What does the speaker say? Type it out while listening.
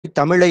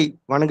தமிழை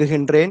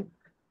வணங்குகின்றேன்.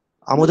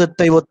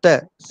 அமுதத்தை ஒத்த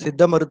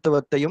சித்த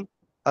மருத்துவத்தையும்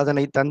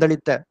அதனை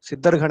தந்தளித்த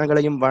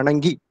சித்தர்கணங்களையும்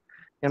வணங்கி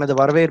எனது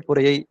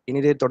வரவேற்புரையை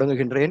இனிதே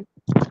தொடங்குகின்றேன்.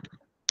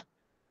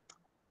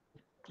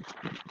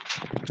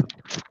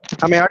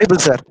 Am I audible,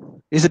 sir?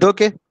 Is it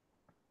okay?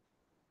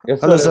 Yes,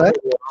 Hello, sir.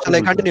 sir. Shall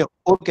I continue?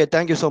 Okay,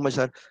 thank you so much,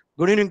 sir.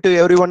 Good evening to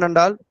everyone and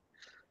all.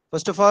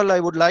 First of all, I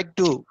would like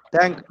to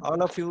thank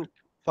all of you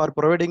for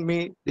providing me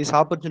this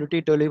opportunity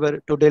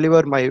to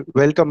deliver my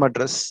welcome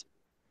address.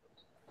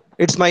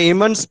 It's my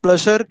immense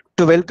pleasure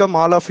to welcome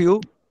all of you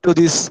to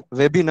this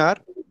webinar.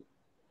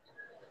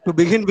 To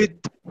begin with,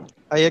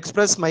 I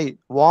express my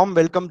warm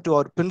welcome to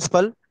our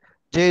principal,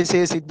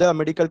 JSA Siddha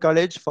Medical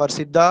College for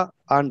Siddha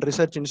and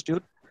Research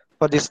Institute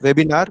for this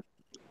webinar.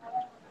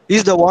 He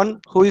is the one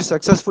who is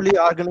successfully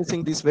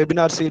organizing this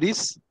webinar series.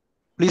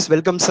 Please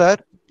welcome, sir.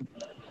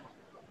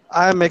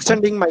 I am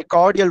extending my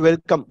cordial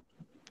welcome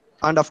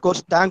and of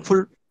course thankful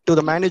to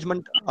the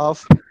management of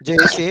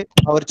JSA,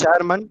 our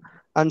chairman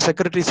and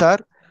secretary, sir,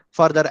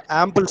 for their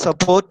ample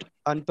support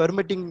and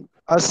permitting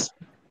us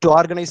to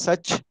organize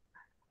such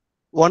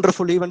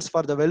wonderful events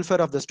for the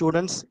welfare of the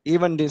students,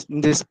 even in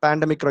this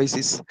pandemic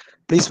crisis.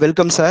 Please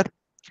welcome, sir.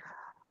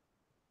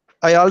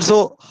 I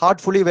also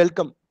heartfully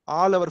welcome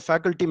all our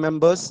faculty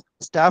members,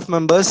 staff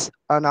members,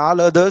 and all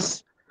others,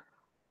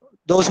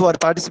 those who are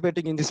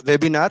participating in this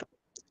webinar.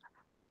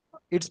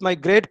 It's my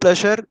great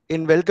pleasure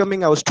in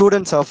welcoming our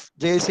students of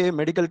JSA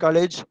Medical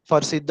College for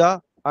Siddha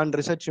and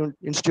Research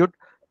Institute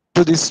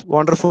to this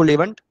wonderful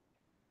event.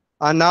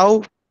 And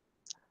now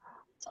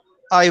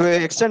I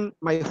will extend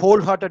my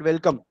wholehearted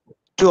welcome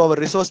to our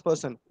resource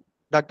person,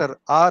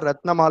 Dr.R.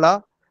 Rathinamala,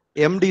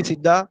 MD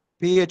Siddha,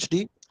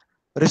 PhD,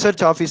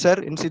 Research Officer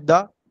in Siddha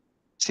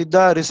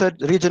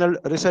Regional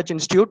Research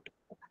Institute,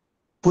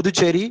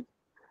 Puducherry,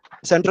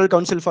 Central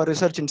Council for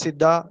Research in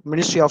Siddha,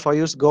 Ministry of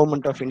Ayush,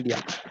 Government of India.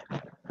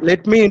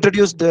 Let me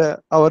introduce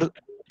our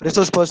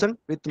resource person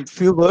with a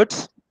few words.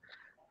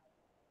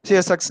 She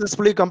has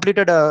successfully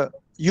completed a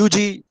UG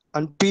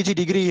and PG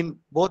degree in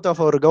both of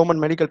our government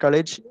medical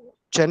college,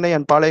 Chennai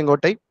and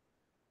Palayangotai.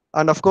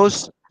 And of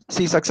course,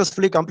 she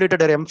successfully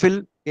completed her MPhil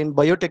in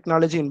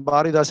biotechnology in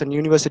Bharathidasan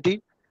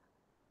University.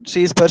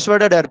 She is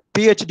persuaded her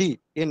PhD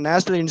in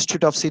National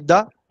Institute of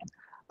Siddha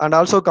and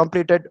also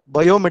completed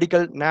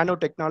biomedical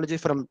nanotechnology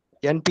from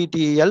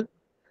NPTEL.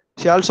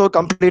 She also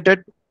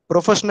completed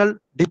professional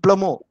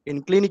diploma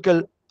in clinical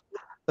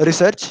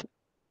research,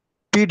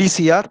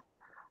 PDCR,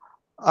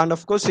 and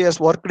of course she has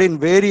worked in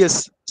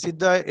various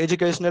Siddha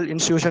educational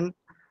institutions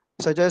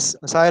such as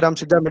Sairam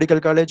Siddha Medical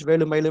College,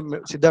 Velumailu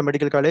Siddha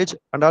Medical College,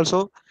 and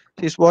also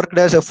she's worked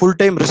as a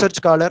full-time research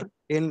scholar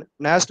in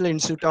National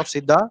Institute of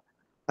Siddha,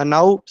 and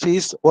now she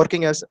is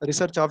working as a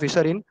research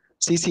officer in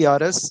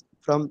CCRS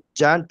from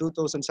Jan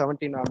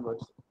 2017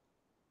 onwards.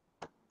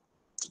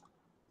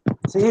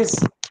 She is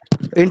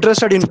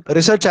interested in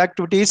research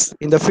activities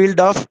in the field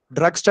of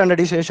drug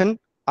standardization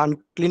and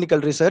clinical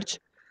research.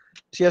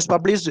 She has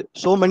published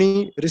so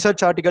many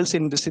research articles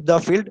in the Siddha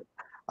field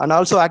and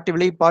also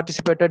actively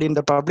participated in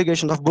the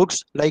publication of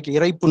books like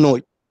Iraipu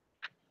Noi.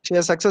 She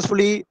has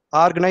successfully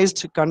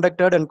organized,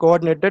 conducted, and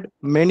coordinated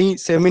many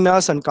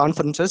seminars and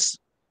conferences.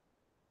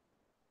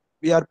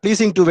 We are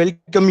pleasing to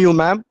welcome you,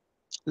 ma'am.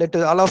 Let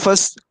all of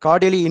us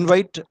cordially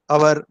invite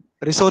our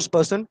resource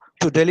person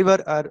to deliver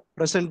our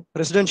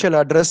presidential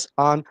address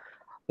on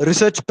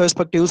research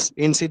perspectives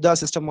in Siddha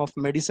system of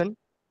medicine.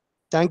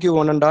 Thank you,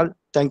 one and all.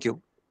 Thank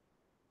you.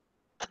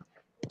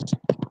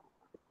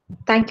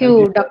 Thank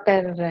you,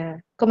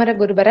 Dr. Kumara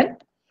Gurubaran.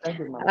 Thank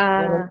you,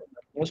 ma'am.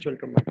 Most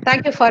welcome.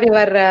 Thank you for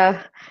your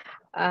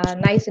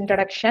nice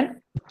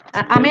introduction.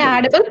 Am I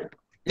audible?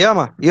 Yeah,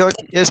 ma.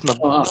 Yes, ma'am.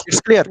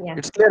 It's clear. Yeah.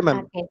 It's clear,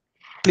 ma'am. Okay.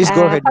 Please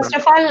go ahead.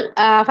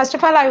 First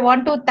of all, I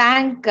want to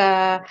thank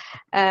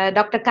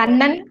Dr.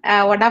 Kannan,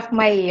 one of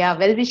my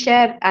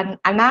well-wisher, and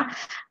Anna.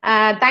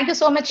 Thank you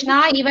so much, Na.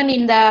 Even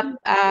in the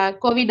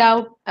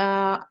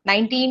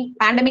COVID-19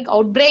 pandemic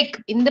outbreak,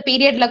 in the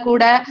period la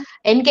kuda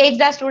engage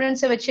the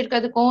students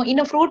vechirukadhukum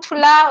innu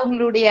fruitful ah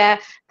ungaluடைய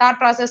thought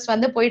process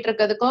வந்து போயிட்டு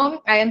இருக்கதுக்கும்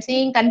I am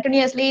seeing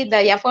continuously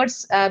the efforts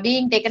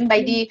being taken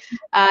by the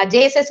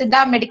JSA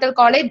Siddha Medical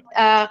College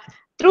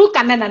through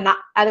Kannan Anna.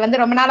 அது வந்து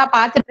ரொம்ப நாளா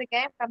பார்த்துட்டு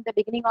இருக்கேன் from the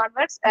beginning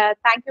onwards.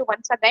 Thank you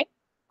once again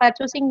for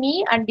choosing me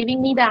and giving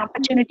me the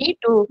opportunity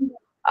to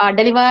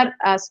deliver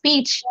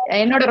speech.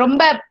 என்னோட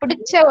ரொம்ப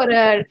பிடிச்ச ஒரு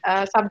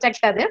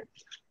சப்ஜெக்ட் அது.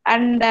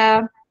 And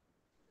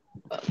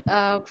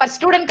for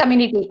student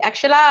community,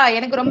 actually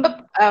எனக்கு ரொம்ப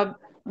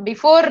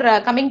before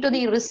coming to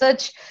the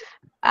research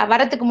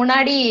வரதுக்கு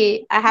முன்னாடி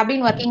I have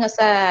been working as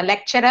a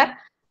lecturer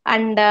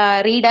and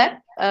reader,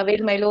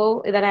 வேல்மைலோ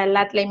இதெல்லாம்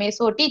எல்லாத்துலயுமே.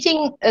 ஸோ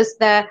டீச்சிங் இஸ்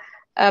த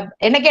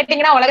என்ன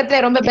கேட்டீங்கன்னா உலகத்துல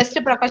ரொம்ப பெஸ்ட்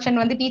ப்ரொஃபஷன்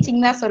வந்து டீச்சிங்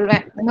தான்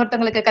சொல்வேன்,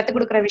 இன்னொருத்தவங்களுக்கு கத்துக்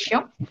கொடுக்குற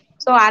விஷயம்.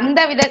 ஸோ அந்த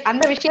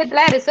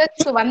விஷயத்துல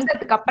ரிசர்ச்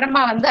வந்ததுக்கு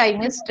அப்புறமா வந்து I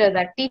missed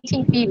the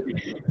teaching field.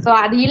 So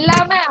அது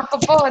இல்லாம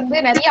அப்பப்போ வந்து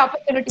நிறைய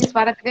ஆப்பர்ச்சுனிட்டிஸ்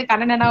வரதுக்கு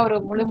கண்ணனா ஒரு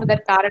முழு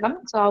முதற் காரணம்.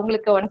 ஸோ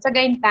அவங்களுக்கு once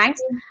again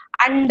thanks.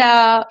 And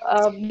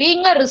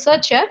being a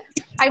researcher,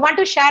 I want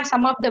to share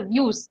some of the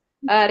views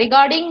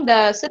regarding the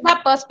Siddha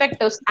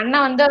perspectives.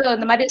 அண்ணா வந்து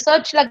இந்த மாதிரி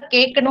ரிசர்ச்ல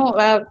கேட்கணும்,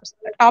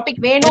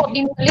 டாபிக் வேணும்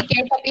அப்படின்னு சொல்லி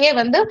கேட்டப்பயே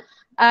வந்து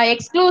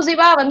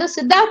எக்ஸ்க்ளூசிவா வந்து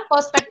சித்தா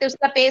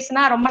பெர்ஸ்பெக்டிவ்ஸ்ல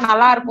பேசினா ரொம்ப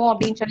நல்லா இருக்கும்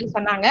அப்படின்னு சொல்லி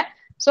சொன்னாங்க.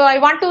 So I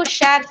want to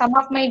share some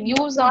of my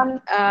views on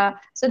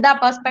Siddha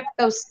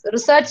perspectives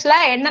researchல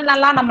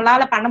என்னென்னலாம்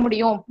நம்மளால பண்ண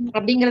முடியும்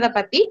அப்படிங்கறத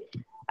பத்தி.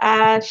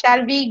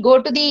 Shall we go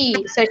to the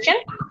session?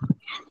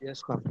 Yes,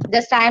 ma'am.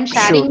 Just I am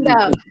sharing the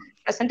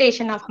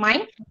presentation of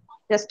mine.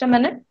 Just a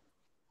minute.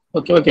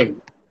 Okay.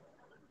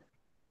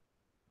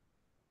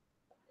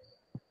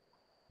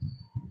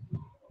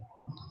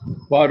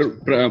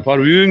 For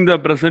viewing the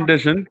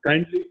presentation,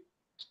 kindly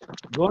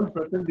don't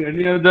present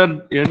any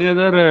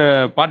other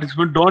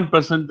participant. Don't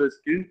present the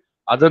screen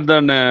other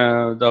than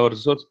our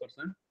resource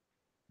person.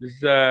 This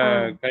is a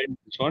kind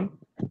one.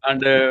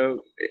 And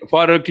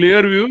for a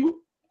clear view,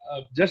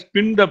 just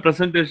pin the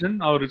presentation.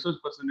 Our resource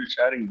person is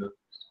sharing the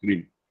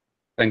screen.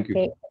 Thank you.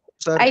 Okay.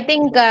 Sir, I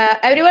think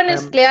everyone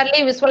is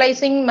clearly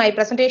visualizing my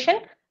presentation.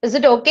 Is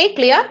it okay?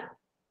 Clear?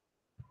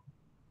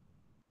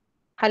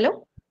 Hello?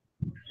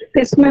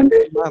 Yes, ma'am.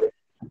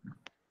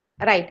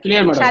 Right.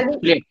 Clear, madam.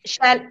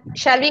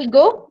 Shall we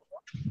go?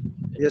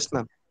 Yes,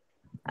 ma'am.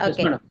 Okay. Yes,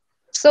 madam.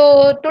 So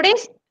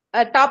today's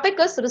topic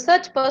is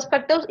research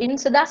perspectives in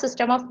Siddha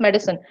system of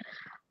medicine.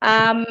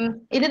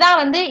 இதுதான்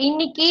வந்து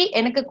இன்னைக்கு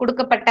எனக்கு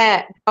கொடுக்கப்பட்ட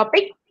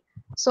topic.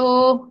 So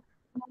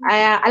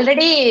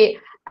already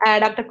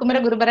doctor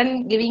Kumaragurubaran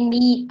giving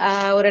me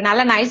ஒரு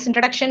நல்ல nice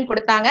introduction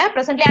கொடுத்தாங்க.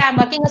 Presently I am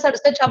working as a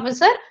research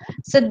officer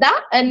Siddha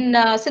in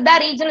Siddha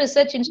Regional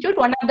Research Institute,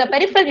 one of the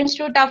peripheral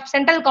institute of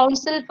Central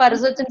Council for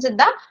Research in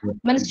Siddha,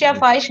 Ministry of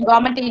Ayush,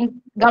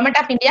 Government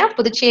of India,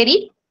 Puducherry.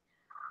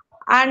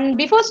 And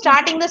before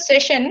starting the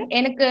session,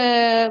 எனக்கு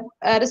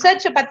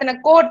research பத்தின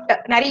code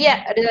நிறைய,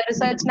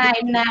 ரிசர்ச்னா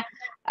என்ன,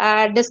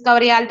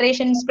 Discovery,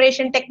 alteration,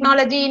 inspiration,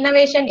 technology,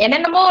 innovation,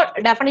 என்னென்னமோ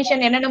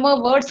definition, என்னென்னமோ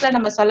வேர்ட்ஸ்ல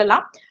நம்ம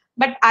சொல்லலாம்.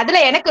 But அதுல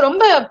எனக்கு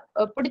ரொம்ப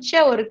பிடிச்ச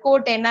ஒரு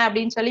கோட் என்ன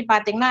அப்படின்னு சொல்லி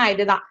பாத்தீங்கன்னா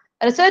இதுதான்.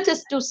 Research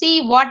is to see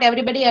what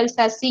everybody else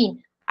has seen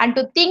and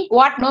to think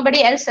what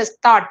nobody else has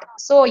thought.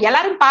 So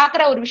எல்லாரும்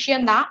பாக்குற ஒரு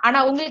விஷயம் தான், ஆனா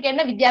உங்களுக்கு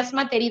என்ன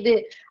வித்தியாசமா தெரியுது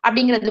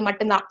அப்படிங்கிறது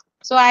மட்டும்தான்.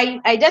 So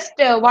I just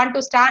want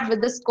to start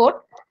with this quote.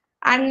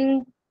 And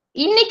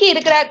இன்னைக்கு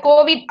இருக்கிற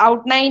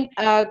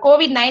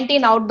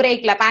COVID-19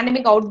 அவுட்பிரேக்ல,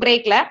 பேண்டமிக்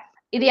அவுட்பிரேக்ல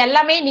இது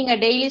எல்லாமே நீங்க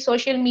டெய்லி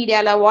சோசியல்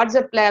மீடியால,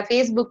 வாட்ஸ்அப்ல,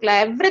 ஃபேஸ்புக்ல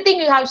everything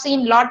you have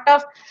seen lot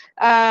of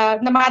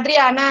இந்த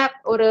மாதிரியான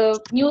ஒரு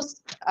நியூஸ்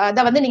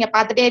அதை வந்து நீங்க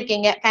பார்த்துட்டே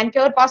இருக்கீங்க. Can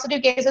cure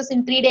positive cases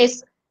in 3 days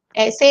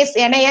chase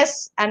NIS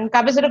and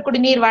கபசுர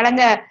குடிநீர்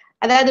வழங்க,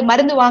 அதாவது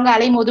மருந்து வாங்க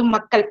அலைமோதும்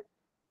மக்கள்.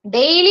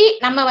 டெய்லி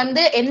நம்ம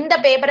வந்து எந்த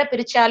பேப்பரை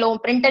பிரிச்சாலும்,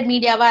 பிரிண்டட்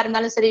மீடியாவா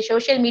இருந்தாலும் சரி,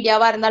 சோசியல்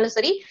மீடியாவா இருந்தாலும்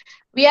சரி,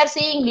 we are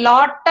seeing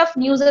lot of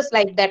newses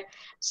like that.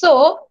 So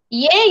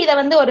ஏன் இதை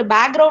வந்து ஒரு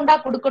பேக்ரவுண்டா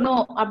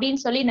கொடுக்கணும் அப்படின்னு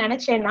சொல்லி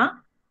நினைச்சேன்னா,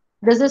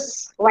 this is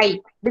why,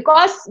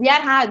 because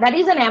that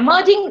is an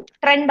emerging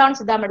trend on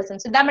Siddha medicine.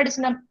 Siddha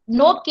medicine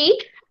நோக்கி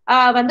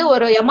வந்து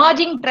ஒரு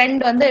எமர்ஜிங்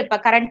ட்ரெண்ட் வந்து இப்ப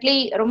கரண்ட்லி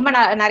ரொம்ப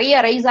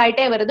நிறைய ரைஸ்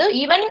ஆயிட்டே வருது.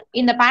 ஈவன்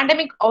இந்த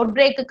பேண்டமிக் அவுட்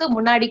பிரேக்கு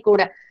முன்னாடி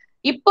கூட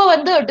இப்போ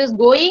வந்து இட் இஸ்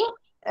கோயிங்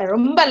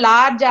ரொம்ப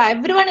லார்ஜா.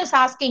 எவ்ரிவன் இஸ்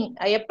ஆஸ்கிங்,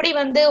 எப்படி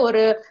வந்து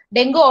ஒரு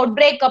டெங்கு அவுட்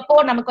பிரேக் அப்போ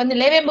நமக்கு வந்து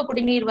நிலவேம்பு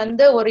குடிநீர்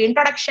வந்து ஒரு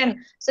இன்ட்ரோடக்ஷன்,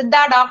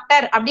 சித்தா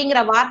டாக்டர்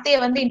அப்படிங்கிற வார்த்தையை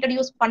வந்து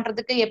இன்ட்ரடியூஸ்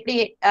பண்றதுக்கு எப்படி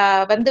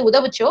வந்து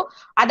உதவுச்சோ,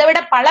 அதை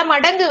விட பல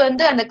மடங்கு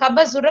வந்து அந்த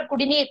கபசுர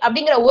குடிநீர்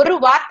அப்படிங்கிற ஒரு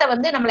வார்த்தை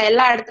வந்து நம்மள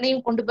எல்லா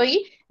இடத்துலயும் கொண்டு போய்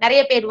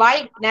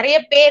நிறைய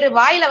பேர்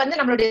வாயில வந்து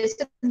நம்மளுடைய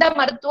சித்த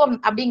மருத்துவம்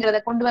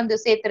அப்படிங்கிறத கொண்டு வந்து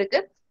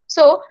சேர்த்திருக்கு.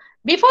 சோ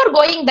பிஃபோர்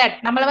கோயிங் தட்,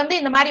 நம்மள வந்து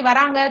இந்த மாதிரி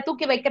வராங்க,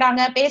 தூக்கி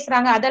வைக்கிறாங்க,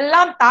 பேசுறாங்க,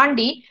 அதெல்லாம்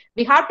தாண்டி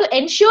we have to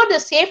ensure the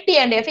safety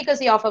and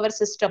efficacy of our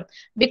system,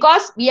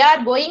 because we are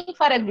going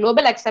for a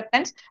global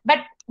acceptance. But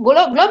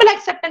global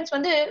acceptance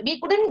வந்து we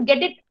couldn't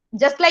get it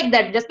just like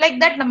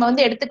that நம்ம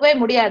வந்து எடுத்துக்கவே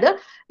முடியாது.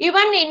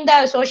 even in the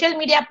social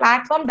media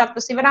platform,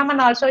 Dr.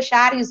 Sivaraman also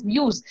share his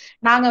views.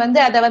 நாங்க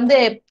வந்து அதை வந்து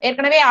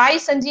ஏற்கனவே ஆய்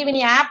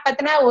சஞ்சீவினி ஆப்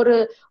பத்தின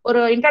ஒரு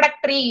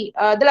இன்ட்ரோடக்டரி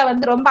இதுல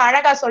வந்து ரொம்ப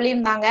அழகா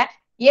சொல்லியிருந்தாங்க.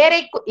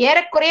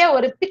 ஏறக்குறைய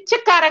ஒரு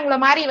பிச்சைக்காரங்கள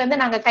மாதிரி வந்து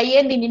நாங்க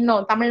கையேந்தி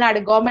நின்னோம் தமிழ்நாடு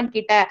கவர்மெண்ட்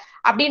கிட்ட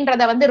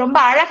அப்படின்றத வந்து ரொம்ப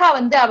அழகா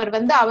வந்து அவர்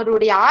வந்து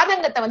அவருடைய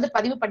ஆதங்கத்தை வந்து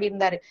பதிவு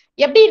பண்ணியிருந்தாரு.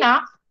 எப்படின்னா,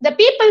 the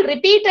people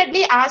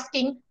repeatedly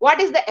asking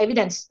what is the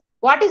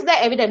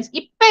evidence.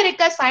 இப்ப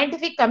இருக்க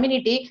scientific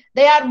community,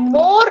 they are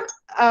more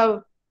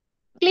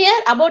clear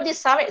about the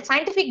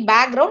scientific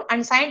background and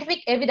scientific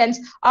evidence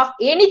of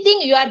anything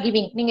you are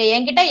giving. நீங்க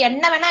என்கிட்ட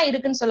என்ன வேணா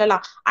இருக்குன்னு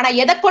சொல்லலாம், ஆனா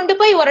எதை கொண்டு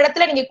போய் ஒரு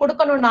இடத்துல நீங்க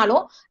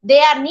கொடுக்கணும்னாலும்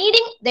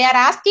they are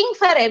asking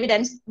for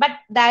evidence, but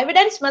the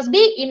evidence must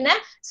be in a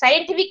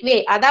scientific way.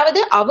 அதாவது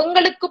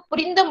அவங்களுக்கு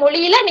புரிந்த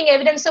மொழியில நீங்க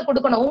எவிடன்ஸ்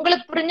கொடுக்கணும்,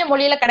 உங்களுக்கு புரிஞ்ச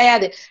மொழியில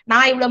கிடையாது.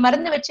 நான் இவ்வளவு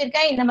மருந்து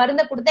வச்சிருக்கேன், இந்த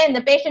மருந்தை கொடுத்தேன்,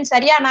 இந்த பேஷண்ட்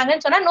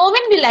சரியானாங்கன்னு சொன்னா no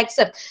one will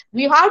accept.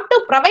 We have to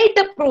provide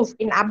the proof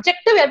in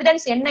objective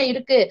evidence என்ன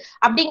இருக்கு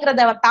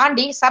அப்படிங்கறத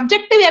தாண்டி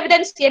subjective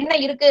evidence எவிடன்ஸ் என்ன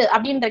இருக்கு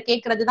அப்படின்ற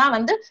கேட்கறது தான்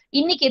வந்து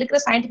இன்னைக்கு இருக்கிற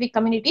scientific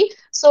community.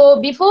 So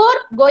before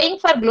going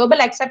for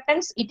global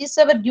acceptance, it is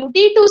our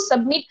duty to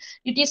submit,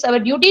 it is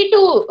our duty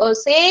to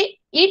say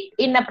it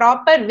in a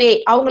proper way,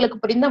 அவங்களுக்கு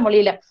புரிந்த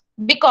மொழியில.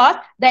 Because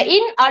the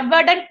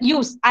inadvertent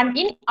use and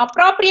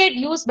inappropriate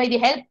use by the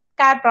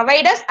healthcare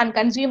providers and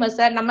consumers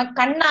நம்ம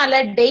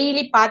கண்ணால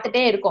daily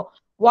பார்த்துட்டே இருக்கோம்.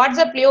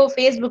 வாட்ஸ்அப்லயோ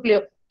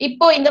ஃபேஸ்புக்லயோ.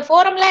 இப்போ இந்த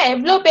ஃபோரம்ல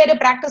எவ்வளவு பேர்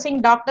பிராக்டிசிங்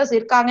டாக்டர்ஸ்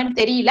இருக்காங்கன்னு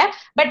தெரியல.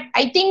 But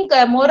I think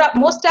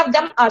most of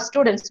them R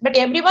students. But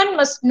every one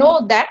must know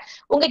that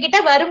உங்ககிட்ட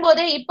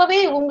வரும்போது இப்பவே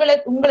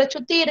உங்களை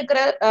சுத்தி இருக்கிற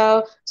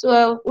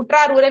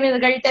உற்றார்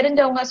உறவினர்கள்,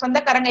 தெரிஞ்சவங்க,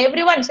 சொந்தக்காரங்க,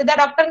 எவ்ரி ஒன் சித்தா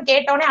டாக்டர்னு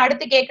கேட்டோடனே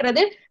அடுத்து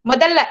கேட்கறது,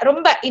 முதல்ல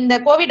ரொம்ப இந்த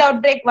கோவிட்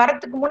அவுட் பிரேக்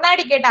வரதுக்கு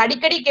முன்னாடி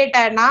அடிக்கடி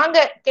கேட்ட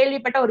நாங்க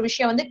கேள்விப்பட்ட ஒரு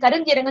விஷயம் வந்து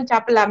கருஞ்சீரகம்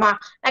சாப்பிடலாமா,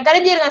 நான்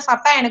கருஞ்சீரகம்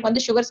சாப்பிட்டா எனக்கு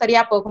வந்து சுகர்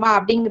சரியா போகுமா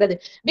அப்படிங்கிறது.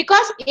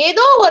 பிகாஸ்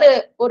ஏதோ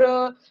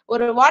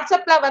ஒரு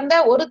வாட்ஸ்அப்ல வந்த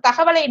ஒரு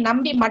தகவலை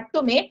நம்பி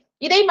மட்டுமே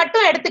இதை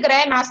மட்டும்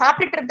எடுத்துக்கிறேன், நான்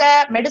சாப்பிட்டு இருக்க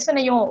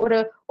மெடிசனையும் ஒரு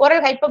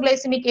ஓரல்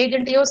ஹைப்போகிளைசிமிக்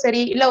ஏஜென்ட்டையோ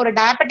சரி, இல்ல ஒரு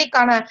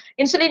டயபெட்டிக்கான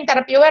இன்சுலின்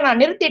தெரப்பியோ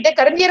நான் நிறுத்திட்டு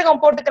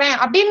கருஞ்சீரகம் போட்டுக்கிறேன்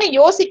அப்படின்னு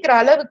யோசிக்கிற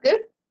அளவுக்கு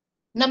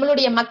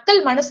நம்மளுடைய மக்கள்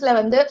மனசுல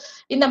வந்து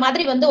இந்த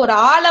மாதிரி வந்து ஒரு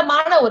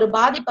ஆழமான ஒரு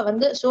பாதிப்பை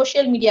வந்து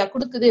சோசியல் மீடியா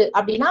கொடுக்குது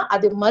அப்படின்னா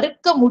அது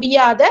மறுக்க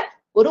முடியாத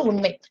ஒரு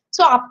உண்மை.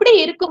 சோ அப்படி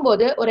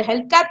இருக்கும்போது ஒரு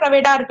ஹெல்த் கேர்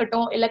ப்ரொவைடரா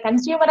இருக்கட்டும், இல்ல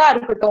கன்சியூமரா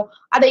இருக்கட்டும்,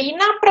 அதை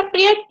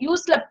இன்அப்ரோப்ரியேட்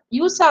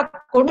யூஸா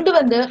கொண்டு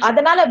வந்து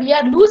அதனால we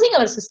are losing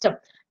our system.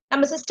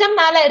 நம்ம சிஸ்டம்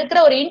மேல இருக்கிற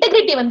ஒரு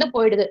இன்டெகிரிட்டி வந்து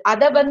போயிடுது.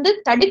 அதை வந்து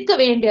தடுக்க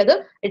வேண்டியது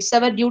it's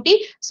our duty.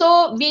 So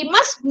we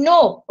must know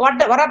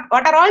what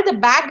are all the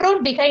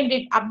background behind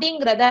it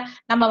அப்படிங்கிறத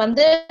நம்ம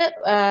வந்து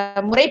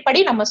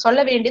முறைப்படி நம்ம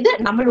சொல்ல வேண்டியது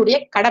நம்மளுடைய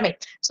கடமை.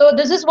 So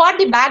this is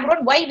what the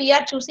background why we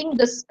are choosing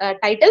this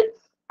title.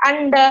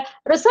 And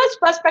research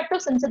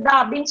perspectives இன் சித்தா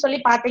அப்படின்னு சொல்லி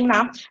பாத்தீங்கன்னா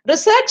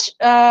ரிசர்ச்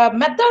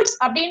மெத்தட்ஸ்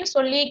அப்படின்னு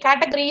சொல்லி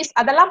கேட்டகரிஸ்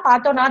அதெல்லாம்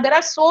பார்த்தோம்னா there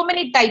are so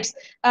many types.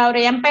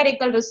 ஒரு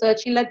எம்பெரிக்கல்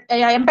ரிசர்ச், இல்ல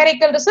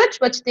empirical research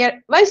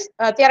wise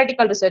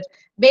theoretical research,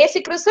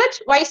 பேசிக் ரிசர்ச்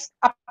வைஸ்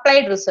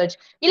அப்ளைட் ரிசர்ச்,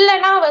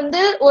 இல்லைன்னா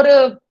வந்து ஒரு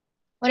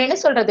என்ன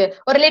சொல்றது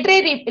ஒரு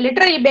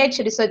லிட்டரரி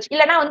பேஸ்ட் ரிசர்ச்,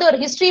 இல்லைன்னா வந்து ஒரு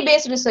ஹிஸ்டரி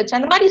பேஸ்ட் ரிசர்ச்,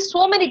 அந்த மாதிரி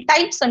so many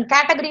types and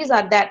categories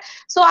R there.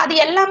 So அது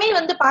எல்லாமே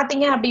வந்து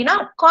பாத்தீங்க அப்படின்னா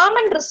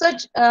காமன்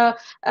ரிசர்ச்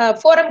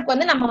ஃபோரம்க்கு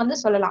வந்து நம்ம வந்து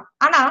சொல்லலாம்.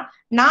 ஆனா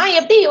நான்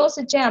எப்படி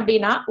யோசிச்சேன்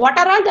அப்படின்னா what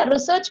are all the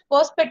research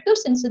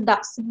perspectives இன் சித்தா,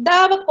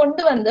 சித்தாவை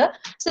கொண்டு வந்து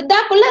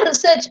சித்தாக்குள்ள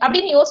ரிசர்ச்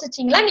அப்படின்னு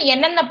யோசிச்சீங்களா, நீ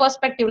என்னென்ன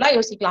பெர்ஸ்பெக்டிவ்லாம்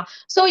யோசிக்கலாம்.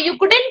 So you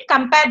couldn't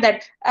compare that.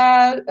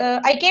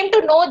 I came to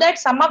know that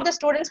some of the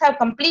students have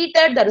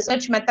completed the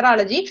research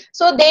methodology,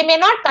 so they may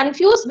not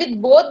confuse with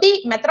both the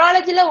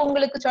methodology ல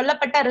உங்களுக்கு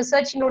சொல்லப்பட்ட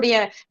ரிசர்ச்சினுடைய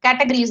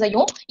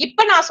கேட்டகரிஸையும்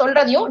இப்ப நான்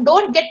சொல்றதையும்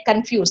don't get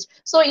confused.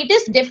 So it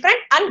is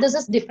different and this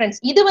is difference.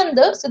 இது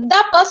வந்து சித்தா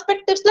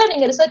பெர்ஸ்பெக்டிவ்ஸ்ல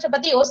நீங்க research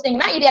பத்தி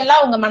யோசிச்சீங்கன்னா இது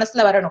எல்லாம் உங்க மனசுல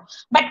வரணும்.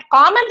 But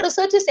common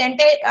research is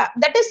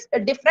that is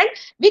different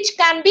which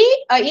can be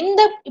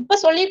இந்த இப்ப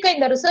சொல்லியிருக்க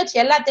இந்த ரிசர்ச்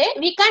எல்லாத்தையும்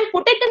we can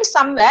put it in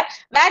somewhere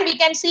where we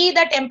can see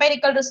that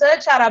empirical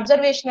research or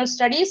observational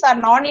studies or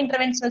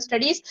non-interventional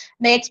studies,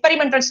 the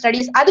experimental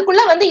studies,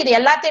 அதுக்குள்ள வந்து இது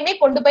எல்லாத்தையுமே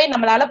கொண்டு போய்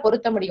நம்மளால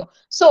பொருத்த முடியும்.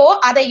 சோ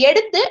அதை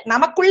எடுத்து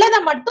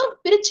நமக்குள்ளதை மட்டும்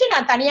பிரிச்சு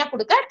நான் தனியா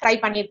கொடுக்க ட்ரை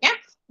பண்ணிருக்கேன்.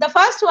 The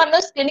first one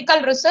is clinical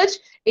research.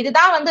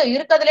 இதுதான் வந்து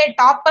இருக்கிறதுலே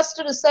டாப்பஸ்ட்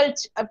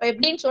ரிசர்ச். இப்ப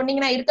எப்படின்னு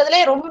சொன்னீங்கன்னா இருக்கிறதுலே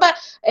ரொம்ப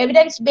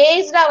எவிடன்ஸ்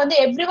பேஸ்டா வந்து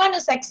everyone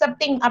is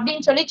accepting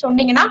அப்படின்னு சொல்லி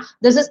சொன்னீங்கன்னா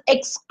this is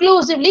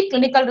exclusively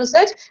clinical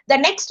research. The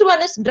next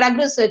one is drug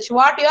research.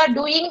 What you are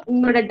doing,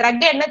 உங்களோட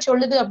ட்ரக் என்ன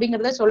சொல்லுது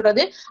அப்படிங்கறத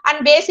சொல்றது.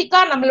 அண்ட்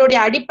பேசிக்கா நம்மளுடைய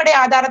அடிப்படை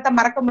ஆதாரத்தை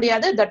மறக்க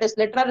முடியாது, that is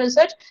literal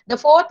research. The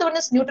fourth one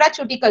is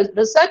nutraceutical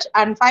research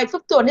and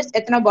fifth one is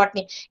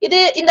ethnobotany.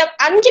 இது இந்த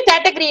 5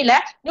 கேட்டகரியில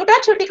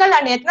nutraceutical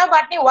and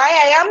ethnobotany why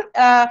I am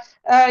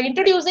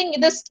introducing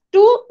this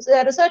two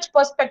research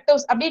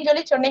perspectives அப்படின்னு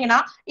சொல்லி சொன்னீங்கன்னா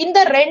இந்த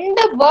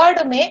ரெண்டு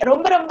வேர்டுமே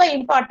ரொம்ப ரொம்ப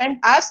இம்பார்ட்டன்ட்.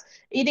 as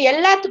இது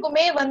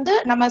எல்லாத்துக்குமே வந்து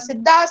நம்ம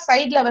சித்தா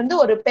சைட்ல வந்து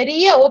ஒரு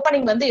பெரிய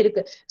ஓப்பனிங் வந்து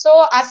இருக்கு. So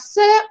as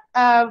a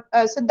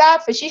Siddha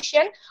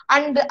physician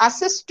and as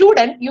a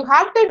student you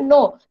have to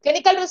know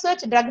clinical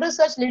research, drug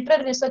research,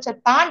 literary research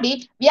தாண்டி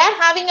we are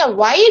having a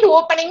wide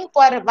opening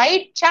for a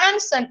wide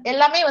chance. and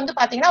எல்லாமே வந்து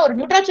பாத்தீங்கன்னா ஒரு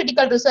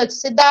nutraceutical research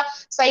சித்தா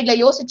சைட்ல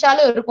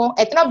யோசிச்சாலும் இருக்கும்,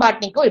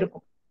 ethnobotanyக்கும்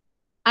இருக்கும்.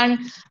 And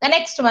the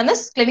next one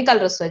is clinical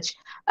research.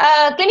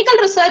 Clinical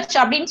research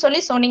அப்படின்னு சொல்லி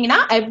சொன்னீங்கன்னா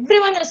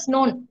everyone is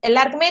known,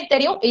 எல்லாருக்குமே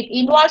தெரியும், it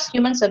involves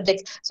human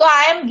subjects. So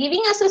I am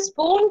giving us a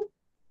spoon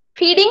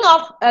feeding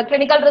of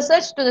clinical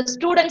research to the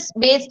students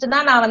based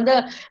தான் நான் வந்து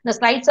இந்த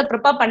slides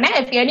prepare பண்ணேன்.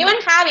 If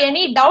anyone have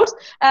any doubts,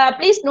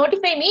 please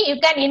notify me. You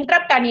can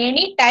interrupt on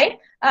any time.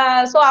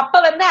 So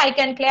அப்ப வந்து I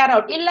can clear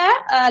out. இல்ல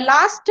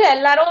last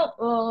எல்லாரும்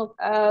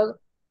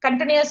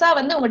கண்டினியூஸா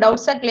வந்து உங்க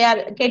டவுட்ஸை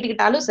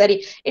கேட்டுக்கிட்டாலும் சரி,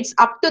 it's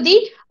up to the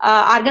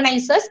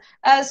organisers.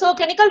 So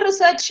clinical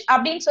research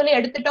அப்படின்னு சொல்லி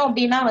எடுத்துட்டோம்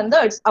அப்படின்னா வந்து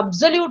it's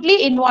absolutely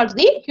involves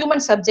the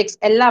human subjects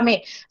எல்லாமே.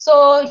 ஸோ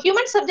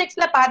ஹியூமன்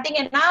சப்ஜெக்ட்ஸ்ல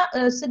பாத்தீங்கன்னா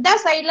சித்தா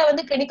சைட்ல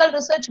வந்து clinical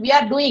research we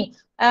are doing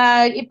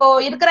இப்போ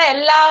இருக்கிற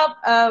எல்லா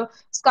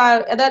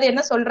அதாவது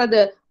என்ன சொல்றது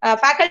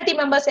ஃபேக்கல்டி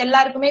மெம்பர்ஸ்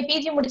எல்லாருக்குமே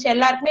பிஜி முடிச்ச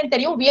எல்லாருக்குமே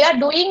தெரியும் we are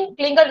doing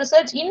clinical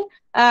research in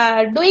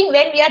doing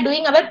when we are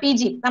doing our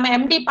PG நம்ம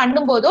MD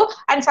பண்ணும்போதோ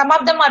and some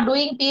of them are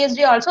doing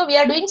PhD also we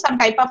are doing some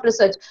type of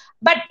research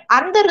but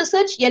அந்த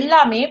research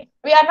எல்லாமே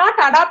we are not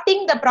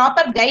adopting the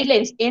proper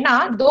guidelines ஏன்னா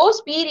those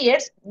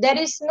periods there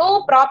is no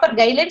proper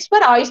guidelines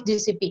for Ayush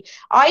GCP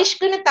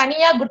ஆயுஷ்க்குன்னு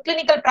தனியா good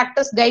clinical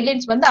practice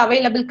guidelines வந்து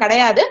available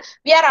கிடையாது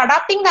we are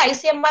adopting the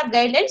ICMR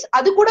guidelines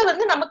அது கூட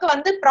வந்து நமக்கு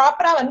வந்து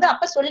ப்ராப்பரா வந்து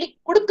அப்ப சொல்லி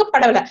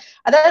கொடுக்கப்படல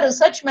அதாவது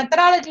ரிசர்ச்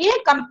மெத்தடாலஜியே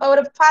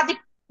ஒரு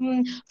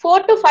 4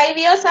 to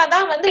 5 years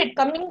தான் வந்து it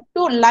coming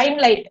to Lime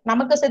light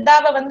நமக்கு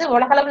சித்தாவை வந்து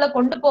உலகளவுல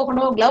கொண்டு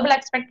போகணும் குளோபல்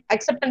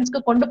அக்செப்டன்ஸ்க்கு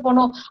கொண்டு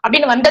போகணும்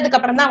அப்படின்னு வந்ததுக்கு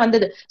அப்புறம் தான்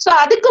வந்தது சோ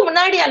அதுக்கு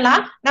முன்னாடி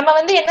எல்லாம் நம்ம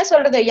வந்து என்ன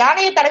சொல்றது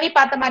யானையை தடவி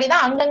பார்த்த மாதிரி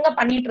தான் அங்கங்க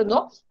பண்ணிட்டு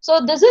இருந்தோம்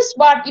சோ திஸ் இஸ்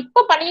வாட்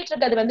இப்ப பண்ணிட்டு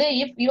இருக்கிறது வந்து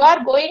if you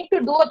are going to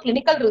two a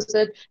clinical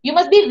research you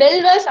must be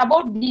well verse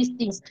about these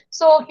things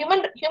so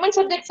human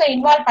subjects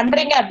involve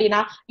பண்றீங்க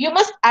அப்படின்னா you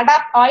must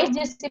adapt AYUSH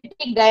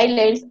GCP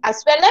guidelines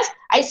as well as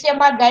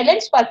ICMR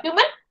guidelines for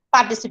human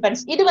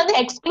participants இது வந்து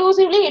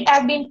exclusively it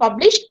has been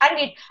published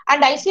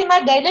and ICMR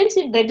guidelines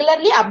is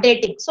regularly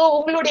updating so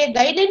உங்களுடைய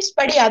guidelines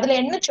படி அதுல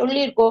என்ன சொல்லி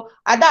இருக்கோ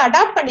அதை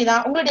அடாப்ட் பண்ணி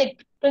தான் உங்களுடைய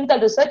clinical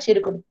research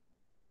இருக்கும்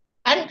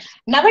and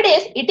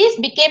nowadays it is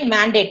became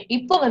mandate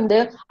இப்போ வந்து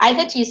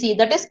IHEC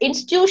that is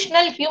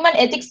Institutional Human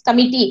Ethics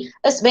Committee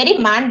is very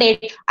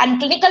mandate and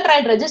Clinical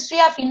Trial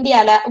Registry of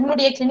India ல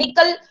உங்களுடைய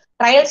clinical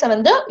trials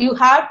வந்து you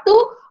have to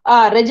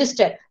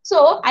register so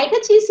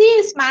IHEC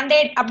is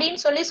mandate அப்படின்னு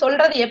சொல்லி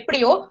சொல்றது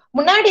எப்படியோ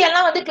முன்னாடி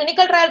எல்லாம் வந்து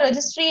clinical trial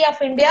registry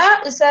of India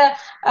is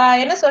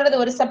என்ன சொல்றது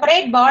ஒரு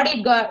செப்பரேட் பாடி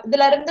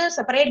இதுல இருந்து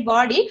separate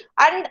body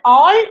and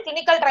all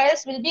clinical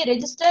trials will be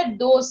registered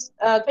those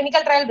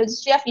clinical trial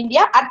registry of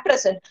India at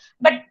present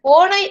but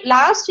போன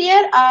லாஸ்ட்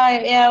இயர்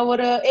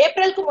ஒரு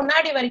ஏப்ரலுக்கு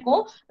முன்னாடி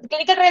வரைக்கும்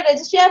clinical trial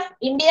registry of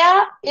India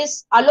is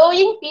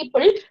allowing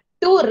people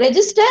to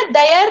register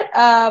their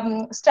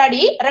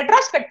study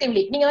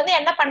retrospectively நீங்க வந்து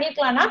என்ன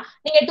பண்ணிருக்கலாம்னா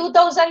நீங்க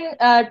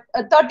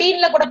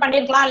 2013ல கூட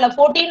பண்ணிருக்கலாம் இல்ல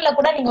 14ல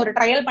கூட நீங்க ஒரு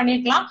ட்ரையல்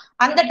பண்ணிருக்கலாம்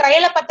அந்த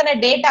ட்ரையலை பத்தின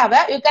டேட்டாவை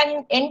you can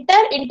enter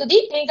into the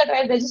clinical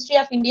trial registry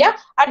of India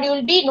and you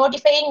will be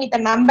notifying with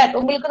a number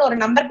உங்களுக்கு ஒரு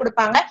நம்பர்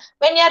கொடுப்பாங்க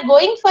when you are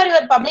going for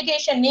your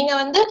publication நீங்க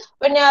வந்து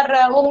when you are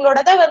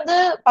உங்களோடத வந்து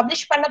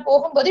பப்ளிஷ் பண்ண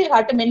போகும்போது you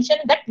have to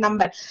mention that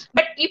number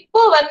but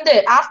இப்போ வந்து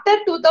after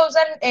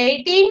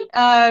 2018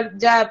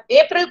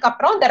 ஏப்ரலுக்கு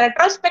அப்புறம் the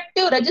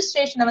retrospective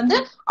registration வந்து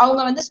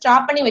அவங்க வந்து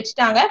ஸ்டாப் பண்ணி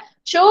வச்சுட்டாங்க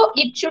so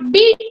it should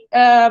be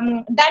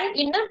done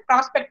in a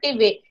prospective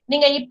way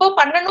நீங்க இப்போ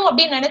பண்ணணும்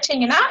அப்படின்னு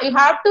நினைச்சீங்கன்னா you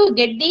have to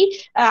get the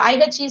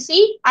IHEC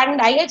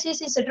and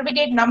IHEC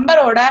certificate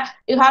நம்பரோட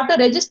you have to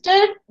register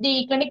the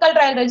clinical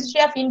trial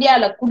registry of India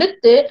ல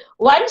கொடுத்து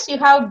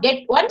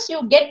once you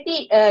get the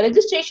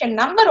registration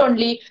number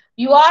only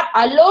you are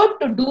allowed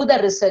to do the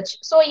research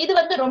so இது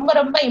வந்து ரொம்ப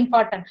ரொம்ப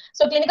important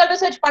so clinical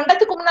research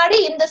பண்றதுக்கு முன்னாடி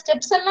இந்த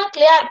ஸ்டெப்ஸ் எல்லாம்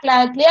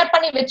கிளியர்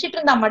பண்ணி வச்சிட்டு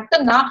இருந்தா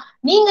மட்டும்தான்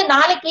நீங்க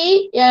நாளைக்கு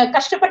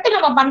கஷ்டப்பட்டு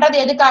நம்ம பண்றது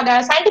எதுக்காக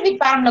சயின்டிபிக்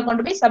ஃபார்ம்ல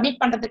கொண்டு போய்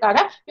சப்மிட் பண்றதுக்காக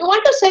you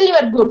want to sell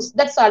your goods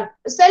that's all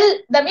sell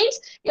that means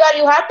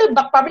you have to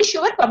publish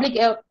your public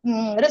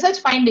research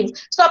findings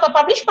so அப்ப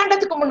பப்ளிஷ்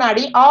பண்றதுக்கு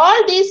முன்னாடி all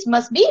these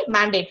must be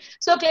mandate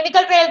so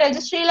clinical trial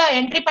registryல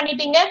entry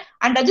பண்ணிட்டீங்க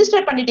and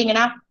register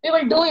பண்ணிட்டீங்கன்னா we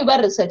will do your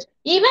research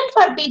even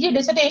for PG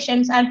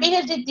dissertations and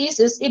PhD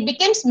thesis it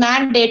becomes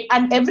mandate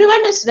and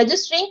everyone is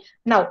registering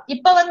now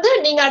இப்ப வந்து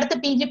நீங்க அடுத்து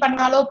PG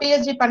பண்ணாலோ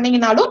PhD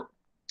பண்ணீங்கனாலும்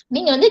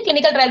நீங்க வந்து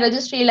clinical trial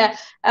ரெஜிஸ்ட்ரியில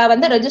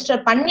வந்து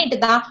ரெஜிஸ்டர் பண்ணிட்டு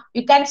தான்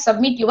you can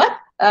submit your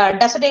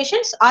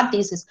dissertations or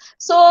thesis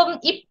so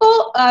இப்போ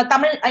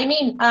தமிழ்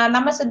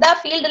நம்ம சித்தா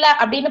ஃபீல்டுல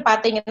அப்படின்னு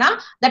பாத்தீங்கன்னா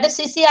that is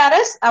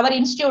CCRS our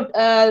institute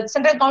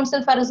Central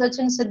Council for Research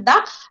in Siddha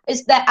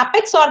is the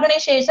apex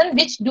organization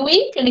which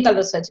doing clinical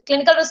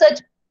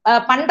research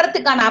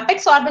பண்றதுக்கான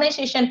அபெக்ஸ்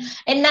ஆர்கனைசேஷன்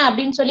என்ன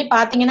அப்படின்னு சொல்லி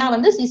பாத்தீங்கன்னா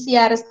வந்து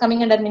CCRS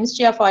coming under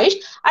ministry of AYUSH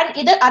and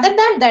இது அதர்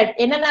தேன் தட்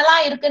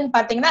என்னென்னலாம் இருக்குன்னு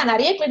பாத்தீங்கன்னா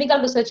நிறைய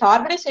clinical research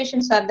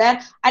organisations R there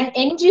and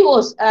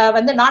NGOs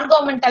வந்து நான்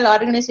கவர்மெண்டல்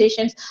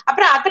ஆர்கனைசேஷன்ஸ்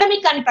அப்புறம்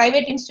அகடமிக் அண்ட்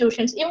பிரைவேட்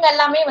இன்ஸ்டிடியூஷன்ஸ் இவங்க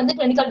எல்லாமே வந்து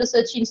clinical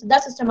research in Siddha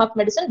system of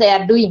medicine they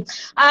are doing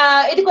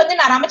இதுக்கு வந்து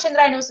நான்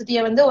ராமச்சந்திரா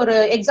யூனிவர்சிட்டியை வந்து ஒரு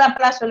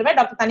எக்ஸாம்பிளா சொல்லுவேன்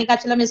doctor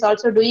Thanikachalam is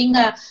also doing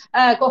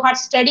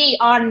cohort study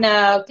on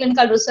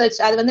clinical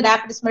research அது வந்து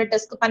ரேபிட் ஸ்மெல்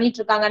டெஸ்ட் பண்ணிட்டு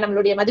இருக்காங்க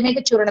நம்மளுடைய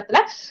மதுமேக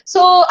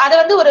so அது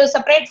வந்து ஒரு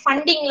செப்பரேட்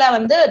ஃபண்டிங்ல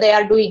வந்து they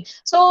are doing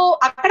so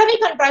academic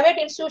and private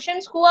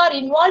institutions who are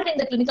involved in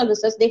the clinical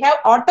research they have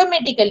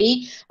automatically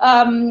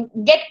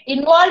get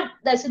involved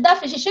the Siddha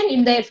physician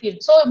in their field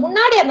so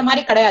முன்னாடி அந்த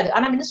மாதிரி கிடையாது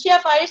ஆனா Ministry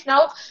of Ayush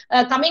now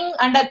coming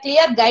under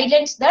clear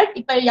guidelines that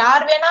இப்ப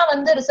யார் வேணா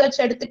வந்து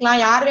research எடுத்துக்கலாம்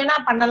யார் வேணா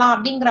பண்ணலாம்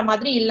அப்படிங்கிற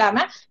மாதிரி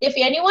இல்லாம if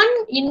anyone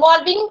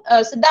involving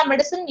Siddha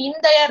medicine in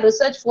their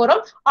research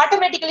forum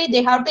automatically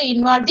they have to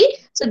involve the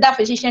Siddha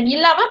physician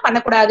இல்லாம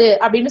பண்ணக்கூடாது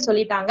அப்படின்னு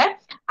சொல்லிட்டாங்க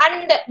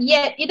அண்ட்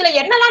இதுல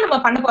என்னெல்லாம் நம்ம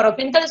பண்ண போறோம்,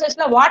 clinical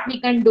ரிசர்ச்ல what we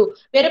can do,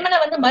 வெறுமனை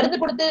வந்து மருந்து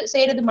கொடுத்து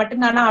செய்யறது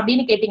மட்டும்தானா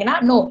அப்படின்னு கேட்டீங்கன்னா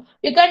no,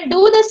 you can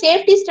do the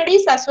safety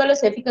studies as well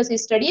as efficacy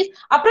studies.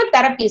 அப்புறம்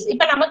தெரபிஸ்,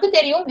 இப்ப நமக்கு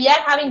தெரியும் we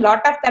are having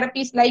lot of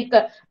therapies like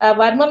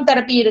வர்மம்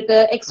தெரப்பி இருக்கு,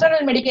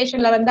 எக்ஸ்டர்னல்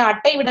மெடிகேஷன்ல வந்து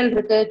அட்டை விடல்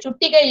இருக்கு,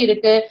 சுட்டிகை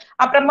இருக்கு,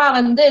 அப்புறமா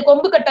வந்து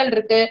கொம்பு கட்டல்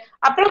இருக்கு.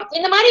 அப்புறம்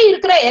இந்த மாதிரி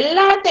இருக்கிற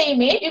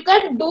எல்லாத்தையுமே you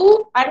can do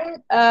and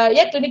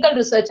A clinical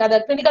research, அந்த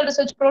கிளினிக்கல்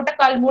ரிசர்ச்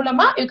புரோட்டோகால்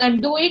மூலமா you can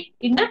do it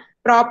in a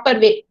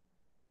proper way.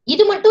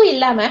 இது மட்டும்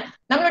இல்லாம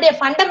நம்மளுடைய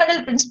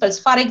ஃபண்டமெண்டல் பிரின்சிபல்ஸ்,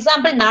 ஃபார்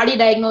எக்ஸாம்பிள் நாடி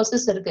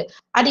டயக்னோசிஸ் இருக்கு,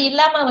 அது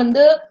இல்லாம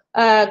வந்து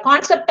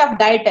கான்செப்ட் ஆஃப்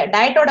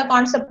டயட்டோட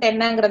கான்செப்ட்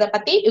என்னங்கறத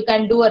பத்தி you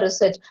can do a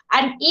research.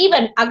 And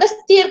even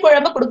Agasthiyar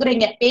குழம்பு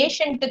கொடுக்குறீங்க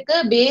பேஷண்ட்டுக்கு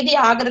பேதி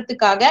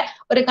ஆகிறதுக்காக,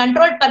 ஒரு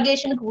கண்ட்ரோல்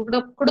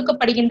பர்கேஷனுக்கு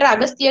கொடுக்கப்படுகின்ற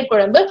அகஸ்தியர்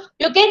குழம்பு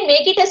you can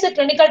make it as a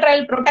clinical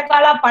trial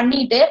புரோட்டோகாலா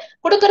பண்ணிட்டு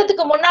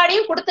கொடுக்கறதுக்கு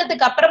முன்னாடியும்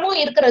கொடுத்ததுக்கு அப்புறமும்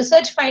இருக்கிற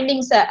ரிசர்ச்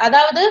ஃபைண்டிங்ஸ்,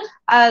 அதாவது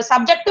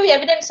சப்ஜெக்டிவ்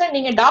எவிடன்ஸ்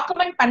நீங்க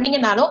document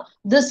பண்ணீங்கனாலும்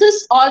this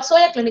is also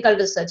a clinical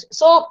research.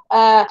 So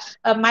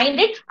mind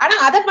it. ஆனா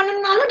அதை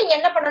பண்ணணும்னாலும் நீங்க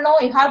என்ன பண்ணணும்,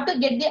 you have to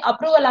get the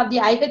approval of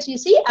the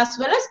IHEC as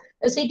well as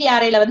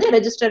CTRA ல வந்து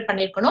ரெஜிஸ்டர்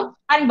பண்ணிருக்கணும்.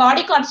 And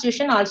body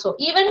constitution also.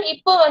 Even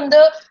இப்போ வந்து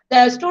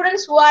the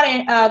students who are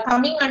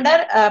coming under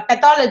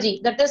pathology,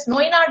 that is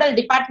நோய் நாடல்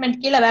டிபார்ட்மெண்ட்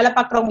கீழே வேலை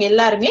பார்க்கறவங்க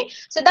எல்லாருமே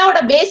சித்தாவோட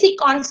பேசிக்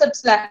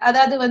கான்செப்ட்ஸ்ல,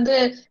 அதாவது வந்து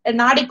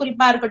நாடி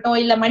குறிப்பா இருக்கட்டும்,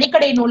 இல்ல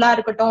மணிக்கடை நூலா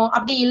இருக்கட்டும்,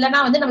 அப்படி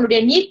இல்லைன்னா வந்து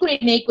நம்மளுடைய நீர்க்குறி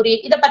நெய்க்குறி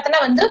இதை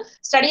பத்தின வந்து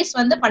ஸ்டடிஸ்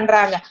வந்து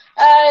பண்றாங்க.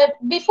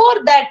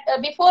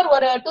 பிஃபோர்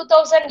ஒரு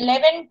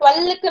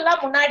 2011-12க்கு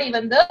எல்லாம் முன்னாடி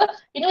வந்து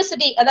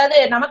யூனிவர்சிட்டி, அதாவது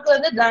நமக்கு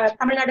வந்து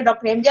Tamil Nadu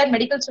doctor MGR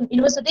medical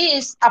university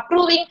is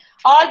approving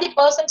all the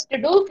persons to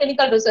do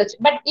clinical research.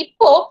 But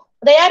இப்போ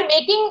they are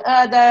making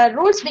the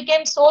rules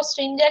became so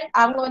stringent.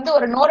 அவங்க வந்து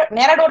ஒரு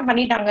நேரா டவுன்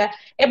பண்ணிட்டாங்க.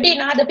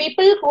 எப்படின்னா the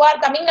people who are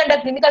coming under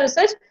clinical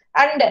research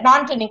and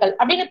நான் clinical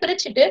அப்படின்னு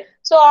பிரிச்சுட்டு,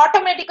 ஸோ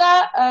ஆட்டோமேட்டிக்கா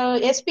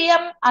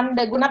SPM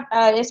and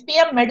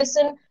SPM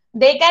medicine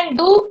they can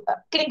do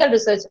clinical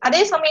research.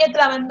 அதே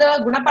சமயத்துல வந்து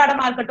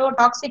குணப்பாடமா இருக்கட்டும்,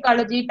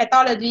 டாக்ஸிகாலஜி,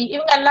 பெத்தாலஜி,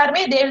 இவங்க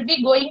எல்லாருமே they will be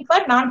going for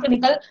non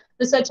clinical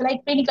research like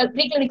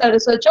preclinical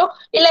research-ஓ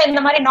இல்ல இந்த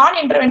மாதிரி நான்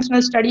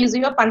இன்டர்வென்ஷனல்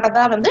ஸ்டடிஸையோ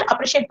பண்றதா வந்து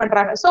அப்ரிஷியேட்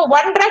பண்றாங்க. So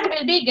one drug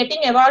will be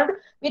getting evolved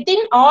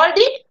within all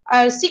the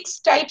 6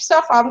 types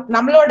of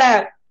நம்மளோட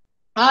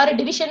 6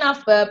 டிவிஷன்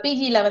ஆஃப்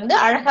பிஜில வந்து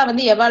அழகா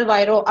வந்து எவால்வ்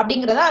ஆயிரும்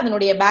அப்படிங்கறதா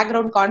அதனுடைய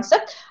background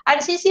concept.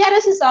 And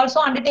CCRS is also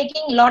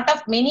undertaking lot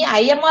of many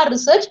IMR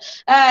research.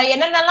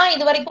 என்னென்னலாம்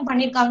இது வரைக்கும்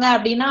பண்ணிருக்காங்க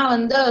அப்படின்னா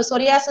வந்து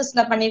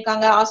சொரியாசிஸ்ல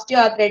பண்ணிருக்காங்க,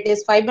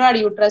 osteoarthritis,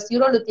 fibroid uterus,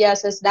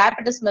 யூரோலித்தியாசிஸ்,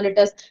 diabetes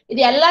mellitus,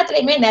 இது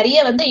எல்லாத்துலயுமே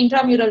நிறைய வந்து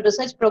intramural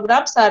research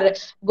programs are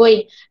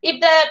going.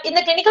 இந்த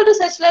clinical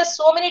ரிசர்ச்ல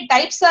so many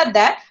types R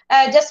there.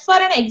 Just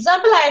for an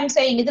example I am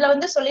saying, இதுல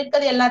வந்து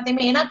சொல்லியிருக்கிறது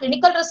எல்லாத்தையுமே, ஏன்னா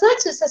clinical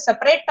research is a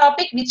separate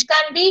topic which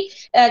can be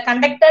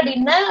conducted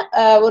இன்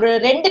ஒரு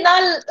 2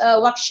 நாள்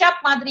ஒர்க் ஷாப்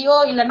மாதிரியோ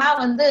இல்லைன்னா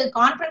வந்து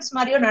கான்ஃபரன்ஸ்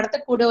மாதிரியோ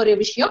நடத்தக்கூடிய ஒரு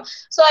விஷயம்.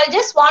 So I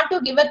just want to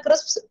give a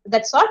crisp,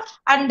 that's all.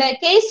 And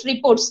gas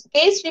reports,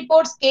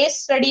 case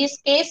studies,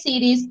 case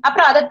series,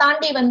 அப்புறம் அதை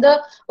தாண்டி வந்து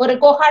ஒரு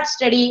கோஹார்ட்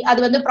ஸ்டடி,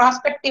 அது வந்து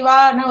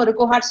ப்ராஸ்பெக்டிவான ஒரு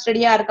கோஹார்ட்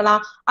ஸ்டடியா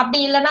இருக்கலாம். அப்படி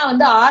இல்லைன்னா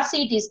வந்து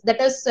RCTs,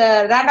 that is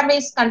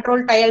randomise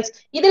control trials.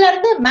 இதுல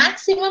இருந்து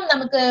மேக்சிமம்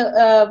நமக்கு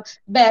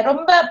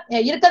ரொம்ப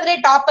இருக்கிறதுலே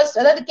டாப்பஸ்ட்,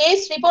 அதாவது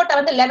கேஸ்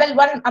ரிப்போர்ட்டை வந்து லெவல்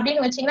 1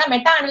 அப்படின்னு வச்சீங்கன்னா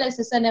மெட்டா அனாலிசிஸ்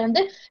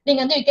வந்து நீங்க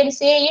வந்து you can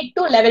say it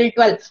to level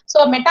 12. so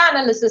meta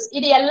analysis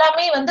இது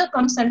எல்லாமே வந்து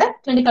comes under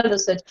clinical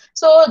research.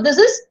 so this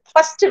is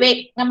first way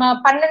நம்ம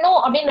பண்ணணும்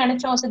அப்படின்னு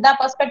நினைச்சோம், சித்தா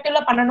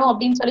பெர்ஸ்பெக்டிவ்ல பண்ணணும்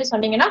அப்படின்னு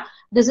சொன்னீங்கன்னா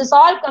this is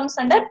all comes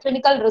under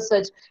clinical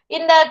research.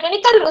 இந்த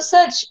clinical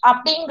research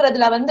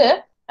அப்படிங்கிறதுல வந்து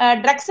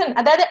ட்ரக்ஸன்,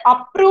 அதாவது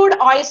approved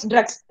eyes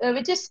drugs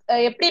which is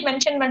எப்படி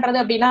மென்ஷன் பண்றது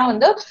அப்படின்னா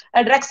வந்து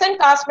ட்ரக்ஸ் அண்ட்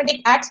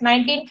காஸ்மெட்டிக் ஆக்ட்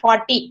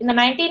 1940. இந்த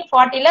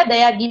 1940ல they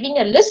are giving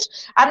a list.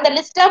 அந்த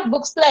லிஸ்ட் ஆஃப்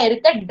புக்ஸ்ல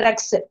இருக்க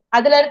ட்ரக்ஸ்,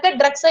 அதுல இருக்க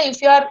drugs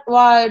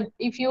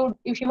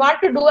if you want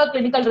to do a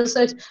clinical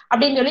research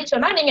அப்படின்னு சொல்லி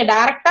சொன்னா நீங்க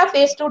டைரக்டா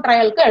phase 2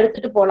 ட்ரையலுக்கு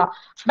எடுத்துட்டு போகலாம்.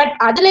 பட்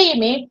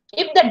அதுலயுமே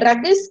if the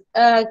drug is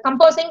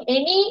composing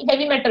any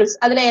heavy metals,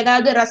 அதுல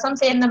ஏதாவது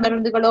ரசம் சேர்ந்த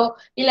மருந்துகளோ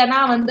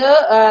இல்லைன்னா வந்து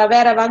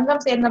வேற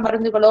வங்கம் சேர்ந்த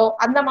மருந்துகளோ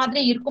அந்த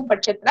மாதிரி இருக்கும்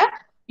பட்சத்துல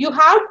you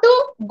have to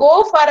go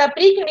for a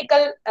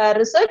preclinical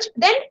research,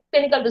 then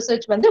clinical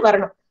research வந்து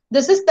வரணும்.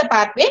 This is the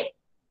pathway.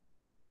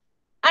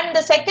 And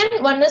the second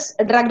one is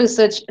drug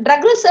research.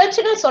 drug research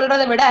னு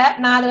சொல்றதை விட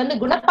நான் அது வந்து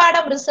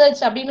குணப்பாடம்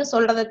ரிசர்ச் அப்படின்னு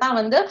சொல்றதை தான்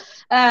வந்து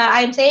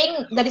I am saying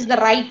that is the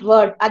right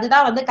word.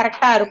 அதுதான் வந்து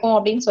கரெக்டா இருக்கும்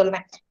அப்படின்னு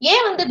சொல்றேன்.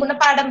 ஏன் வந்து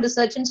குணப்பாடம்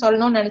ரிசர்ச்னு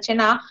சொல்லணும்னு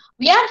நினைச்சேன்னா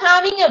we are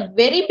having a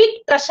very big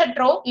treasure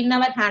trove in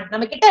our hand.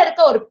 நம்ம கிட்ட இருக்க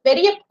ஒரு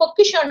பெரிய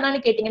பொக்கிஷம் என்னன்னு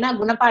கேட்டீங்கன்னா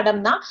குணப்பாடம்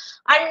தான்.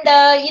 அண்ட்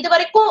இது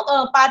வரைக்கும்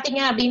பாத்தீங்க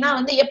அப்படின்னா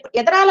வந்து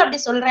எதனால அப்படி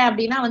சொல்றேன்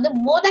அப்படின்னா வந்து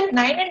more than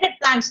 900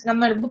 plants,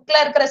 நம்ம புக்ல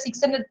இருக்கிற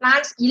 600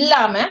 plants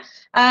இல்லாம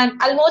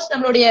ஆல்மோஸ்ட்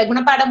நம்மளுடைய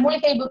குணப்பாடம்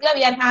மூலிகை புக்ல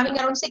we are having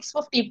around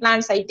 650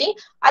 plants I think.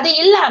 அது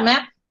இல்லாம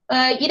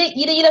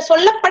இத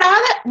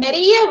சொல்லப்படாத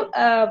நிறைய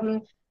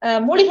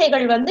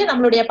மூலிகைகள் வந்து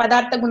நம்மளுடைய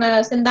பதார்த்த குண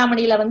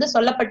சிந்தாமணியில வந்து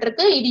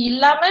சொல்லப்பட்டிருக்கு. இது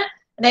இல்லாம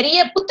நிறைய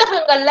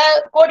புத்தகங்கள்ல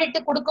கோடிட்டு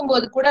கொடுக்கும்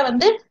போது கூட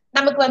வந்து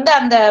நமக்கு வந்து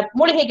அந்த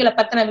மூலிகைகளை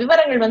பத்தின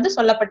விவரங்கள் வந்து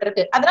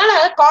சொல்லப்பட்டிருக்கு. அதனால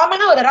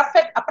காமனா ஒரு ரஃப்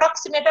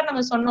அப்ராக்சிமேட்டா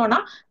நம்ம சொன்னோம்னா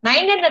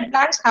 900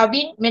 plants have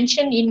been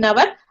mentioned in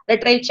our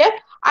literature.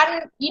 And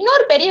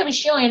இன்னொரு பெரிய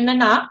விஷயம்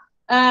என்னன்னா,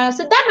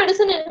 சித்தா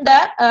மெடிசன் இந்த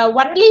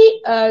ஒன்லி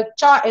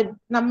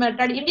நம்ம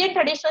இந்தியன்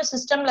ட்ரெடிஷனல்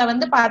சிஸ்டம்ல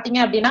வந்து பாத்தீங்க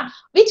அப்படின்னா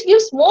which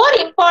gives more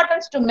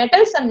importance to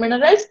metals and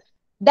minerals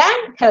than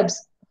herbs.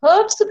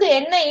 ஹெர்ப்ஸுக்கு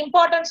என்ன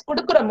இம்பார்ட்டன்ஸ்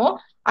கொடுக்குறோமோ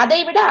அதை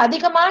விட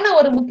அதிகமான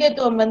ஒரு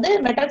முக்கியத்துவம் வந்து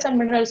மெட்டல்ஸ் அண்ட்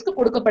மினரல்ஸ்க்கு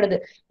கொடுக்கப்படுது.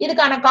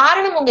 இதுக்கான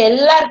காரணம் உங்க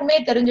எல்லாருக்குமே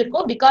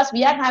தெரிஞ்சிருக்கும். Because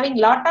we are having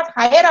lot of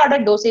higher order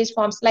dosage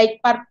forms like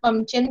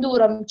பற்பம்,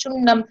 செந்தூரம்,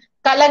 சுண்ணம்,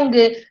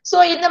 கலங்கு. சோ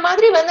இந்த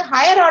மாதிரி வந்து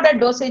ஹையர் ஆர்டர்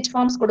டோசேஜ்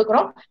ஃபார்ம்ஸ்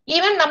கொடுக்குறோம்.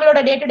 ஈவன் நம்மளோட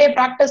day to day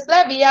ப்ராக்டிஸ்ல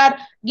we are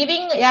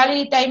giving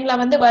early டைம்ல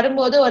வந்து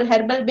வரும்போது ஒரு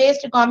ஹெர்பல்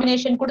பேஸ்ட்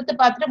காம்பினேஷன் கொடுத்து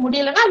பார்த்துட்டு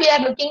முடியலன்னா we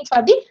are looking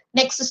for the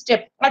next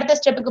step. அடுத்த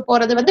ஸ்டெப்புக்கு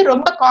போறது வந்து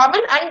ரொம்ப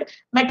common. And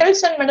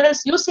metals and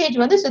minerals usage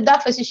வந்து சித்தா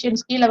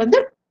பிசிஷியன்ஸ் கீழே வந்து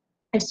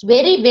it's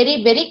very very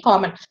very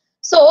common.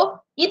 So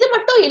இது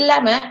மட்டும்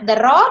இல்லாம the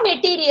raw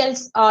materials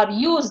are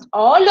used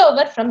all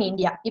over from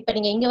India. இப்ப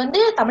நீங்க இங்க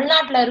வந்து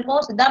தமிழ்நாட்டுல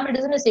இருக்கோம், Siddha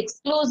medicine is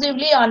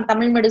exclusively on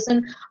Tamil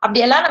medicine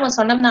அப்படி எல்லாம் நம்ம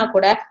சொன்னோம்னா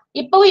கூட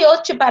இப்பவும்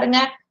யோசிச்சு பாருங்க,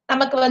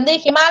 நமக்கு வந்து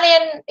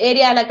ஹிமாலயன்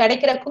ஏரியால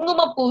கிடைக்கிற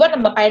குங்குமப்பூவை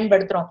நம்ம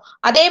பயன்படுத்துறோம்.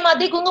 அதே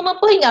மாதிரி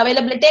குங்குமப்பூ இங்க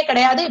அவைலபிலிட்டியே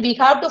கிடையாது. we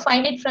have to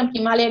find it from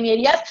Himalayan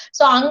areas.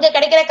 So அங்க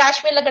கிடைக்கிற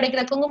காஷ்மீர்ல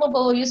கிடைக்கிற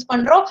குங்குமப்பூவை யூஸ்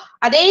பண்றோம்.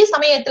 அதே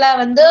சமயத்துல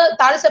வந்து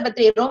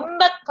தால்சபத்ரி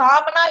ரொம்ப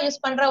காமனா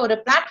யூஸ் பண்ற ஒரு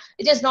plant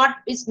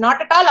is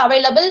not at all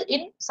available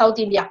in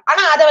South India.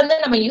 ஆனா அதை வந்து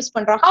நம்ம யூஸ்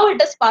பண்றோம். how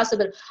it is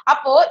possible?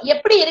 அப்போ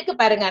எப்படி இருக்கு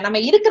பாருங்க,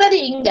 நம்ம இருக்கிறது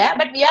இங்க,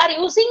 but we are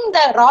using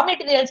the raw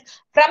materials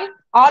from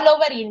all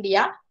over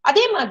India.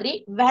 அதே மாதிரி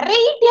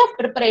வெரைட்டி ஆஃப்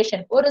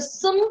ப்ரிப்பரேஷன், ஒரு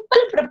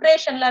சிம்பிள்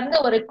ப்ரிப்பரேஷன்ல இருந்து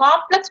ஒரு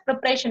காம்ப்ளெக்ஸ்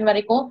ப்ரிப்பரேஷன்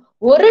வரைக்கும்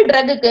ஒரு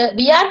ட்ரக்குக்கு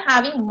we are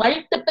having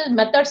multiple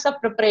methods of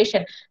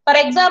preparation. For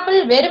example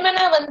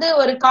வெறுமனே வந்து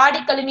ஒரு காடி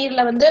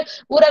கழுநீர்ல வந்து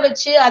ஊற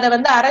வச்சு அதை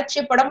வந்து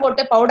அரைச்சு புடம்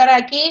போட்டு பவுடர்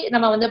ஆக்கி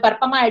நம்ம வந்து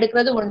பற்பமா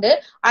எடுக்கிறது உண்டு.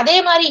 அதே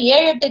மாதிரி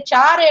 7-8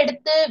 சாறு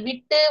எடுத்து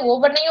விட்டு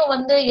ஒவ்வொன்னையும்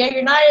வந்து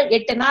 7 நாள்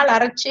 8 நாள்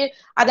அரைச்சு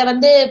அதை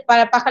வந்து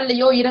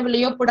பகல்லையோ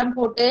இரவுலையோ புடம்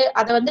போட்டு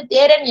அதை வந்து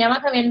தேரன்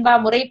யமக வெண்பா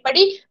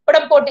முறைப்படி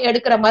புடம் போட்டு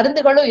எடுக்கிற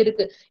மருந்துகளும்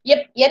இருக்கு.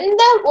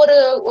 எந்த ஒரு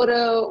ஒரு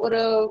ஒரு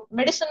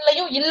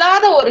மெடிசன்லயும்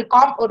இல்லாத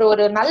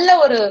ஒரு நல்ல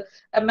ஒரு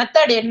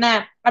மெத்தட் என்ன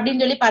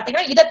அப்படின்னு சொல்லி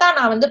பாத்தீங்கன்னா இதைத்தான்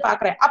நான் வந்து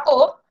பாக்குறேன். அப்போ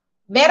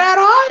where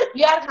are all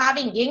you are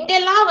having,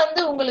 எங்கெல்லாம்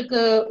வந்து உங்களுக்கு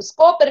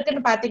ஸ்கோப்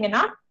இருக்குன்னு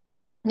பாத்தீங்கன்னா,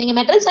 நீங்க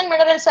மெட்டல்ஸ் அண்ட்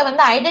மினரல்ஸை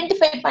வந்து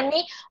ஐடென்டிஃபை பண்ணி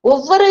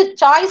ஒவ்வொரு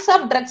சாய்ஸ்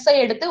ஆஃப் ட்ரக்ஸை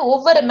எடுத்து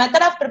ஒவ்வொரு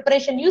method of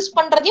preparation use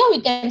பண்றதையும் we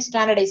can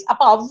standardize.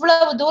 அப்போ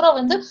அவ்வளவு தூரம்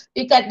வந்து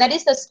that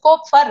is the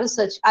scope for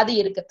research. அது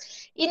இருக்கு.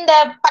 இந்த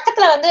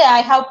பக்கத்துல வந்து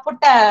ஐ ஹவ்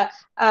புட்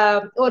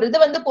ஒரு இது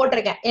வந்து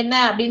போட்டிருக்கேன். என்ன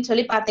அப்படின்னு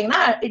சொல்லி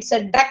பாத்தீங்கன்னா it's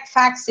a drug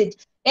fact sheet.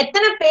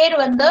 எத்தனை பேர்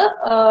வந்து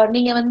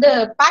நீங்க வந்து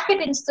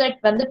பாக்கெட் இன்சர்ட்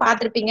வந்து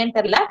பாத்திருப்பீங்கன்னு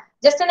தெரியல.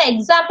 ஜஸ்ட் an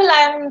எக்ஸாம்பிள்,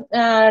 ஐ ஆம்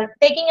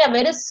taking a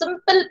very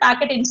simple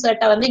packet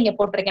இன்சர்ட்டை வந்து இங்க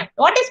போட்டிருக்கேன்.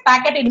 வாட் இஸ்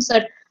பாக்கெட்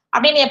இன்சர்ட்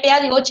அப்படின்னு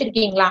எப்பயாவது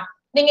யோசிச்சிருக்கீங்களா?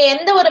 நீங்க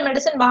எந்த ஒரு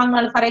மெடிசன்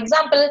வாங்கினாலும், ஃபார்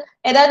எக்ஸாம்பிள்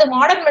ஏதாவது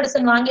மாடர்ன்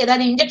மெடிசன் வாங்கி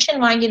ஏதாவது இன்ஜெக்ஷன்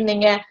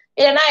வாங்கியிருந்தீங்க,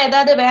 இல்லைன்னா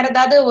ஏதாவது வேற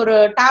ஏதாவது ஒரு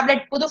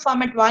டேப்லெட் புது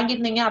ஃபார்மேட்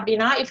வாங்கியிருந்தீங்க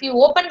அப்படின்னா, if you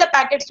open the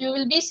packets you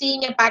will be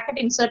seeing a packet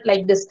insert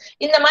like this.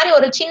 இந்த மாதிரி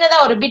ஒரு சின்னதா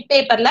ஒரு பிட்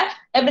பேப்பர்ல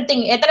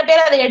எவ்ரிதிங். எத்தனை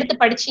பேர் அதை எடுத்து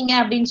படிச்சீங்க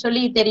அப்படின்னு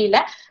சொல்லி தெரியல.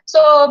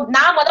 சோ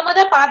நான்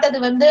முத பார்த்தது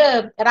வந்து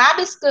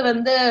ராபிஸ்க்கு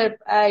வந்து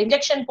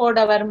இன்ஜெக்ஷன்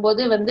போட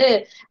வரும்போது வந்து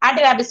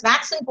ஆன்டி ராபிஸ்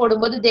வேக்சின்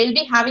போடும்போது they will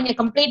be having a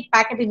complete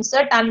packet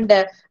insert and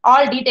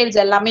all details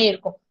எல்லாமே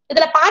இருக்கும்.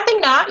 இதுல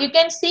பாத்தீங்கன்னா you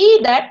can see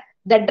that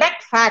the drug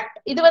fact,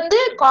 இது வந்து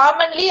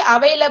காமன்லி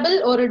அவைலபிள்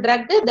ஒரு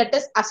ட்ரக், தட்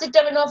இஸ்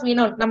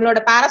அசிட்டமினோஃபினோன். நம்மளோட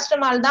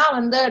பாராஸ்டமால் தான்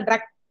வந்து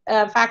ட்ரக்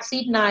ஃபேக்ட்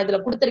ஷீட் நான் இதுல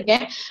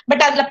கொடுத்திருக்கேன்.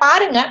 பட் அதுல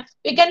பாருங்க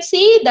you can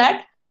see that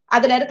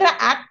அதுல இருக்கிற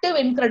ஆக்டிவ்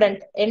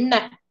இன்கிரிடென்ட்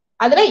என்ன,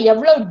 அதுல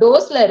எவ்வளவு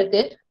டோஸ்ல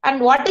இருக்கு, and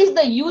what is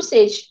the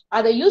usage,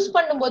 அதை யூஸ்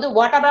பண்ணும்போது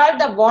what are all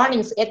the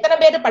warnings. எத்தனை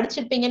பேர்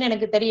படிச்சிருப்பீங்கன்னு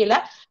எனக்கு தெரியல.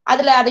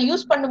 அதுல அதை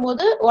யூஸ்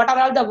பண்ணும்போது what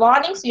are all the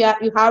warnings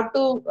you have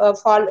to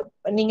follow,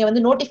 நீங்க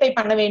வந்து நோட்டிஃபை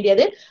பண்ண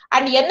வேண்டியது,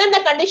 அண்ட்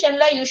எந்தெந்த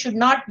கண்டிஷன்ல you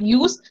should not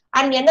use,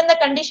 and எந்தெந்த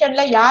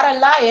கண்டிஷன்ல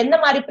யாரெல்லாம் எந்த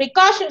மாதிரி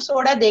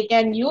ப்ரிகாஷன்ஸோட தே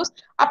கேன் யூஸ்.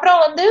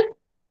 அப்புறம் வந்து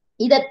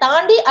இதை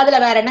தாண்டி அதுல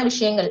வேற என்ன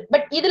விஷயங்கள்.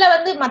 பட் இதுல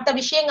வந்து மத்த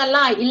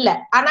விஷயங்கள்லாம் இல்ல.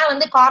 ஆனா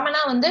வந்து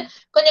காமனா வந்து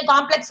கொஞ்சம்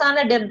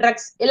காம்ப்ளெக்ஸான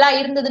ட்ரக்ஸ் எல்லாம்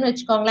இருந்ததுன்னு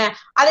வச்சுக்கோங்களேன்.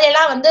 அதுல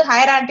எல்லாம் வந்து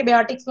ஹையர்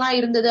ஆன்டிபயோட்டிக்ஸ் எல்லாம்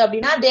இருந்தது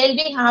அப்படின்னா they'll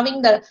be having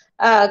the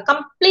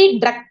complete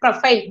drug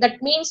profile. that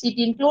means it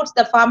includes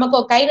the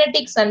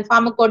pharmacokinetics and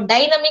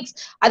pharmacodynamics.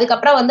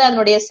 அதுக்கப்புறம் வந்து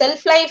அதனுடைய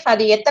செல்ஃப் லைஃப்,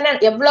 அது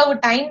எவ்வளவு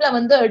டைம்ல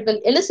வந்து it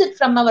will elicit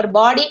from our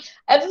body,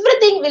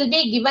 everything will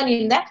be given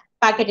in the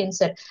packet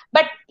insert.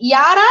 But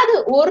யாராவது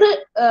ஒரு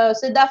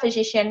Siddha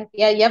physician,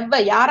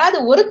 யாராவது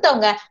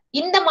ஒருத்தவங்க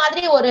இந்த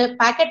மாதிரி ஒரு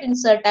பாக்கெட்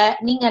இன்சர்ட்டை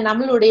நீங்க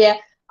நம்மளுடைய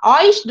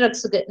ஆயுஷ்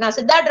ட்ரக்ஸுக்கு, நான்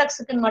சித்தா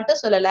ட்ரக்ஸுக்குன்னு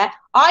மட்டும் சொல்லல,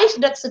 ஆயுஷ்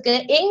ட்ரக்ஸுக்கு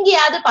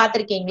எங்கேயாவது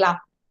பாத்திருக்கீங்களா?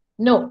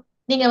 நோ.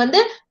 நீங்க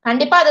வந்து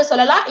கண்டிப்பா அதை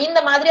சொல்லலாம், இந்த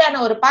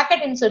மாதிரியான ஒரு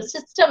பாக்கெட் இன்சர்ட்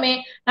சிஸ்டமே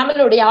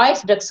நம்மளுடைய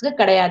ஆயுஷ் ட்ரக்ஸுக்கு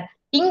கிடையாது.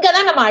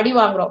 இங்கதான் நம்ம அடி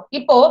வாங்குறோம்.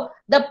 இப்போ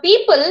the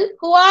people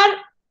who are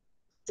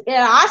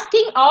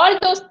asking all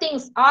those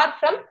things are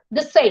from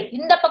this side.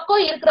 இந்த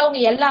பக்கம் இருக்கிறவங்க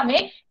எல்லாமே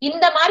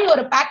இந்த மாதிரி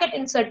ஒரு பாக்கெட்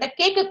இன்சர்ட்ட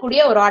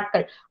கேட்கக்கூடிய ஒரு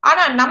ஆட்கள்.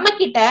 ஆனா நம்ம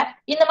கிட்ட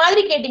இந்த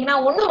மாதிரி கேட்டீங்கன்னா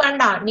ஒண்ணும்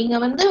வேண்டாம், நீங்க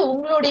வந்து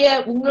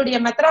உங்களுடைய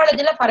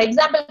மெத்தடாலஜில ஃபார்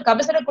எக்ஸாம்பிள்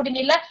கபசுர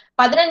குடிநீர்ல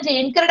 15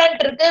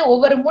 இன்கிரிடென்ட் இருக்கு,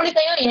 ஒவ்வொரு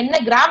மூலிகையும் என்ன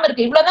கிராம்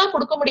இருக்கு, இவ்வளவுதான்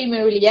கொடுக்க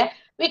முடியுமே வெளியே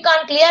we can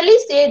clearly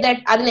say that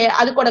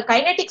அதுக்கோட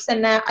kinetics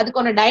என்ன,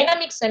 அதுக்கோட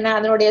டைனமிக்ஸ் என்ன,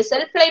 அதனுடைய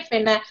செல்ஃப் லைஃப்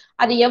என்ன,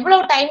 அது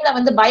எவ்வளவு டைம்ல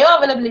வந்து பயோ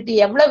அவைலபிலிட்டி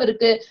எவ்வளவு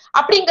இருக்கு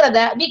அப்படிங்கறத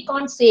we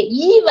can't say.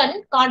 even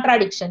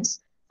contradictions,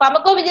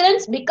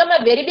 pharmacovigilance become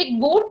a very big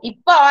boon.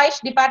 இப்ப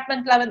ஆயுஷ்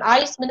டிபார்ட்மெண்ட்ல வந்து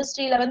ஆயுஷ்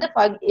மினிஸ்ட்ரியில வந்து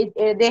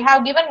they have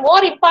given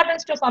more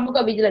importance to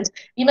pharmacovigilance.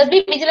 we must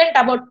be vigilant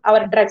about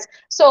our drugs.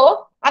 so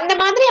அந்த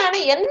மாதிரியான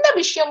எந்த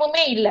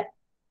விஷயமுமே இல்ல.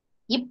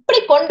 இப்படி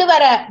கொண்டு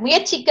வர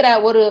முயற்சிக்கிற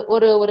ஒரு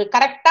ஒரு ஒரு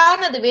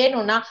கரெக்டானது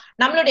வேணும்னா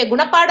நம்மளுடைய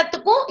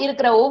குணப்பாடத்துக்கும்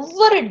இருக்கிற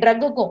ஒவ்வொரு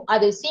ட்ரக்குக்கும்,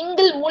 அது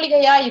சிங்கிள்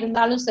மூலிகையா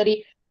இருந்தாலும் சரி,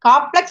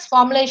 காம்ப்ளெக்ஸ்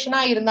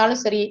ஃபார்முலேஷனா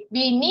இருந்தாலும் சரி,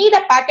 we need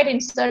a packet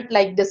insert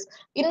like this.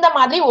 இந்த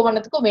மாதிரி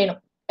ஒவ்வொன்றுத்துக்கும்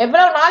வேணும்.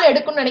 எவ்வளவு நாள்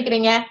எடுக்கும்னு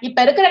நினைக்கிறீங்க?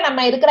 இப்ப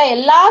இருக்கிற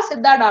எல்லா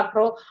சித்தா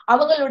டாக்டரும்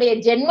அவங்களுடைய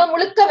ஜென்ம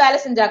முழுக்க வேலை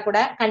செஞ்சா கூட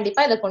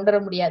கண்டிப்பா இதை கொண்டு வர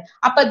முடியாது.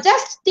 அப்ப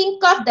ஜஸ்ட்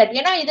திங்க் ஆஃப் தட்.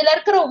 ஏன்னா இதுல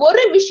இருக்கிற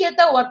ஒரு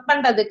விஷயத்த ஒர்க்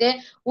பண்றதுக்கு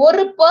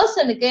ஒரு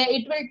பர்சனுக்கு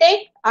it will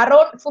take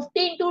around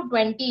 15 to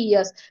 20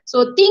 years. so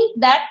think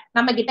that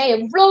நம்ம கிட்ட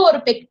எவ்வளவு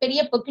ஒரு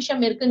பெரிய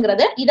பொக்கிஷம்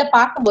இருக்குங்கிறது இதை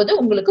பார்க்கும்போது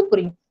உங்களுக்கு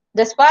புரியும்.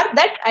 just for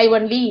that I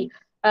only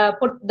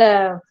put the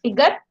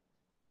figure.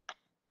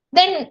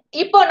 then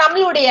இப்போ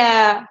நம்மளுடைய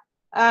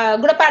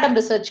குணப்பாடம்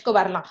ரிசர்ச்க்கு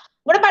வரலாம்.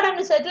 குணப்பாடம்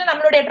ரிசர்ச்ல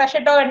நம்மளுடைய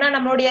ட்ரெஷட்டோ என்ன,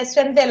 நம்மளுடைய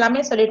ஸ்ட்ரென்த்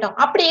எல்லாமே சொல்லிட்டோம்.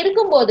 அப்படி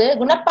இருக்கும்போது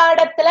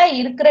குணப்பாடத்துல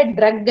இருக்கிற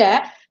ட்ரக்க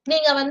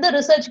நீங்க வந்து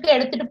ரிசர்ச்க்கு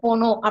எடுத்துட்டு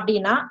போகணும்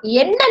அப்படின்னா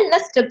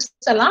என்னென்ன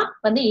ஸ்டெப்ஸ் எல்லாம்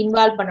வந்து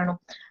இன்வால்வ்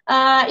பண்ணணும்?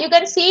 you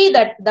can see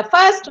that the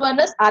first one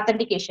is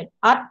authentication.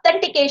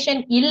 authentication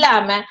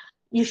இல்லாம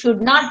you should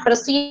not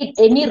proceed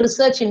any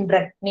research in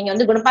drug. நீங்க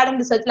வந்து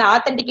குணப்பாடம் ரிசர்ச்ல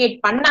ஆத்தென்டிகேட்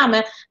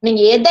பண்ணாம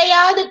நீங்க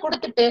எதையாவது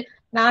கொடுத்துட்டு,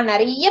 நான்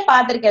நிறைய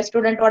பார்த்திருக்கேன்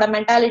ஸ்டூடெண்டோட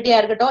மென்டாலிட்டியா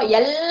இருக்கட்டும்,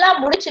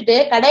 எல்லாம் முடிச்சுட்டு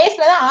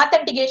கடைசியிலதான்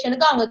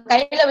ஆத்தென்டிகேஷனுக்கு அவங்க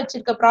கையில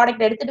வச்சிருக்க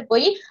ப்ராடக்ட் எடுத்துட்டு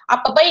போய்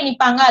அப்ப போய்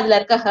நிப்பாங்க அதுல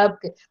இருக்க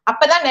ஹர்ப்க்கு.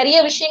 அப்பதான் நிறைய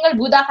விஷயங்கள்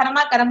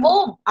பூதாகரமா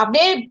கிளம்பும்.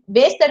 அப்படியே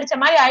வேஸ்ட் அடிச்ச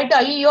மாதிரி ஆயிட்டு,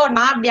 ஐயோ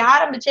நான் இப்படி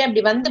ஆரம்பிச்சேன்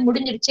இப்படி வந்து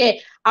முடிஞ்சிருச்சே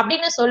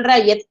அப்படின்னு சொல்ற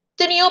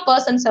எத்தனையோ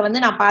பர்சன்ஸை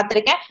வந்து நான்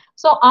பார்த்திருக்கேன்.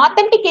 சோ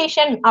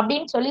ஆத்தென்டிகேஷன்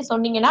அப்படின்னு சொல்லி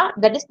சொன்னீங்கன்னா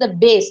தட் இஸ் த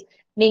பேஸ்.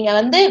 நீங்க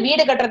வந்து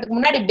வீடு கட்டுறதுக்கு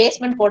முன்னாடி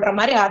பேஸ்மெண்ட் போடுற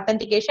மாதிரி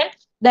authentication.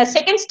 The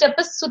second step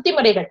is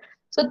சுத்திமுறைகள்.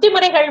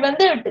 சுத்திமுறைகள்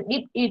வந்து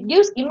இட்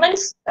கிவ்ஸ்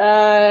இமென்ஸ்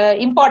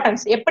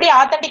இம்பார்ட்டன்ஸ். எப்படி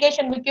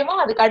ஆத்தென்டிகேஷன் முக்கியமோ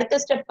அதுக்கு அடுத்த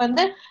ஸ்டெப்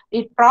வந்து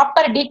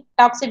ப்ராப்பர்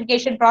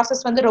டீடாக்சிபிகேஷன்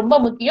ப்ராசஸ் வந்து ரொம்ப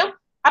முக்கியம்.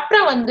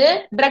 அப்புறம் வந்து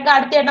ட்ரக்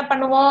அடுத்து என்ன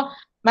பண்ணுவோம்,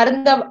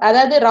 மருந்த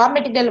அதாவது ரா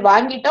மெட்டீரியல்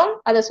வாங்கிட்டோம்,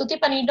 அதை சுத்தி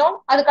பண்ணிட்டோம்,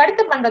 அதுக்கு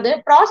அடுத்து பண்றது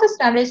ப்ராசஸ்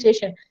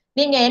ஸ்டாண்டர்டைசேஷன்.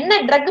 நீங்க என்ன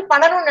ட்ரக்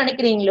பண்ணணும்னு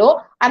நினைக்கிறீங்களோ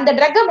அந்த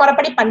ட்ரக்கை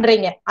முறைப்படி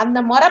பண்றீங்க, அந்த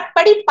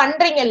முறைப்படி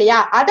பண்றீங்க இல்லையா,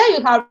 அதை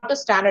யூ ஹாவ் டு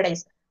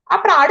ஸ்டாண்டர்டைஸ்.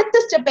 அப்புறம்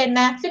அடுத்த ஸ்டெப் என்ன,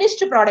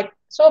 பினிஷ்டு ப்ராடக்ட்.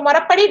 சோ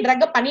முறைப்படி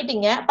ட்ரக்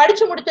பண்ணிட்டீங்க,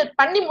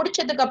 பண்ணி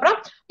முடிச்சதுக்கு அப்புறம்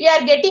you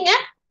are getting a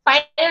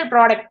final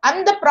product.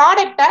 அந்த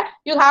ப்ராடக்ட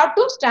யூ ஹாவ்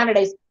டு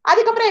ஸ்டாண்டர்டைஸ்.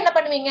 அதுக்கப்புறம் என்ன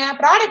பண்ணுவீங்க,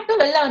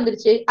 ப்ராடக்டும் வெளில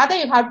வந்துருச்சு, அதை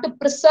you have to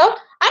preserve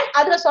and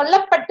அதுல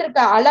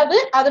சொல்லப்பட்டிருக்க அளவு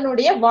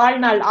அதனுடைய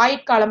வாழ்நாள்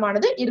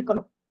ஆயுட்காலமானது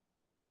இருக்கணும்.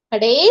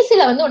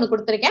 கடைசியில வந்து ஒண்ணு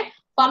கொடுத்திருக்கேன்,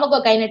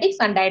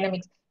 பார்மகோகைனெடிக்ஸ் அண்ட்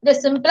டைனமிக்ஸ். இது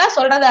சிம்பிளா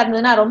சொல்றதா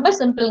இருந்ததுன்னா ரொம்ப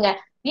சிம்பிள்ங்க.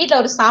 வீட்டுல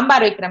ஒரு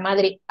சாம்பார் வைக்கிற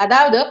மாதிரி.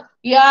 அதாவது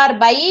யூ ஆர்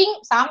பையிங்,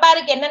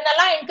 சாம்பாருக்கு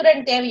என்னென்னலாம்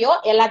இன்கிரிடியன்ட் தேவையோ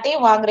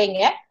எல்லாத்தையும்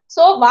வாங்குறீங்க.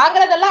 சோ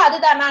வாங்குறதெல்லாம்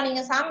அதுதானா?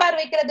 நீங்க சாம்பார்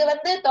வைக்கிறது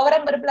வந்து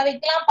துவரம் பருப்புல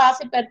வைக்கலாம்,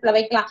 பாசி பருப்புல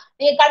வைக்கலாம்.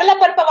 நீங்க கடலை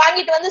பருப்பை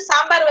வாங்கிட்டு வந்து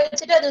சாம்பார்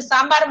வச்சுட்டு அது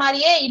சாம்பார்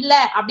மாதிரியே இல்ல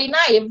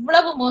அப்படின்னா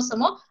எவ்வளவு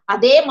மோசமோ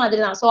அதே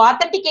மாதிரிதான். சோ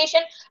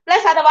ஆத்தென்டிகேஷன்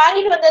பிளஸ் அதை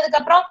வாங்கிட்டு வந்ததுக்கு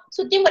அப்புறம்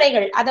சுத்தி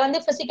முறைகள், அதை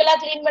வந்து பிசிக்கலா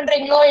கிளீன்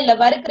பண்றீங்களோ இல்ல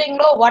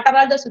வறுக்கிறீங்களோ வாட்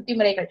எவர் த சுத்தி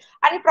முறைகள்.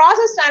 And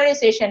process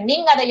standardisation.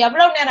 நீங்க அதை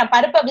எவ்வளவு நேரம்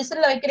பருப்பை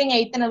விசில் வைக்கிறீங்க,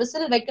 இத்தனை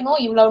விசில் வைக்கணும்,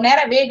 இவ்வளவு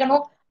நேரம்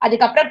வேகணும்,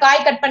 அதுக்கப்புறம்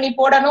காய் கட் பண்ணி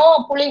போடணும்,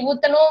 புளி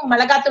ஊத்தணும்,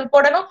 மிளகாத்தூள்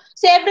போடணும்.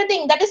 So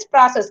everything that is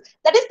process,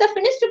 that is the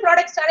finished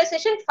product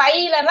standardization.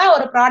 ஃபைனலா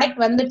ஒரு ப்ராடக்ட்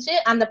வந்துச்சு,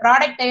 அந்த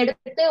ப்ராடக்ட்டை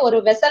எடுத்து ஒரு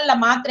வெசல்ல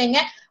மாத்துறீங்க,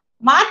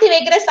 மாத்தி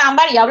வைக்கிற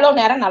சாம்பார் எவ்வளவு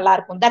நேரம் நல்லா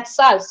இருக்கும். That's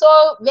all. So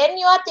when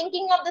you are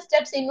thinking of the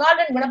steps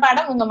involved in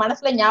குணப்பாடம், உங்க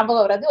மனசுல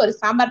ஞாபகம் வர்றது ஒரு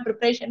சாம்பார்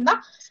ப்ரிப்பரேஷன்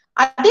தான்.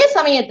 அதே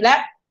சமயத்துல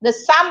இந்த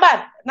சாம்பார்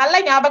நல்லா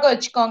ஞாபகம்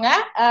வச்சுக்கோங்க.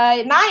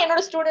 நான்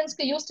என்னோட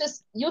ஸ்டூடெண்ட்ஸ்க்கு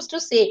யூஸ் டு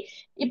சே,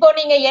 இப்போ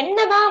நீங்க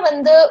என்னதான்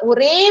வந்து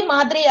ஒரே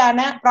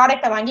மாதிரியான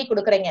ப்ராடக்டை வாங்கி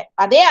கொடுக்குறீங்க,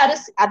 அதே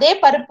அரிசி, அதே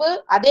பருப்பு,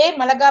 அதே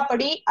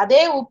மிளகாப்பொடி,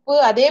 அதே உப்பு,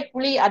 அதே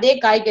புளி, அதே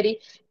காய்கறி,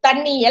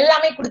 தண்ணி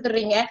எல்லாமே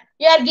கொடுத்துடுறீங்க.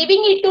 You are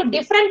giving it to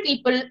different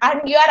people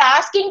and you are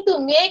asking to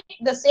make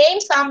the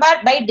same sambar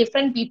by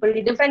different people,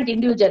 different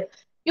individual.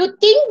 You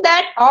think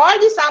that all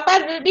the sambar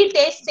will be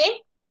taste same?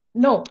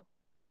 No,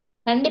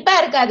 கண்டிப்பா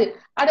இருக்காது.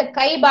 அது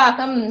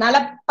கைபாகம்,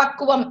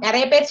 நலப்பக்குவம்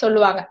நிறைய பேர்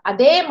சொல்லுவாங்க.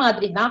 அதே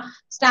மாதிரிதான்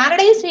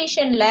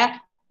ஸ்டாண்டர்டைசேஷன்ல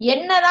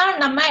என்னதான்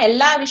நம்ம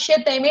எல்லா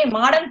விஷயத்தையுமே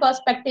மாடர்ன்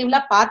பெர்ஸ்பெக்டிவ்ல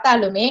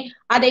பார்த்தாலுமே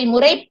அதை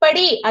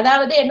முறைப்படி,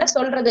 அதாவது என்ன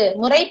சொல்றது,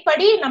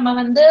 முறைப்படி நம்ம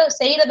வந்து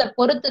செய்யறத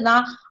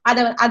பொறுத்துதான்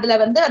அதுல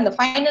வந்து அந்த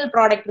ஃபைனல்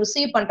ப்ராடக்ட்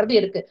ரிசீவ் பண்றது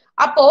இருக்கு.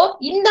 அப்போ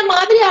இந்த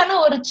மாதிரியான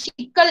ஒரு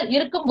சிக்கல்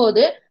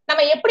இருக்கும்போது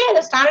நம்ம எப்படி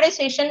அந்த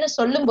ஸ்டாண்டர்டைசேஷன்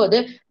சொல்லும் போது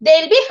they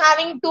will be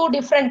having two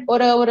different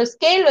ஒரு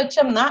ஸ்கேல்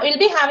வச்சோம்னா will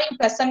be having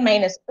plus and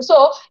minus. So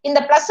இந்த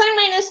plus and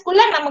minus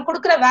குள்ள நம்ம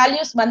கொடுக்கிற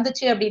வேல்யூஸ்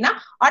வந்துச்சு அப்படின்னா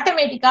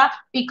ஆட்டோமேட்டிக்கா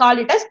we call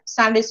it as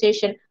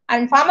standardization.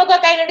 And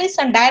pharmacokinetics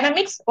and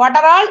dynamics, what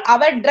are all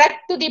our drug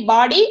to the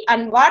body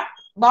and what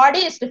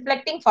body is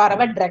reflecting for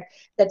our drug,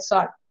 that's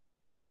all.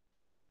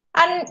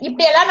 And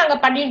இப்படி எல்லாம் நாங்க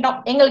பண்ணிட்டோம்,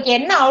 எங்களுக்கு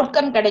என்ன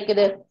அவுட்கம்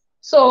கிடைக்குது?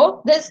 So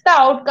this is the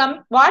outcome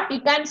what you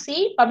can see,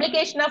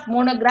 publication of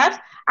monographs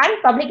and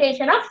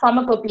publication of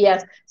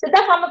pharmacopoeias.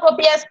 Siddha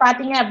pharmacopoeias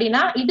பாத்தீங்க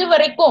அப்படின்னா இது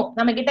வரைக்கும்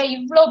நம்ம கிட்ட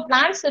இவ்ளோ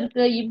பிளான்ஸ்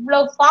இருக்கு, இவ்ளோ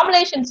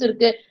ஃபார்முலேஷன்ஸ்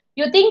இருக்கு.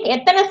 You think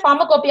எத்தனை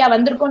pharmacopoeia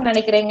வந்திருக்கும்னு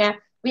நினைக்கிறீங்க?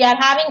 We are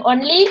having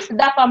only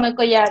Siddha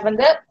pharmacopoeia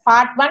வந்து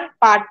part 1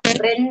 part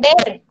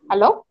 2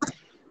 ஹலோ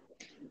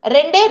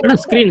ரெண்டே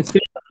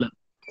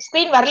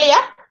ஸ்கிரீன் வரலையா?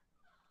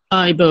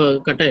 இப்போ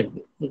கட்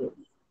ஆயிருக்கு.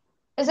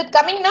 Is it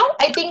coming now?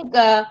 I think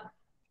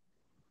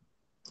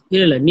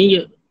இல்ல நீங்க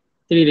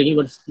தெரியுறீங்க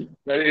but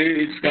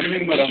it's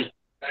coming madam.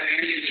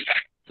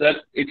 Sir,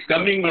 it's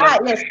coming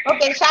madam. yes,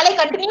 okay, shall I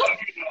continue?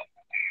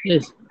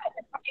 Yes.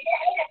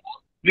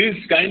 Please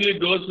kindly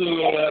those who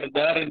are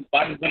there in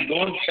participant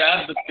don't share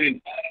the screen.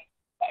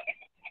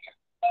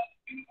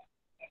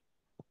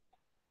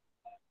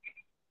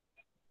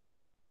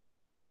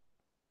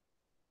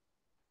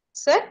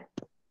 Sir,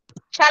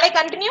 shall I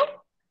continue?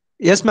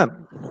 Yes ma'am.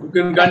 You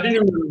can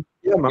continue.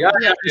 Yeah ma'am.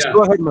 Yeah. Please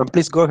go ahead ma'am.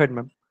 Please go ahead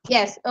ma'am.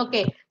 Yes,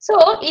 okay. So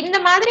இந்த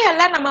மாதிரி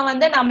எல்லாம் நம்ம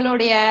வந்து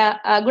நம்மளுடைய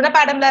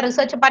குணபாடம்ல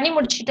research பண்ணி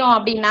முடிச்சிட்டோம்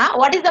அப்படின்னா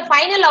what is the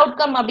final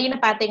outcome அப்படின்னு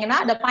பாத்தீங்கன்னா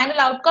the final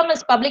outcome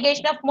is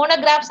publication of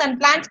monographs and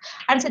plants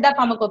and Siddha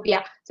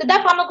pharmacopoeia. Siddha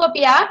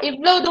pharmacopoeia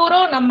இவ்வளவு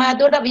தூரம் நம்ம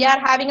அதோட we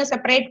are having a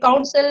separate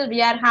council,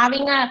 we are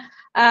having a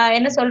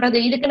என்ன சொல்றது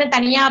இதுக்குன்னு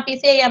தனியா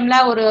PCIMல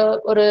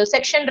ஒரு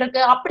செக்ஷன்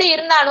இருக்கு. அப்படி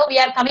இருந்தாலும் we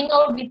are coming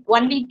out with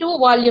only 2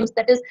 volumes,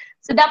 that is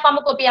Siddha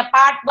pharmacopoeia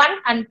part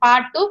 1 and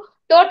part 2.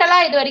 டோட்டலா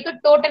இது வரைக்கும்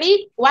டோட்டலி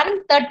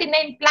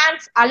 139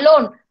 பிளான்ஸ்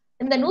அலோன்,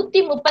 இந்த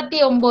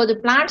 139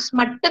 பிளான்ஸ்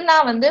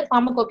மட்டும்தான் வந்து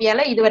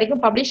pharmacopoeiaல இது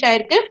வரைக்கும் பப்ளிஷ்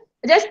ஆயிருக்கு.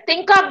 ஜஸ்ட்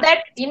திங்க் ஆஃப்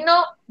தட்,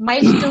 இன்னும்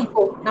மைல்ஸ் டு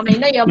கோ, நம்ம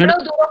இன்னும்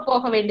எவ்வளவு தூரம்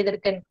போக வேண்டியது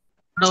இருக்கு.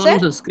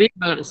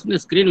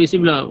 ஸ்கிரீன்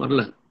விசிபிளா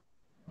வரல,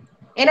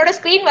 என்னோட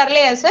ஸ்கிரீன்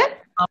வரலையா சார்?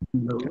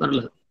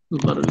 வரல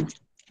பாருங்க.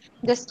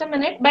 Just a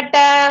minute, but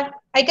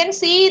I can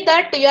see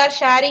that you are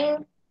sharing.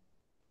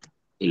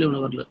 இல்ல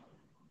வரல.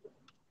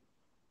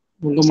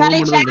 Shall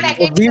I share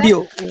again,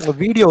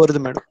 video வருது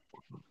madam.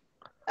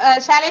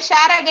 Shall I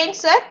share again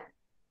sir?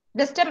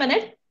 Just a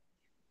minute.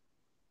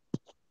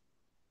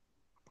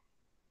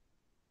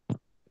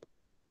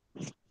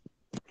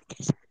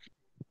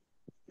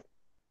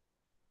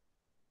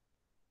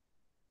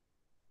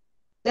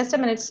 Just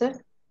a minute sir.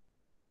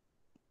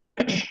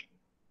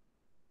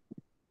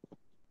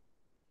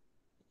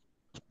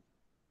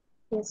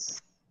 Yes.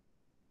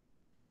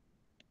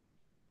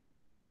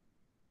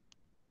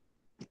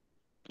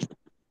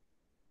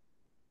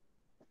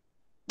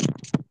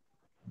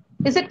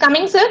 Is it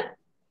coming sir?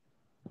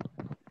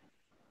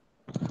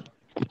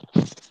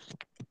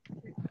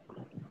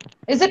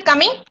 Is it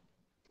coming?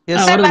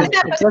 Yes sir.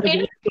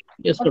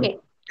 Yes okay.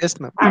 Yes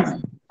ma'am.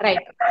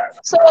 Right.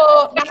 So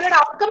நம்மளோட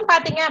outcome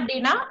பாத்தீங்க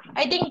அப்படின்னா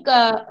I think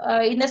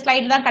இந்த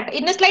slide தான் cut.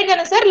 இந்த slide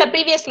தானே sir இல்ல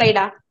previous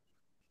ஸ்லைடா?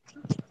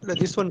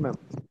 This one ma'am.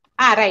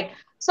 Right.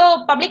 So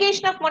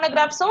publication of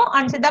monographs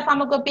on Siddha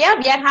pharmacopoeia,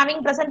 we are having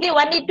presently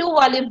only 2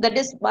 volumes, that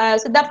is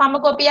Siddha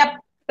pharmacopoeia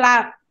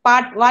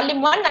part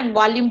volume 1 and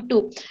volume 2.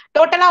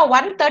 Total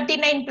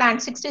 139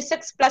 plants,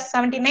 66 plus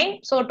 79.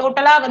 So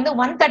total வந்து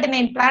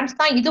 139 plants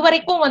தான்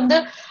இதுவரைக்கும் வந்து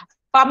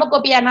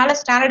pharmacopoeiaனால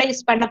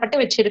standardise பண்ணப்பட்டு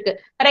வச்சிருக்கு.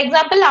 For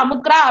example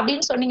Amukkara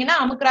அப்படின்னு சொன்னீங்கன்னா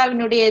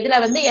அமுக்ராவினுடைய இதுல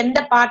வந்து எந்த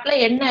பார்ட்ல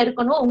என்ன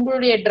இருக்கணும்,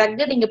 உங்களுடைய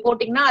ட்ரக் நீங்க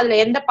போட்டீங்கன்னா அதுல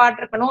எந்த பார்ட்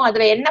இருக்கணும்,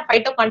 அதுல என்ன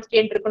பைட்டோ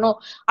கான்ஸ்டிடியூன்ட் இருக்கணும்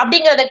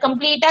அப்படிங்கறத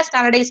கம்ப்ளீட்டா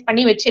ஸ்டாண்டர்டைஸ்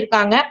பண்ணி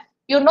வச்சிருக்காங்க.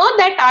 யூ நோ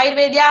தட்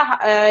ஆயுர்வேதியா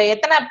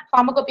எத்தனை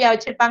pharmacopoeia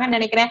வச்சிருப்பாங்கன்னு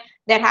நினைக்கிறேன்.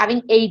 They're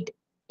having 8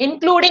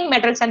 including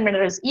metals and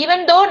minerals. Even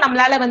though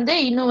நம்மளால வந்து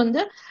இன்னும்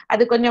வந்து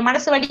அது கொஞ்சம்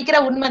மனசு வலிக்கிற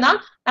உண்மைதான்,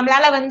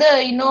 நம்மளால வந்து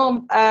இன்னும்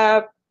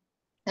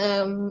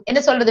என்ன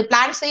சொல்றது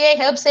பிளான்ட்ஸையே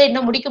ஹெர்ப்ஸே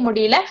இன்னும் முடிக்க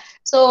முடியல.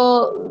 சோ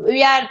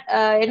we are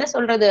என்ன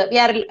சொல்றது we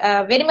are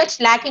very much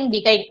lacking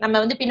behind. நம்ம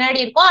வந்து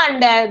பின்னாடி இருக்கோம்.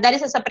 And there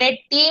is a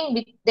separate team,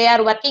 they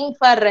are working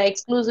for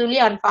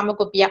exclusively on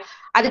pharmacopoeia.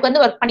 அதுக்கு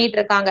வந்து ஒர்க் பண்ணிட்டு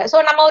இருக்காங்க. சோ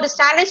நம்ம ஒரு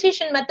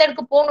ஸ்டாண்டர்டைசேஷன்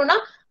மெத்தடுக்கு போகணும்னா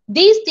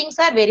these things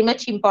are very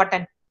much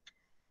important.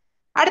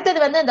 அடுத்தது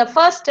வந்து the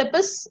first step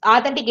is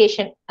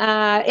authentication.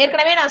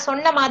 ஏற்கனவே நான்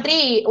சொன்ன மாதிரி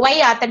why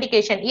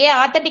authentication, ஏன்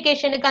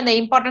authenticationக்கு அந்த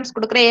இம்பார்ட்டன்ஸ்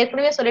கொடுக்குறேன்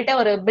ஏற்கனவே சொல்லிட்டு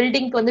ஒரு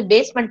பில்டிங்க்கு வந்து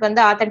பேஸ்மெண்ட்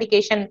வந்து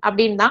authentication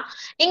அப்படின்னு தான்.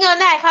 இங்க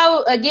வந்து I have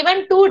given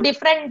 2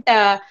 different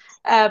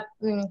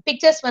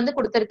pictures வந்து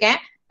கொடுத்திருக்கேன்.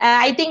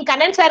 ஐ திங்க்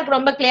கண்ணன் சாருக்கு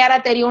ரொம்ப கிளியரா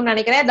தெரியும்னு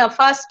நினைக்கிறேன். the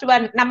first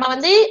one, நம்ம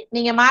வந்து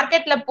நீங்க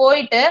மார்க்கெட்ல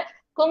போயிட்டு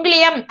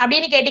குங்குலியம்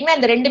அப்படின்னு கேட்டீங்கன்னா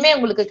இந்த ரெண்டுமே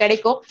உங்களுக்கு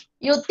கிடைக்கும்.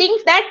 யூ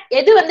திங்க் தட்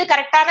எது வந்து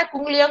கரெக்டான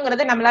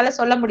குங்குலியம்ங்கிறத நம்மளால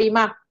சொல்ல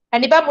முடியுமா?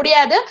 கண்டிப்பா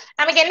முடியாது.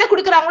 நமக்கு என்ன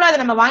கொடுக்குறாங்களோ அதை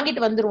நம்ம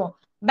வாங்கிட்டு வந்துருவோம்.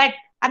 பட்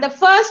அந்த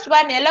ஃபர்ஸ்ட்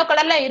ஒன் எல்லோ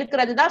கலர்ல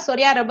இருக்கிறது தான்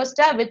சொரியா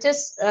ரொபஸ்டா விச்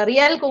இஸ்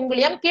ரியல்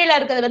குங்குலியம். கீழே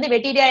இருக்கிறது வந்து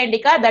வெட்டீரியா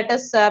இண்டிகா, தட்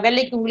இஸ்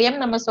வெள்ளை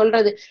குங்குலியம் நம்ம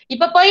சொல்றது.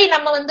 இப்ப போய்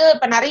நம்ம வந்து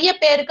இப்ப நிறைய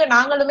பேருக்கு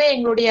நாங்களுமே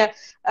எங்களுடைய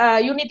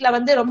யூனிட்ல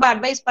வந்து ரொம்ப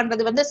அட்வைஸ்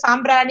பண்றது வந்து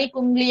சாம்பிராணி,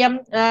 குங்குலியம்,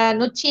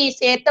 நொச்சி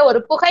சேர்த்த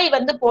ஒரு புகை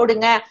வந்து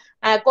போடுங்க.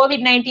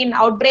 COVID-19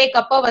 அவுட் பிரேக்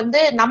அப்போ வந்து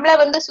நம்மள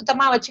வந்து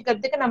சுத்தமா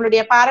வச்சுக்கிறதுக்கு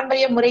நம்மளுடைய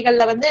பாரம்பரிய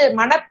முறைகள்ல வந்து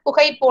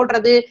மணப்புகை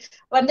போடுறது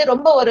வந்து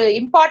ரொம்ப ஒரு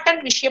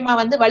இம்பார்ட்டன்ட் விஷயமா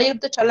வந்து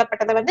வலியுறுத்தி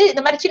சொல்லப்பட்டது. வந்து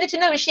இந்த மாதிரி சின்ன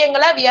சின்ன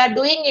விஷயங்களை we are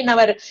doing in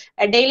our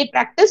daily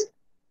practice.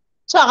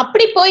 So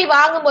அப்படி போய்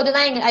வாங்கும்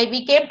போதுதான்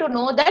we came to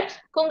know that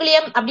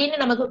குங்குலியம்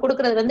அப்படின்னு நமக்கு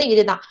கொடுக்கறது வந்து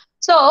இதுதான்.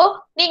 சோ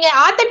நீங்க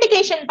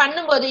ஆத்தென்டிகேஷன்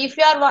பண்ணும்போது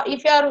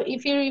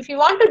if you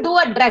want to do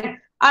a drug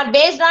or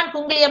based on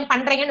குங்குலியம்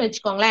பண்றீங்கன்னு